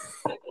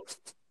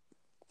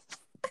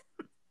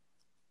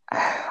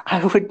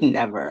 I would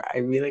never.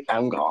 I'd be like,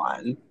 I'm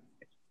gone.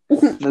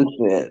 That's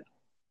it.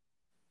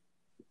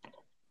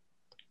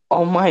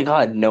 Oh my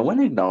god, no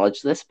one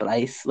acknowledged this, but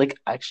I like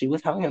actually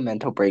was having a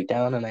mental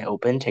breakdown and I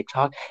opened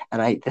TikTok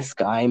and this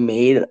guy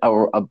made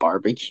a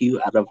barbecue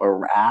out of a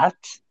rat,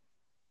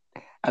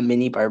 a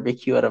mini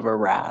barbecue out of a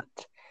rat.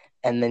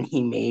 And then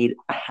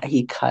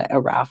he cut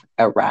a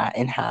rat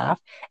in half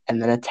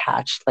and then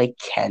attached like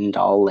Ken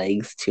doll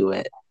legs to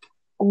it.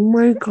 Oh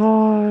my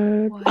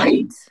god.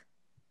 What?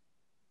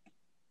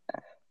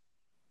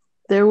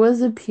 There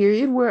was a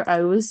period where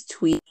I was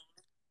tweeting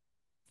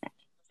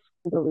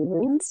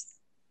delusions.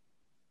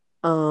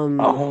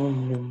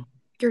 Oh,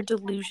 Your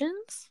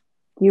delusions?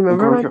 You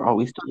remember girl, my you're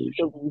always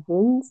delusional.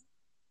 delusions?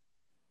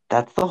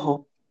 That's the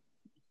whole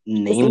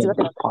name of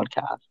this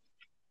podcast.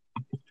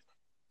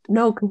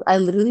 No, because I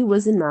literally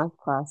was in math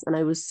class and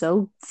I was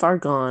so far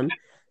gone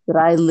that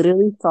I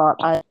literally thought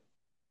I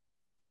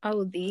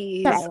Oh,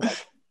 these. yeah.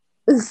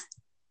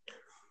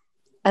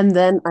 And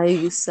then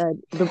I said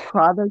the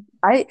product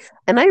I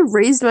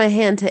raised my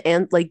hand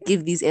to like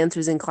give these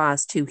answers in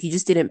class too. He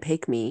just didn't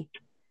pick me.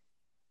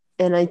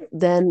 And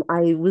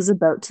I was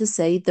about to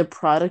say the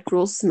product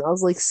rule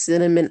smells like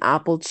cinnamon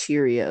apple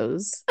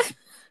Cheerios.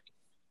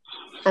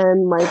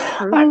 And my I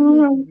person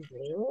was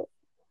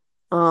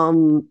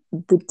remember.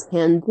 like, the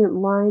tangent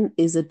line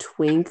is a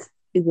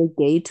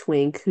gay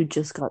twink who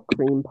just got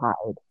cream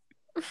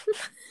pied.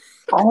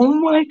 Oh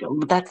my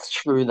god, that's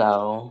true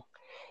though.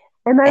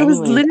 And Anyways,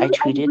 I I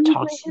tweeted raised my hand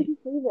toxic. to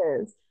say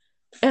this.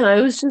 And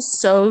I was just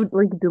so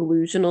like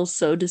delusional,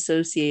 so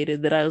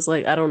dissociated that I was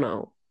like, I don't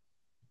know.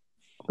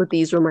 But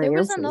these were my There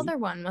was answers. another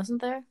one,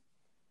 wasn't there?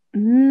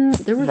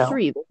 There were No,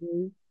 three. The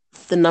It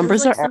was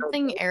numbers like are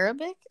something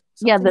Arabic. Arabic?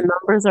 Yeah, the Something?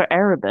 numbers are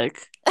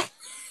Arabic.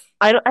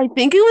 I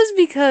think it was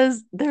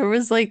because there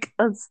was like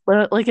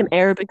like an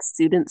Arabic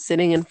student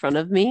sitting in front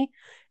of me,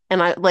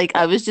 and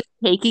I was just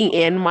taking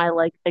in my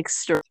like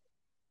external.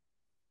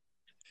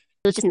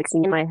 It was just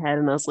mixing in my head,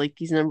 and I was like,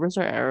 these numbers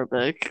are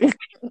Arabic.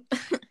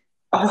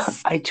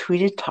 I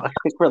tweeted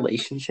toxic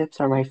relationships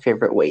are my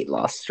favorite weight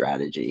loss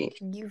strategy.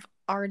 You've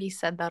already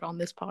said that on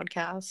this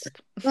podcast.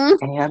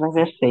 And I'm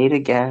gonna say it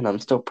again. I'm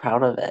still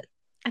proud of it.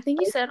 I think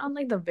you said on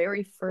like the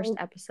very first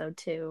episode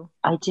too.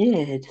 I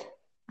did.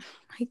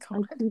 My I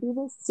God.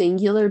 tweeted a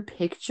singular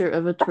picture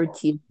of a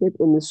tortilla chip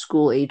in the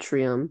school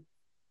atrium.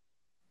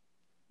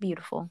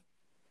 Beautiful.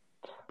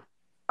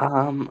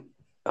 Um,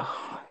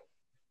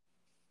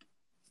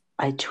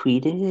 I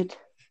tweeted.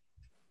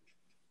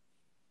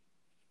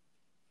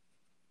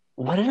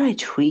 What did I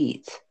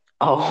tweet?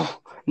 Oh,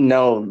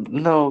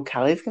 no.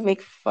 Callie's gonna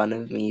make fun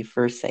of me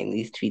for saying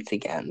these tweets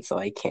again, so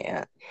I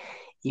can't,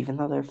 even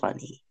though they're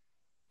funny.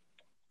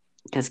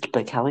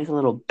 But Callie's a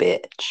little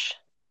bitch.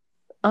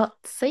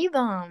 Say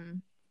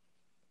them.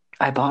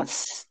 I bought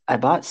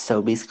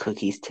Sobeys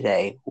cookies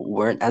today.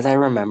 Weren't as I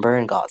remember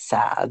and got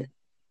sad.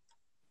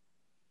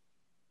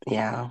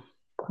 Yeah.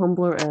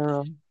 Tumblr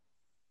era.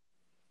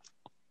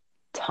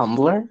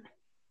 Tumblr?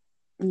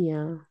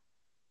 Yeah.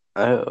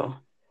 Oh.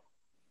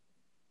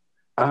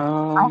 I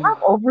have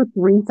Um, over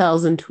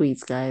 3,000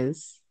 tweets,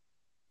 guys.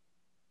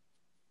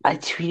 I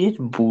tweeted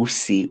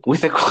Boosie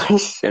with a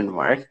question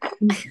mark.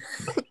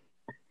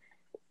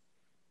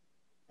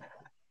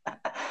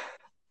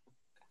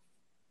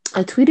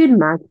 I tweeted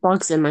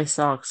Matchbox in my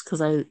socks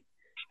because I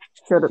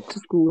showed up to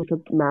school with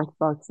a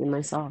Matchbox in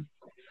my sock.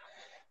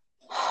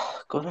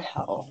 Go to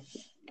hell.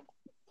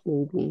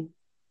 Maybe.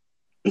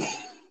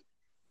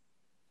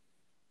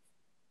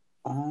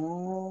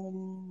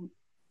 Um,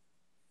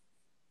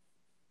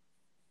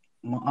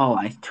 oh,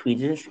 I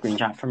tweeted a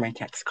screenshot from my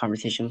text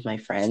conversation with my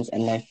friends,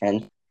 and my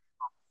friend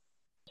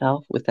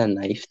himself with a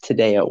knife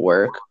today at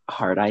work,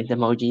 hard eyes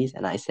emojis,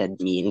 and I said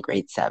me in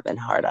grade 7,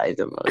 hard eyes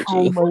Oh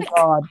emoji. my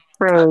God,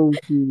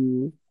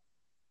 Frankie.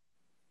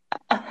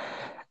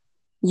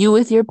 You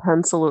with your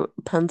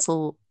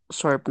pencil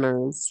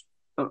sharpeners.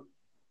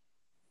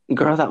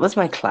 Girl, that was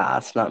my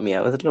class, not me.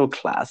 I was a little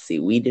classy.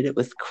 We did it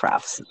with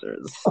craft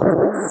scissors.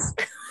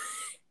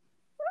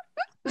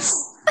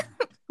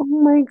 Oh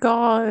my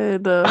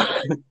God.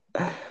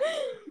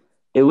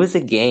 It was a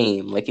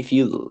game. Like if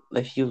you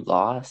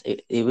lost,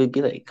 it would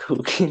be like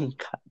who can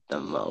cut the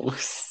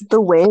most.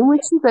 The way in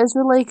which you guys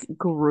were like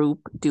group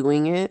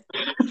doing it,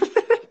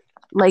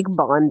 like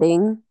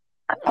bonding.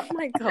 Oh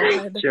my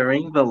God.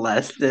 During the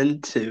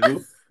lesson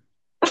too.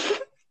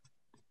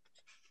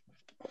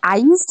 I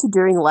used to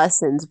during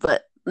lessons,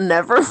 but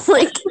never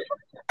like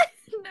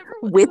Never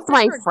with was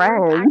my ever a group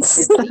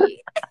friends.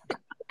 activity.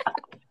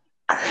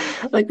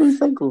 Like it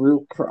was a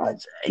group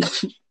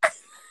project.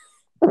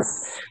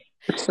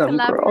 Some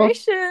girl,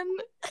 Collaboration.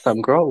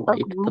 some girl A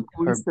wiped group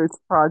research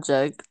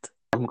project.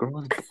 some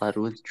girl's blood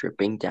was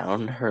dripping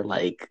down her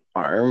like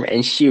arm,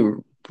 and she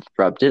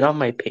rubbed it on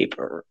my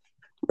paper.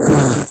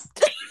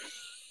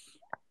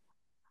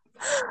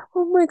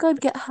 Oh my God,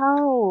 get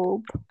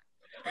help.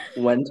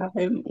 One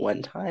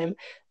time,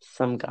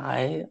 some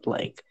guy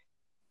like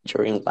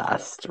during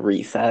last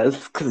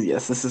recess, because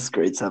yes, this is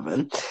grade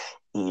 7,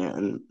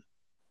 and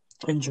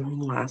during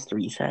last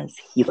recess,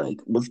 he like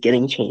was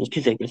getting changed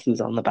because I guess he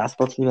was on the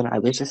basketball team, and I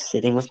was just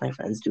sitting with my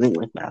friends doing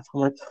like math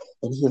homework,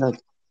 and he like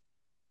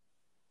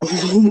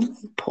he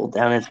pulled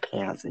down his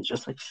pants and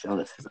just like showed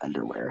us his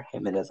underwear,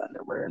 him in his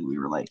underwear, and we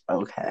were like,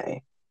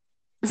 okay.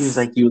 He was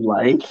like, you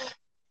like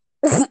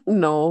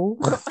No.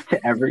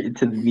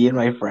 to me and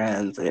my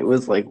friends, and it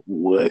was like,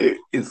 what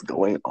is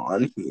going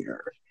on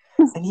here?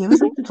 And he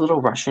was like this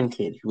little Russian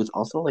kid who was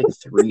also like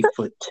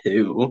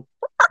 3'2".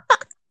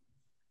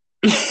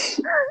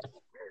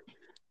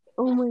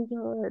 Oh my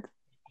God.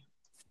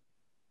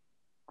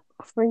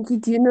 Frankie,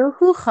 do you know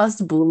who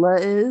Hasbullah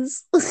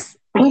is?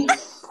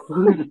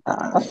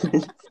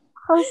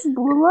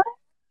 Hasbullah?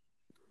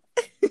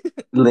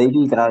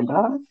 Lady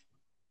Gaga.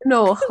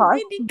 No,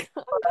 Lady Gaga.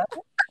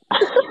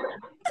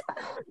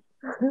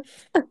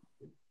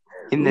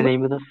 In the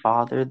name of the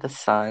Father, the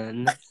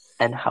Son,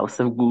 and House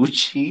of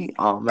Gucci.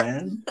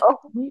 Amen. Oh,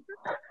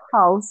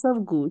 House of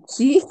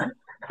Gucci.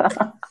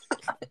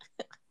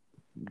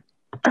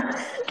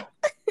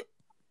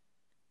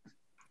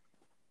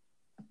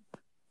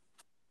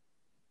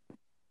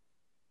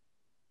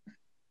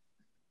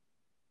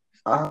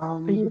 Are you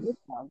Um, Lady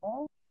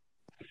Gaga?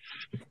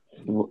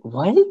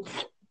 what?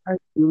 Are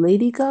you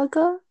Lady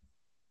Gaga?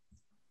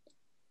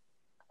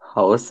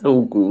 House of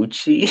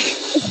Gucci?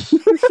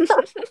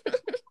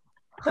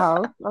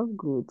 House of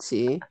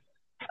Gucci.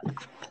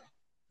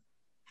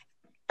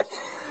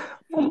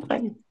 Oh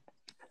my.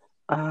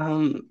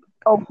 Um,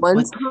 Oh,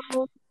 what?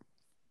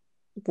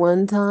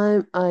 one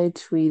time I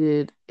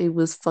tweeted it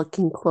was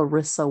fucking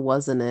Clarissa,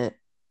 wasn't it?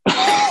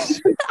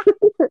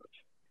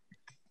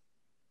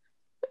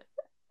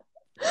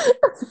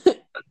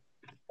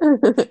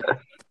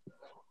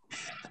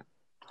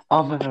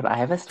 Oh my god, I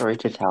have a story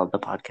to tell the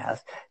podcast.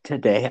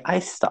 Today, I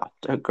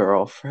stopped a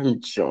girl from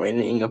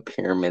joining a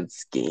pyramid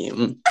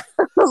scheme.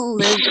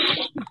 Liz,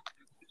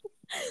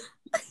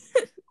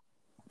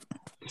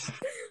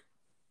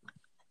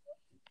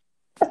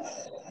 I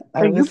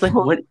are you was like,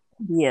 pulling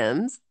what?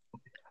 DMs?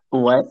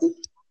 What?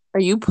 Are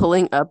you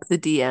pulling up the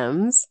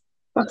DMs?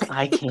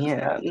 I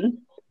can.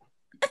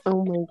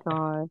 Oh my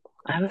God.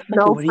 I was like,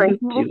 No, what are Frankie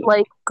you was doing?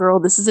 like, girl,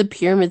 this is a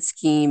pyramid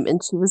scheme.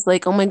 And she was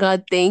like, oh my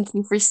God, thank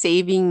you for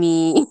saving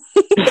me.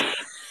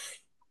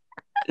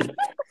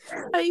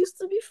 I used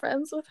to be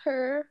friends with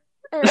her.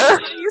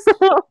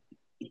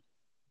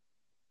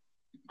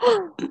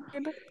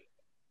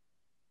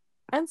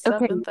 And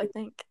Okay, seventh, I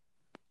think.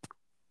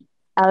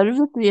 out of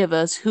the three of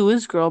us, who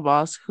is girl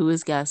boss, who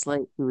is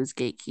gaslight, who is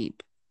gatekeep?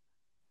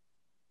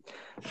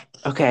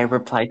 Okay, I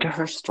replied to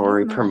her I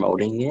story don't know.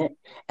 promoting it,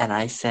 and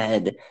I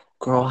said,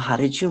 girl, how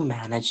did you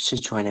manage to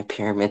join a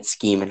pyramid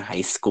scheme in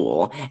high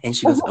school? And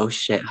she goes, oh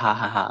shit, ha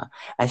ha ha.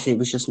 I said, it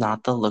was just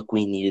not the look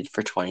we needed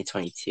for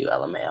 2022,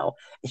 LMAO.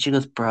 And she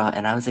goes, bruh,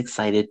 and I was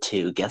excited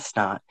too. Guess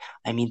not.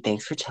 I mean,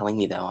 thanks for telling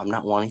me though. I'm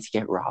not wanting to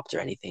get robbed or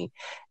anything.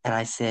 And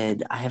I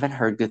said, I haven't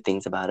heard good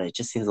things about it. It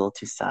just seems a little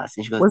too sus.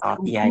 And she goes, Was oh,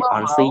 Lila yeah,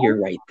 honestly, low?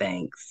 you're right.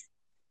 Thanks.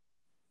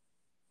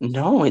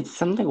 No, it's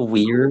something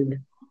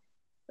weird.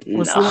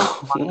 Was No,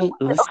 he on it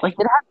water? was Okay, like,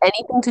 did it have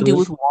anything to it do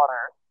was with water?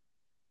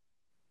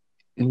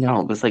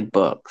 No, it was like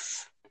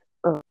books.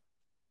 Oh, It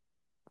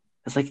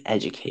was like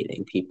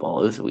educating people.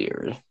 It was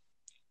weird.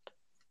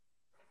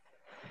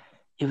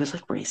 It was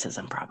like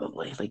racism,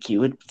 probably. Like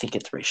you would think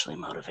it's racially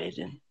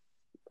motivated.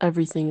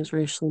 everything is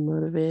racially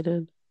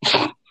motivated.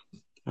 Hold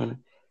on.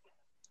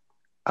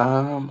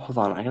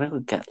 I gotta go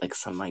get like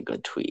some of my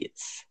good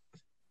tweets.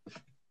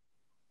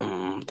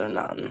 They're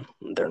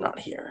not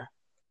here.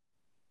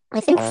 I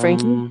think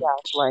Frankie's Um,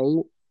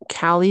 gaslight.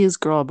 Calle is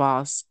girl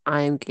boss.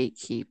 I am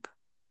gatekeep.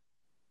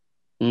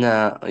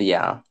 no,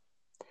 yeah.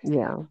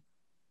 Yeah.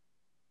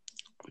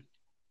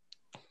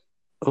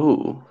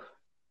 Ooh.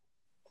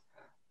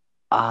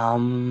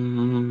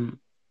 Um.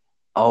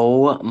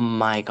 Oh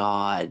my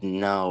God,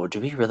 no. Do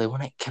we really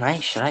want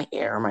to? Should I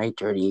air my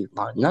dirty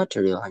laundry? Not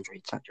dirty laundry.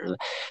 It's not dirty.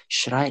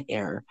 Should I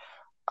air?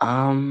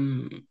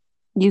 Um.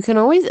 You can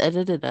always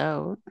edit it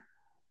out.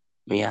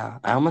 Yeah,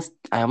 I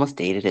almost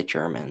dated a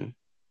German.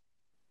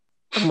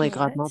 Oh my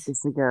God, not What?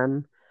 this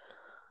again.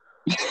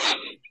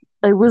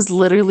 It was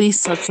literally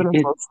such an It,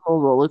 emotional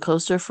roller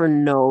coaster for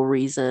no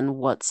reason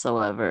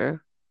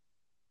whatsoever.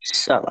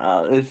 shut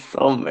up. It's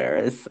so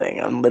embarrassing.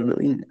 I'm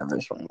literally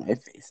never showing my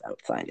face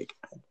outside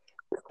again.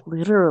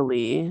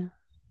 Literally.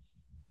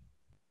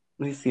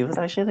 Lucy was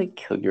actually like,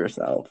 kill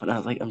yourself. And I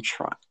was like, I'm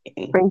trying.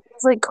 Frank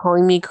was like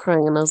calling me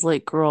crying, and I was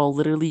like, girl,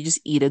 literally just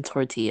eat a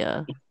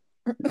tortilla.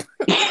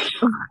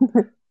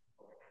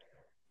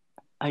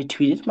 I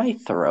tweeted my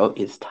throat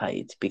is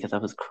tight because I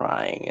was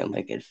crying and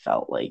like it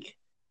felt like,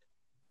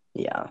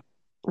 yeah.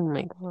 Oh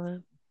my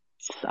God.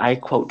 I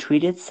quote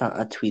tweeted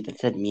a tweet that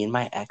said, me and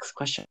my ex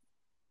question,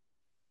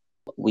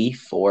 we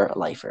four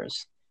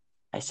lifers.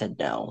 I said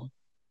no.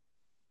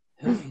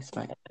 Who is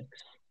my ex?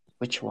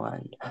 Which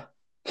one?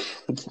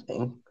 I'm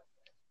kidding.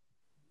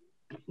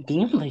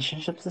 Being in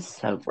relationships is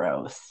so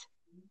gross.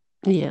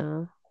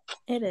 Yeah.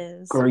 It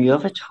is. Girl, you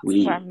have a That's why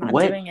tweet. I'm not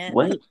What, doing it.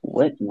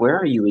 what, where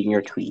are you in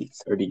your tweets?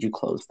 Or did you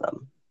close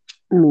them?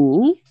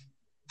 Me?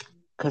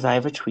 Because I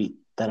have a tweet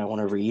that I want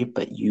to read,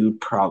 but you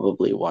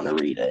probably want to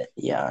read it.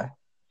 Yeah.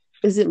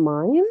 Is it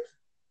mine?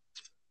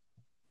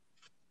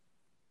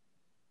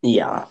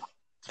 Yeah.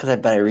 Because I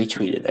bet I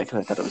retweeted it because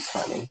I thought it was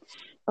funny.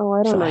 Oh,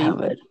 I So don't I know.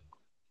 have it.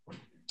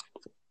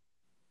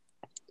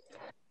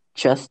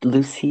 Just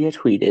Lucia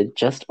tweeted,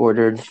 just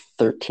ordered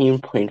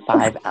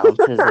 13.5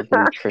 ounces of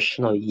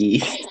nutritional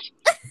yeast.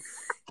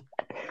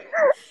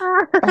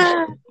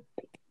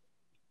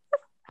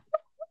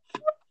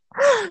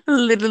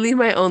 Literally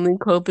my only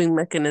coping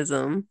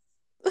mechanism.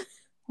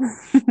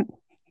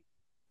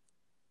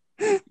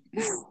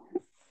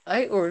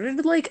 I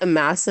ordered like a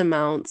mass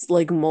amounts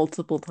like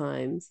multiple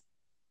times.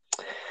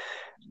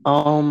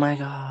 Oh my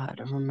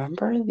God.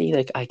 Remember the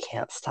like I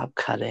can't stop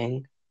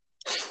cutting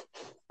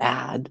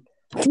ad?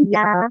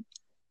 Yeah.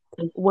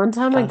 One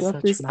time I That's got so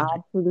this traumatic.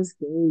 ad for this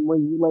game where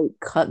you like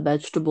cut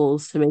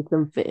vegetables to make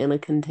them fit in a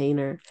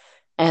container.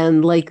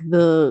 And like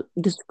the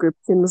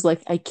description was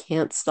like, I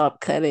can't stop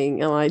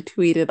cutting. And I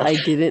tweeted, I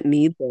didn't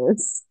need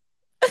this.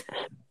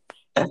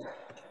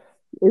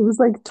 It was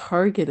like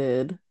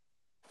targeted.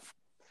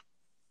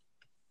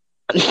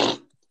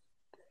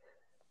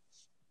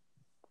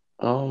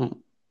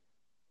 Um,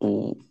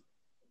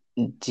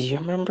 do you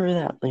remember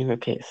that?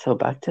 Okay, so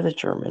back to the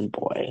German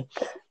boy.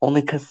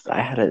 Only because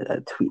I had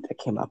a tweet that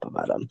came up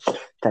about him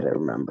that I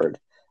remembered.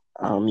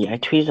 Yeah, I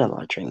tweeted a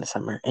lot during the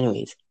summer.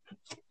 Anyways,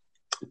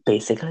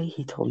 basically,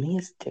 he told me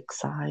his dick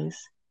size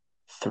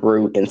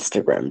through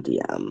Instagram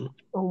DM.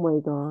 Oh my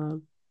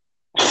God.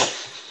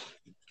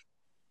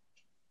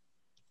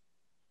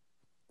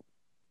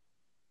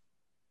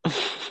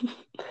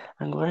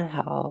 I'm going to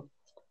hell.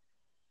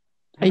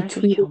 I Maybe I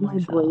could kill tweeted my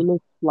myself. brain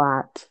is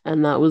flat,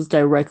 and that was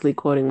directly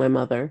quoting my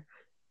mother.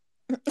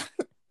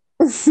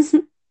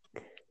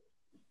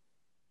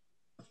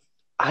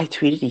 I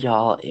tweeted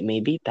y'all, it may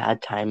be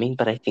bad timing,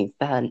 but I think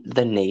that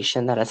the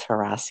nation that is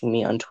harassing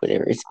me on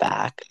Twitter is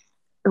back.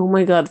 Oh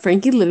my God,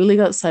 Frankie literally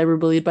got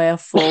cyberbullied by a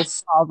full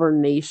sovereign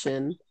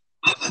nation.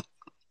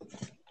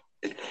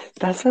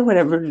 That's why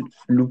whenever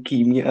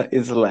leukemia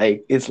is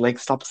like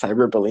stop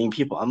cyberbullying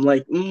people, I'm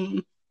like,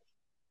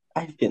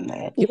 I've been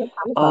there. You were kind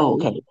of Oh,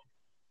 fine. okay.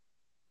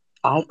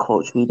 I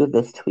quote tweeted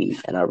this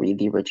tweet and I'll read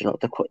the original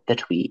the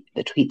tweet.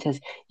 The tweet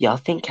says, y'all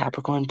think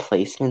Capricorn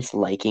placements,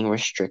 liking,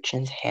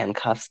 restrictions,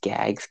 handcuffs,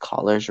 gags,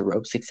 collars,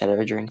 ropes,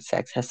 etc. during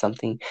sex has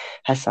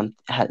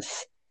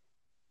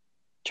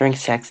during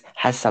sex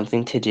has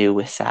something to do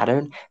with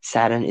Saturn.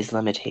 Saturn is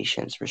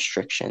limitations,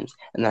 restrictions.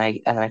 And then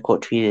I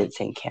quote tweeted it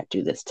saying, can't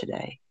do this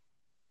today.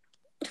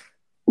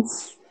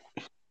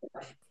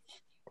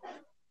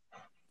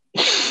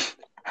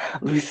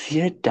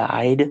 Lucia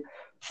died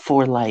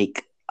for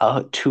like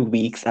 2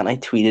 weeks, and I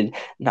tweeted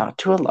not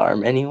to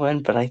alarm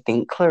anyone, but I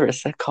think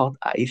Clarissa called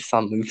ice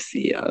on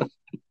Lucia.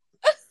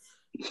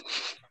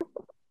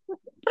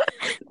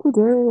 He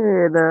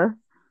did.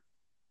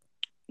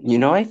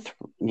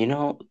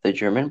 The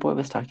German boy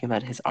was talking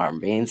about his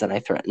arm veins, and I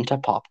threatened to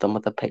pop them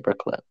with a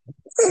paperclip.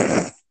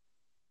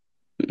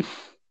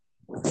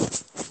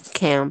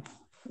 Camp.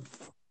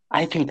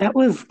 I think that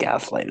was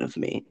gaslight of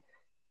me.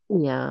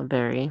 Yeah,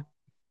 very.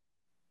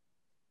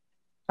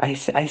 I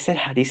said,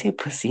 how do you say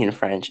pussy in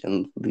French?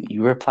 And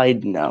you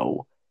replied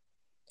no.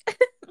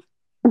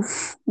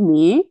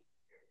 Me?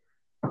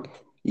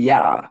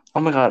 Yeah.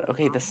 Oh my God.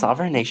 Okay, the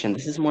sovereign nation.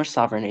 This is more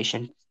sovereign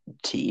nation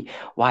tea.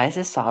 Why is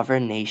a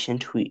sovereign nation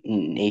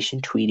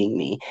tweeting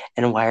me?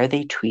 And why are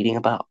they tweeting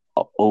about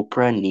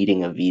Oprah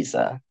needing a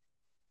visa?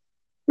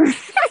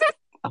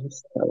 I'm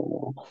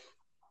so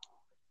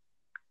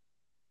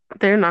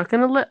They're not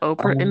gonna let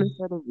Oprah in um,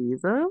 without a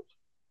visa?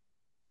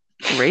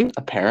 Right?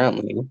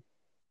 apparently.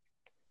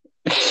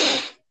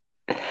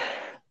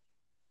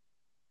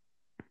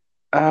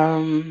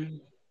 Um,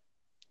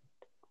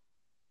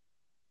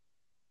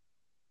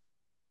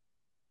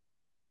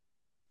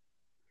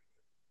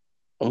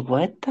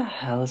 what the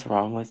hell is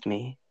wrong with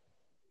me?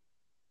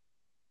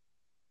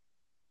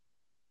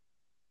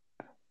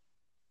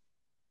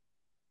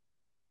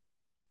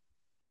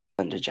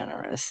 I'm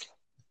degenerate.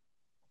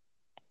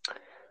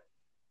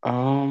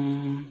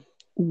 Um,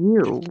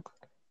 You.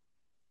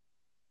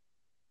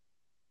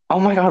 oh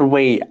my God,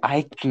 wait,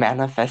 I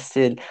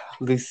manifested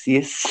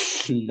Lucia's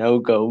snow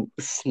globe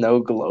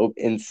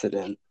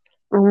incident.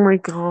 Oh my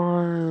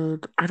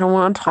God. I don't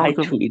want to I talk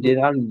about it.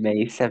 tweeted on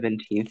May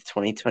 17th,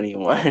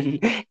 2021,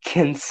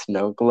 can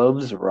snow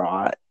globes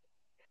rot?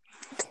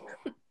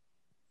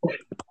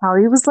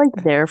 Callie was like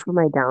there for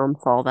my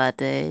downfall that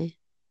day.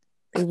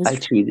 It was I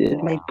truly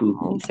tweeted my wow.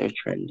 boobies are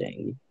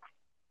trending.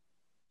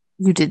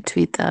 You did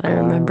tweet that, I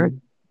remember.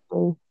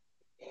 Um,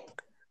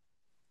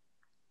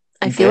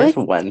 I feel there's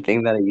like one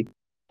thing that I used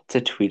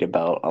to tweet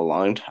about a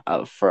long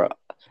time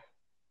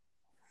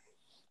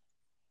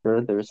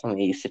there was something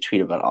I used to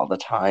tweet about all the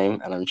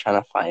time, and I'm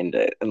trying to find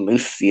it. And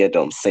Lucia,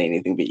 don't say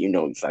anything, but you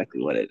know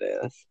exactly what it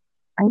is.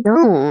 I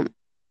don't.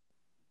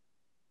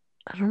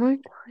 I don't know.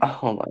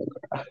 Oh my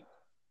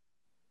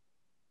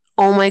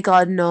Oh my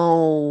God,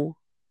 no.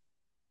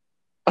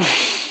 God.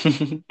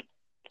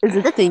 Is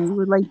it a thing you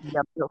would like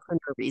yell out for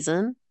no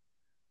reason?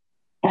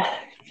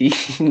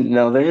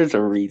 No, there is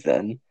a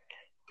reason.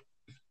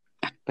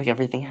 Like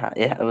everything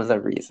yeah, it was a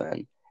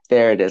reason.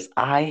 There it is.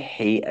 I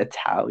hate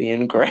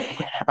Italian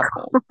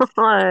Greyhound.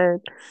 God.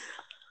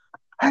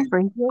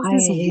 Frankie has I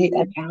this hate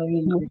weird.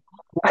 Italian You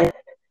Greyhound.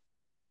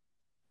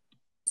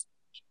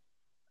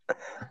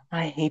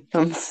 I hate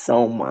them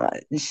so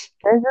much.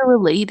 guys are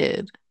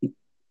related.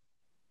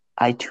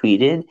 I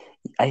tweeted,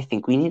 I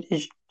think we need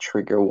a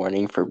trigger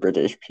warning for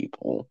British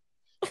people.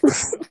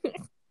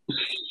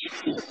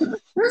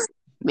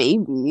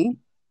 Maybe.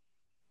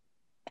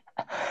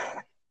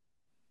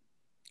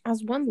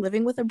 As one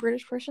living with a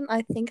British person,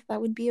 I think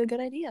that would be a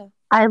good idea.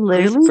 I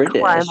Who's literally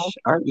climb up. British?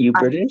 Aren't you I,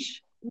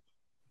 British?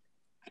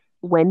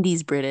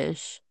 Wendy's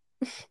British.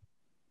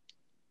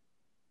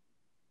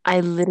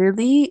 I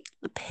literally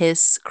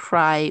piss,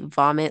 cry,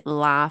 vomit,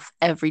 laugh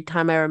every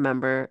time I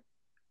remember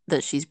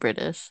that she's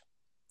British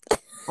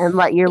and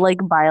that you're like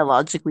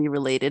biologically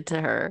related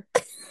to her.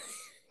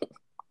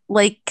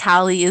 Like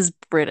Calle is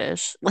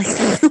British. Like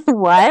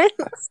what?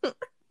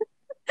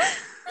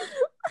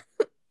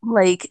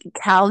 Like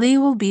Calle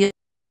will be.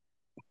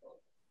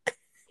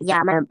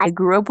 Yeah, I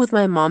grew up with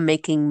my mom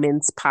making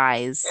mince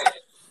pies.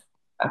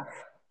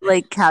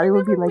 Like She Calle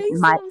would be never like makes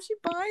my. them. She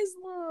buys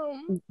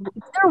them.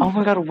 Oh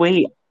my god,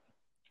 wait.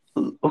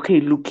 Okay,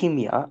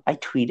 leukemia. I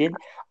tweeted,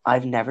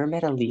 I've never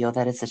met a Leo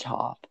that is a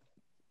top.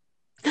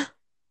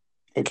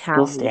 It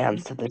still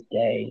stands Calle. to this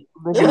day.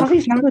 Living.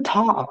 Callie's not a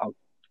top.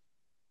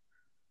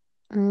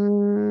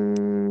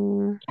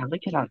 Mm, Callie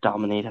cannot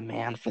dominate a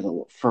man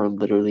for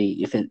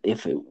literally if it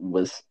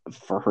was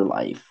for her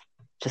life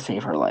to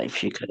save her life,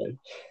 she couldn't.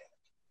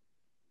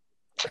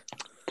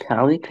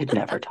 Callie could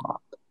never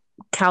top.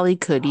 Calle,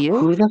 could you?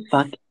 Who the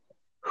fuck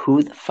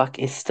who the fuck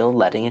is still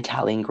letting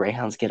Italian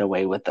greyhounds get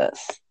away with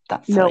this?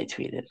 That's what No. I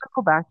tweeted.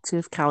 Go back to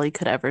if Calle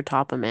could ever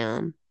top a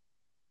man.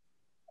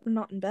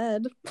 Not in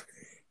bed.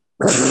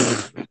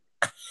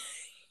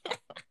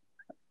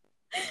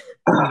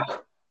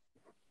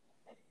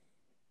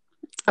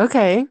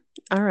 Okay.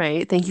 All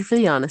right. Thank you for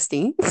the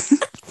honesty.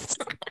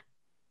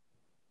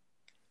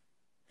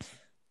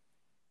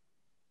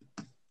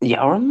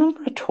 Y'all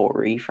remember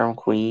Tori from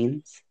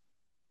Queens?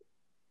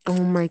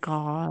 Oh my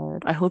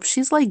God. I hope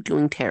she's like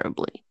doing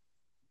terribly.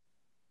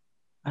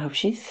 I hope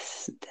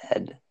she's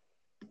dead.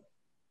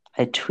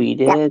 I Yeah,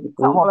 tweeted,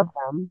 all ooh, of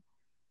them.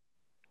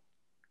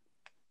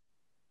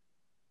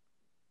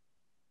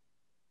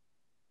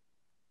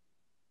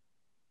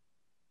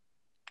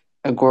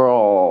 a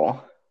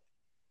girl.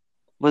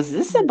 Was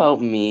this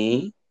about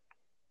me?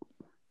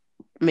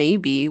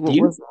 Maybe. Do What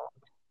you was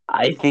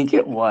I think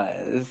it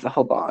was.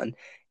 Hold on.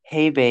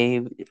 Hey,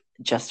 babe.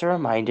 Just a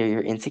reminder,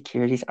 your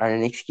insecurities aren't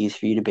an excuse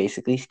for you to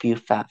basically spew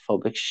fat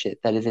phobic shit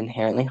that is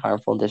inherently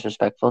harmful and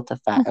disrespectful to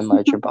fat and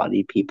larger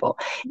bodied people,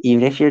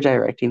 even if you're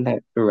directing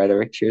that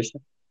rhetoric to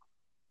yourself.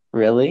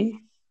 Really?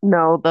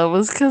 No, that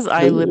was because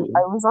I Who?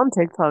 was on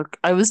TikTok.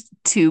 I was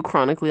too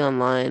chronically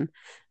online.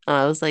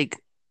 I was like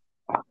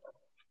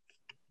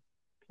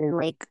in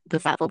like the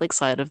fatphobic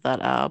side of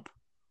that app.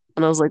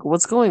 And I was like,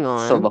 what's going So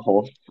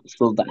on?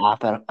 so the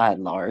app at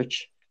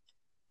large.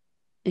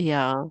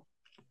 Yeah.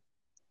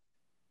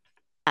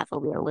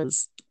 Fatphobia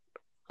was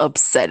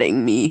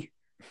upsetting me.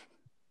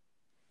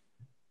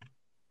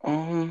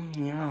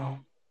 Yeah.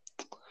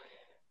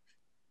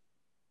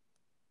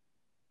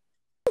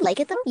 Like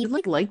it though? You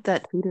like liked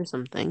that tweet or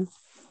something.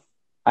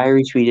 I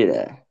retweeted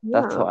it.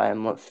 That's Yeah.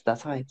 why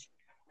that's why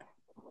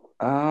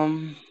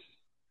um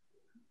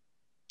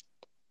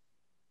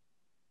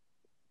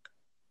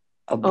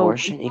Oh,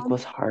 abortion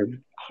equals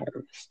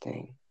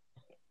harvesting.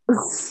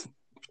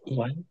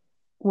 What?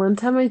 one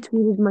time I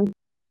tweeted my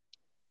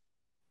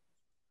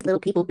little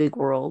people big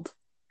world.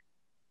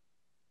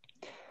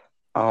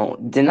 Oh,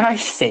 didn't I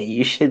say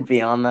you should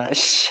be on that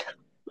show?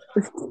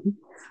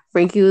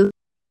 Frankie was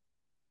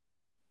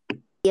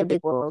a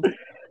big world.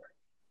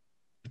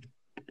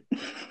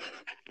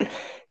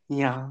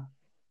 Yeah.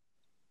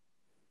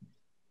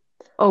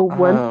 Oh,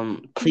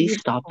 one. Please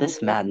stop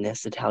this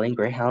madness. Italian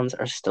greyhounds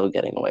are still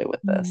getting away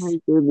with Oh my this.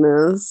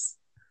 goodness.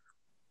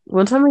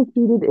 One time I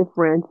tweeted if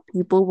ranch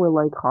people were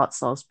like hot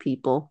sauce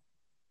people.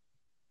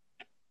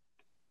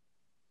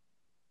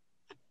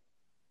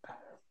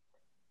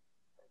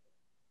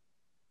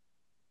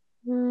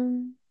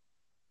 Mm.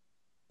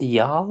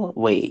 Y'all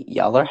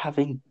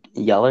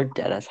are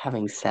dead as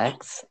having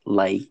sex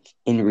like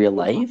in real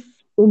life?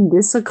 In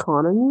this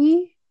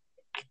economy?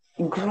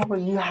 Girl,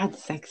 you had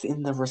sex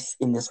in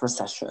this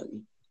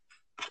recession.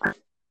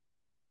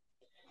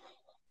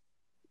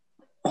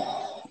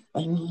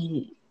 I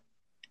mean,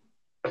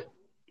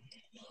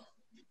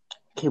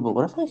 okay, but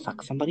what if I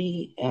fuck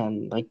somebody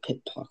and like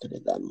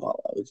pickpocketed them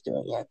while I was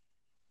doing it?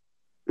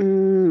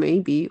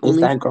 Maybe. Is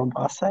that girl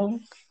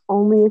bossing?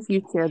 Only if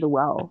you share the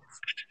wealth.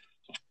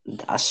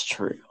 That's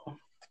true.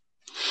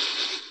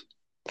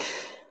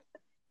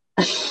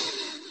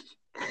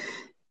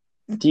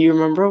 Do you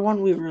remember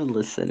when we were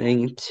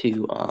listening to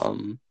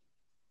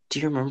do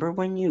you remember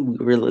when we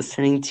were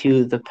listening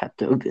to the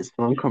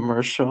Pepto-Bismol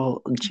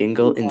commercial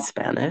jingle in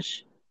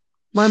Spanish?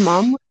 My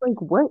mom was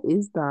like, "What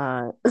is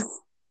that?"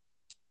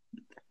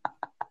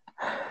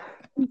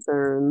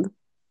 Concerned.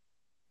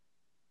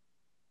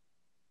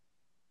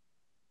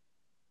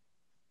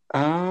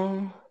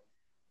 Um,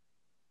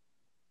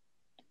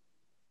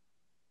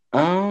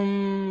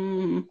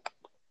 um,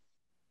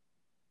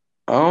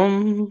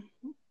 um,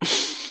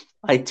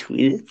 I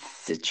tweeted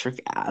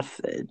citric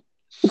acid.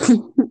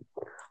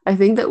 I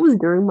think that was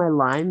during my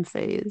Lyme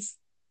phase.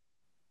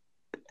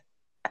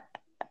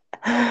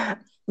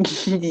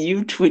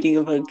 You tweeting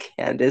about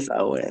Candace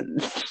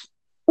Owens.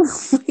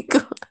 Oh my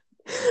God.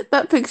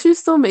 That picture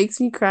still makes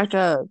me crack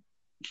up.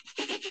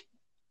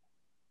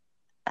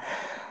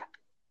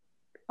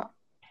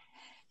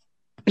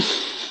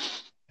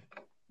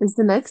 Is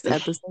the next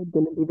episode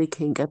gonna be the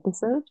kink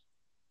episode?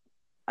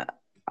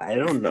 I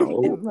don't It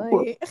know.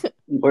 might.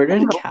 Where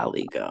did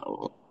Calle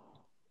go?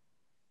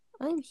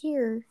 I'm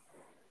here.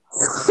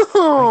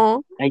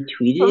 Oh, I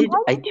tweeted. sometimes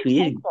I it's like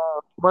tweeted.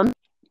 one,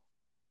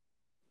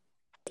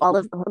 all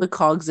of the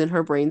cogs in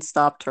her brain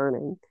stopped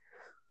turning.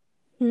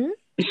 Hmm?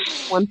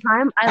 One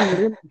time,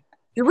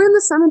 you were in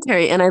the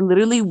cemetery, and I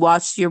literally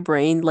watched your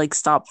brain like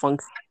stop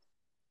functioning.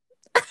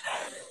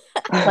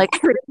 Like I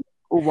literally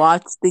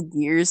watched the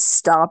gears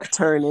stop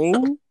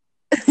turning.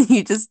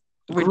 You just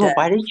were Girl, dead.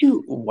 why did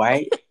you?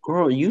 Why,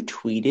 girl? You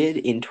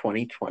tweeted in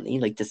 2020,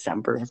 like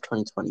December of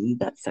 2020,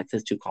 that sex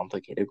is too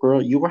complicated.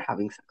 Girl, you were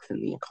having sex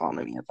in the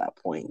economy at that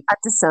point. At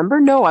December,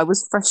 no, I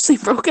was freshly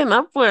broken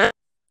up with.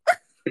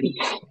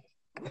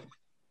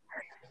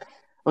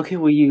 Okay,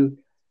 well, you.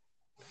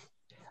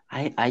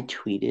 I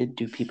tweeted.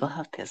 Do people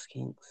have piss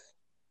kinks?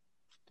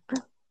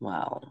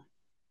 Wow.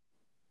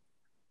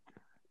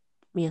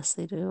 Yes,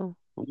 they do.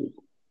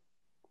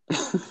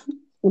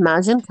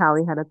 Imagine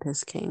Callie had a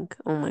piss kink.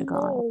 Oh my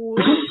god. No.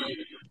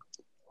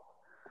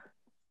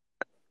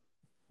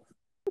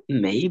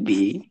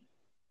 Maybe.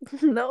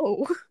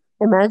 No.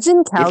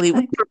 Imagine It's Callie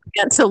with like. her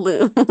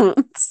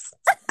pantaloons.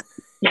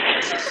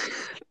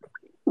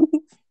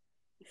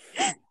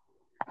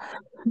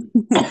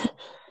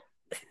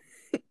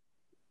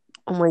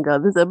 Oh my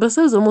god, this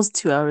episode is almost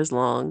 2 hours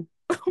long.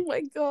 Oh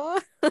my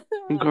god.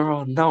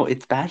 Girl, no,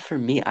 it's bad for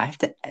me. I have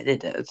to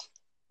edit it.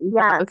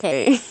 Yeah,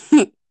 okay.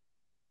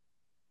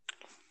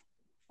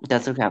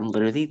 That's okay.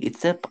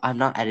 I'm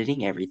not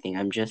editing everything.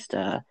 I'm just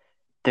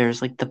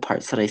there's like the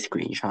parts that I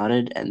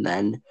screenshotted and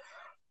then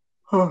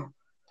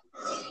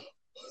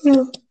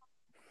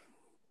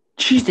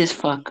Jesus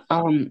fuck.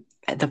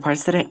 The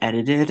parts that I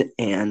edited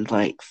and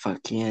like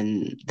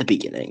fucking the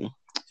beginning.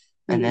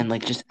 And then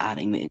like just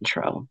adding the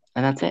intro.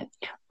 And that's it.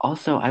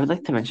 Also, I would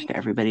like to mention to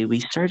everybody we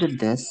started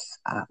this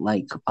at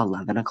like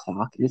 11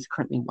 o'clock. It is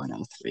currently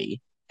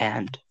 1:03.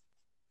 And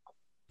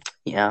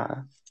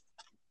yeah.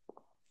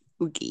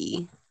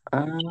 Oogie.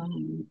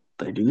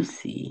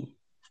 Badusi.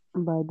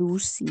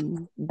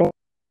 Badusi.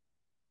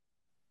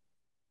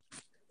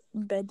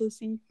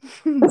 Bedusi.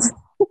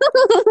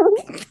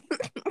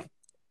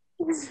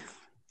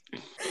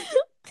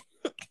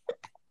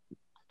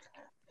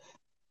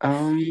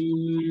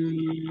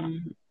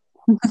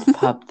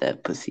 Pop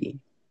that pussy.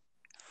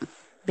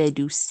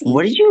 Badusi.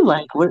 What did you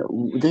like? What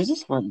there's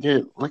this one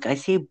like I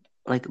see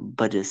like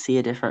Badusi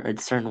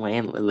a certain way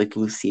and like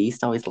Lucia used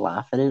to always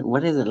laugh at it.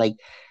 What is it like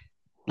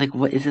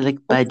what is it like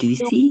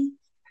Badusi?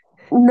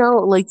 No,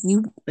 like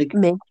you Like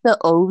make the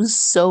O's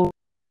so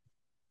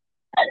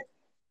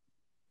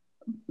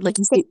like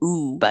you say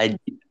ooh. Bad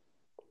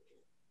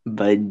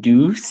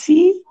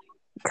Badusi?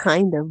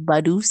 Kind of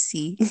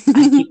Badusi.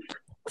 I keep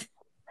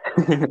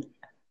Okay,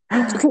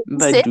 you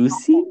say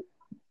Badusi?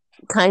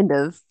 kind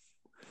of.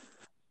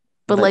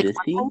 But like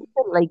Badusi?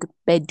 like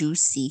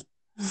Bedusi.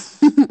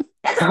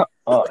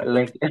 Oh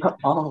like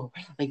oh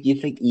like you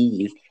think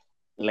Eve.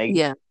 Like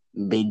Yeah.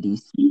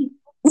 Badusi?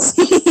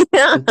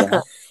 Yeah. Okay.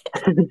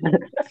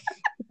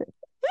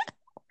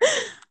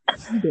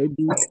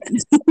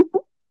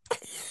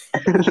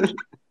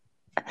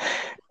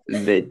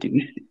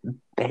 Bedusi.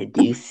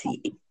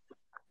 Badusi.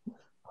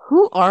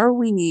 Who are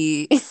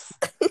we?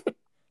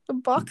 A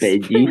box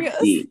spring.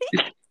 Badusi.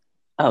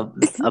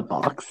 A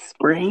box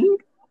spring?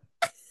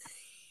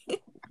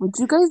 Would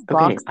you guys Okay,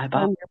 box I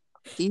bought on your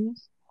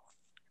puppies?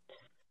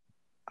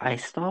 I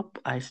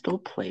stole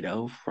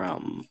Play-Doh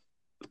from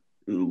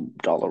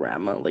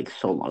Dollarama like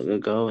so long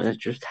ago and I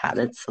just had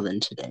it. So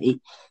then today,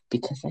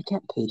 because I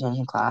can't pay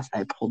attention in class,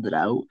 I pulled it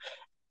out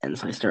and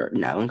so I start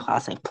now in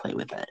class I play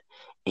with it.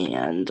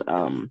 And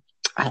I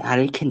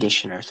added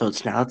conditioner, so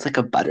it's like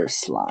a butter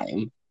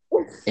slime.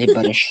 A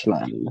butter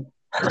slime.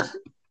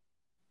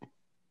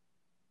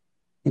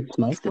 It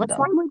smells good What though.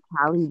 slime would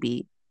Callie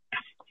be?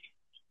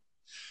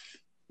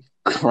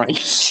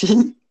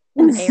 Crunchy.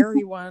 An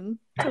airy one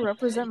to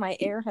represent my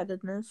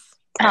airheadedness.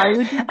 Callie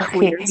would be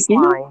clear Okay,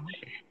 slime.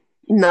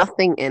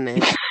 Nothing in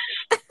it.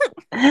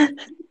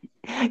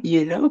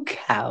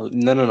 Cow.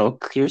 No,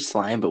 clear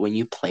slime, but when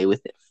you play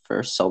with it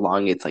for so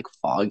long, it's like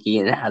foggy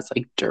and it has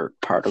like dirt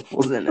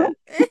particles in it.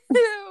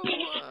 Ew.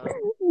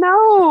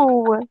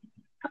 No.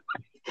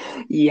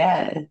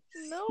 Yes.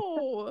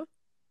 No.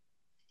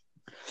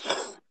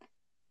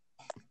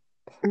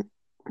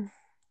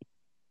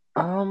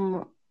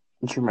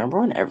 Do you remember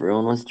when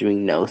everyone was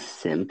doing no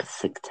simp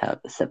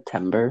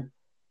September?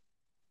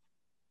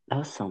 That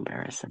was so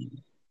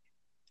embarrassing.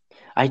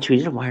 I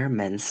tweeted, why are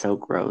men so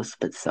gross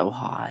but so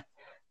hot?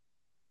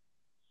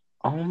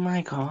 Oh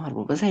my god,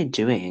 what was I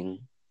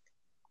doing?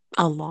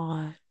 A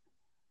lot.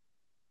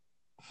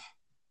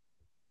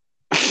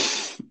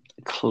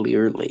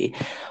 Clearly.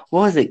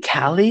 What was it?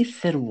 Calle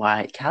said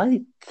why?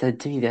 Calle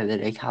said to me the other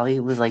day, Calle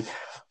was like,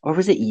 or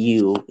was it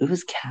you? It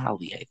was Calle,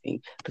 I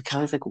think. But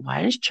Calle's like,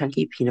 why does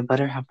chunky peanut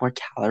butter have more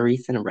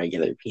calories than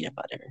regular peanut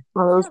butter?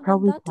 Well, it was Yeah,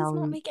 probably that does not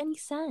Callie. make any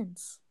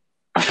sense.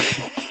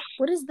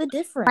 What is the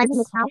Finding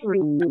the difference?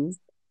 calories.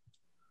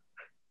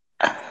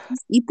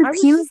 Just eat the I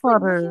was peanut just like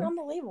butter. looking on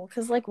the label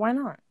because, like, why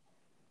not?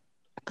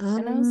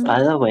 And I was By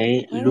like, the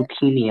way, what?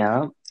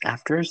 leukemia,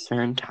 after a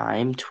certain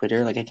time,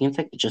 Twitter, like I think it's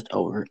like just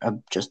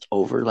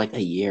over like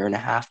a year and a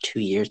half, 2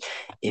 years.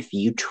 If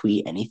you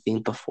tweet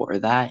anything before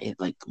that, it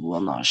like will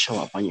not show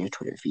up on your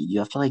Twitter feed. You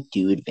have to like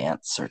do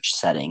advanced search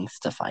settings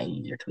to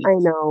find your I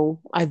tweets.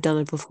 know. I've done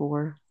it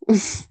before.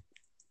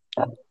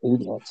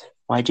 Idiot.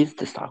 Why do this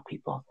to stalk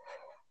people?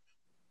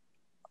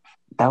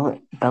 Bella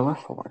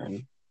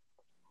Thorne.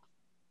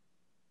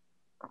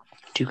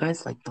 Do you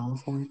guys like Bella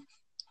Thorne?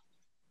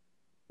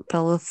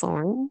 Bella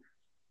Thorne?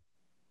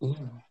 Yeah.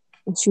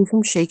 Is she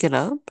from Shake It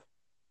Up?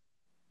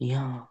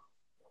 Yeah.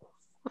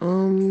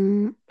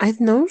 I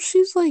know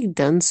she's like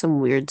done some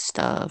weird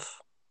stuff,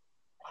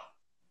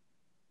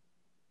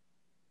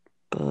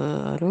 but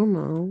I don't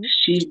know.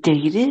 She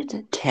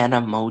dated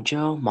Tana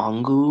Mojo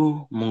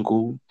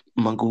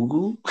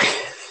Magugu.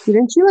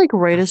 Didn't she like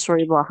write a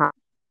story about how?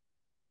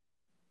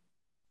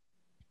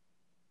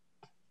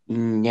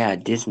 Yeah,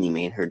 Disney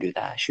made her do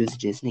that. She was a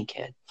Disney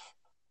kid.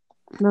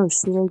 No,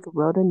 she like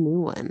wrote a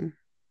new one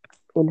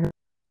in her.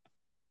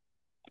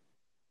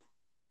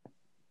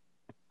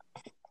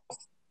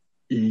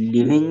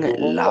 Living,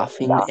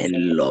 laughing,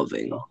 and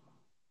loving.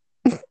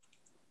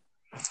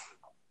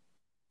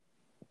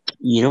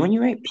 You know when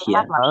you write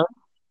Pia?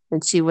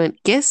 And she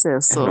went, ¿Qué es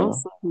eso? Uh,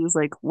 So he was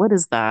like, what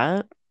is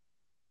that?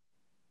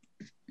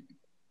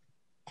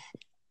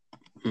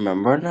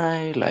 remember when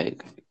I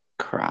like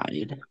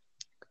cried?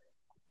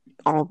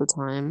 All the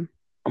time.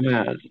 Oh my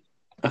god.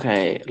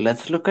 Okay,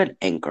 let's look at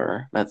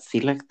Anchor. Let's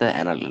see like the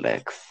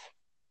analytics.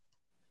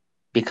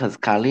 Because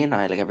Calle and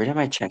I, like every time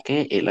I check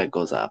it, it like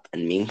goes up.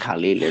 And me and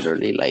Calle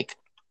literally like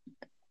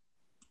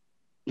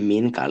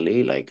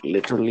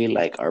literally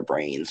like our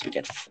brains would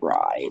get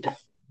fried.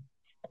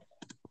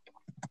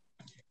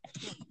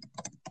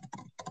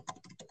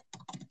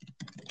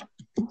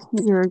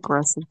 You're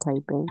aggressive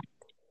typing.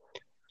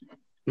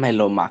 My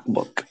little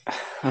MacBook.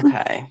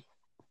 Okay.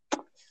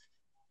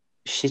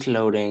 She's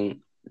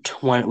loading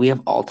 20. We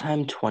have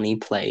all-time 20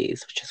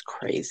 plays, which is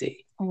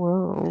crazy.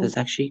 Whoa. It's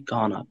actually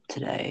gone up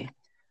today.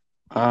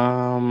 Who's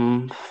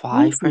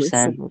 5%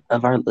 listening?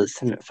 of our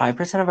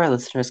 5% of our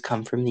listeners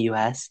come from the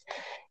US,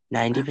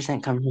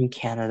 90% come from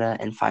Canada,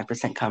 and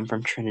 5% come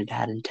from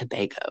Trinidad and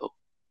Tobago.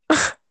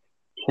 Shout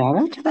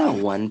out to that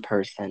one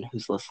person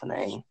who's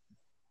listening.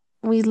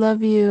 We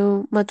love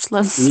you. Much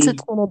love to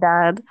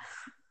Trinidad.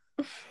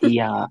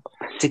 Yeah,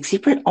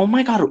 60%. Oh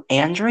my God,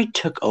 Android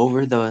took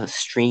over the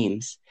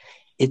streams.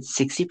 It's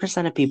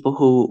 60% of people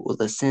who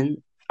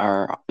listen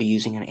are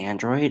using an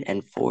Android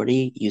and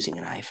 40 using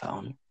an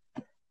iPhone.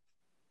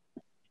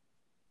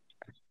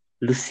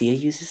 Lucia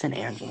uses an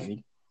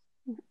Android.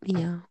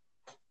 Yeah.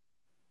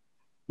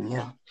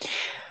 Yeah.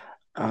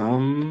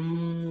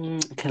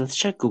 Okay, let's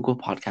check Google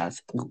Podcasts.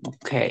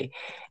 Okay,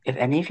 if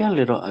any of your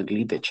little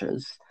ugly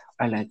bitches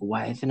are like,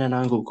 why isn't it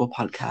on Google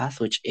Podcasts?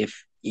 Which,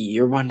 if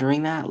you're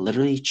wondering that,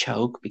 literally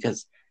choke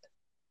because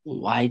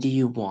why do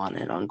you want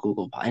it on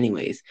Google?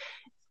 Anyways,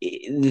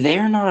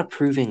 they're not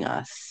approving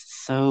us,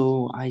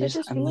 so They're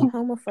just I'm being like,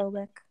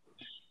 homophobic.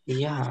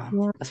 yeah,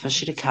 Yeah.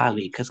 especially to Calle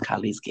because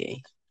Calle's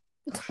gay.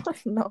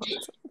 No.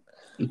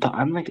 But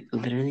I'm like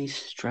literally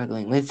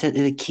struggling.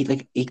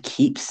 It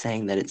keeps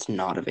saying that it's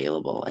not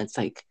available. It's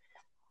like,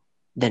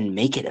 then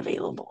make it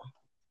available.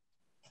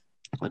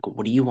 Like,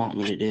 what do you want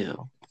me to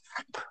do?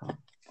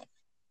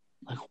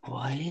 Like,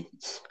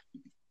 what?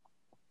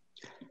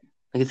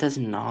 Like, it says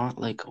not,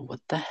 like, what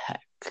the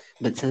heck?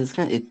 But it says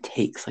it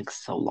takes, like,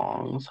 so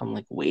long. So I'm,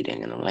 like,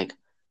 waiting. And I'm like,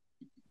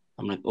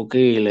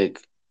 okay,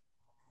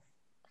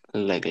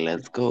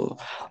 let's go.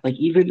 Like,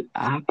 even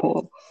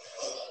Apple.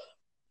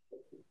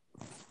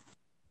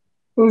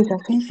 It was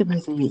actually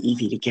surprisingly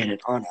easy to get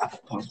it on Apple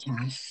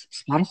Podcasts.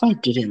 Spotify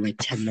did it in, like,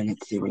 10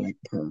 minutes. They were, like,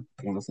 per. And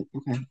I was like,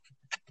 okay.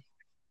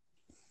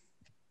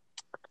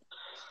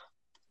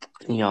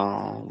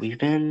 Y'all, we've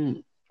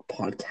been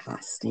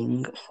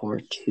podcasting for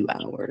 2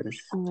 hours.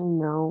 I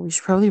know. We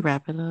should probably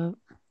wrap it up.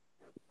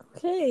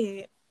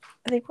 Okay.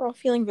 I think we're all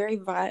feeling very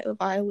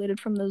violated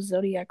from those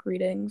zodiac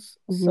readings.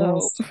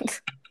 So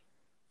Yes.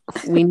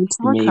 We need to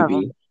recover.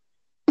 Maybe.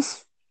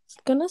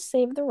 gonna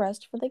save the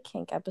rest for the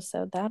kink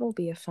episode. That'll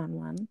be a fun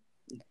one.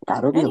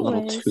 That'll be a little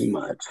Anyways. too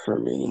much for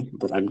me,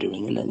 but I'm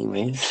doing it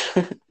anyways.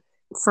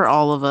 For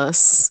all of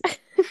us.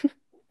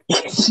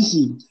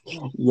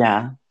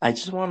 Yeah, I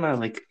just want to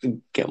like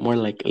get more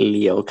like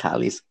Leo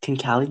Callies. Can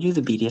Callie do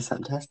the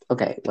BDSM test?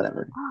 Okay,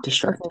 whatever. Okay,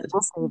 Distracted.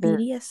 we'll save it.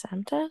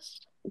 BDSM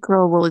test?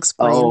 Girl will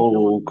explain.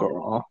 Oh,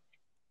 girl.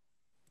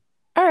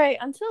 All right,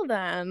 until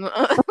then,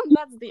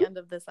 that's the end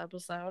of this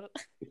episode.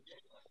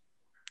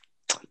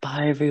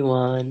 Bye,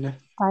 everyone.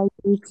 Bye,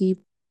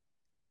 people.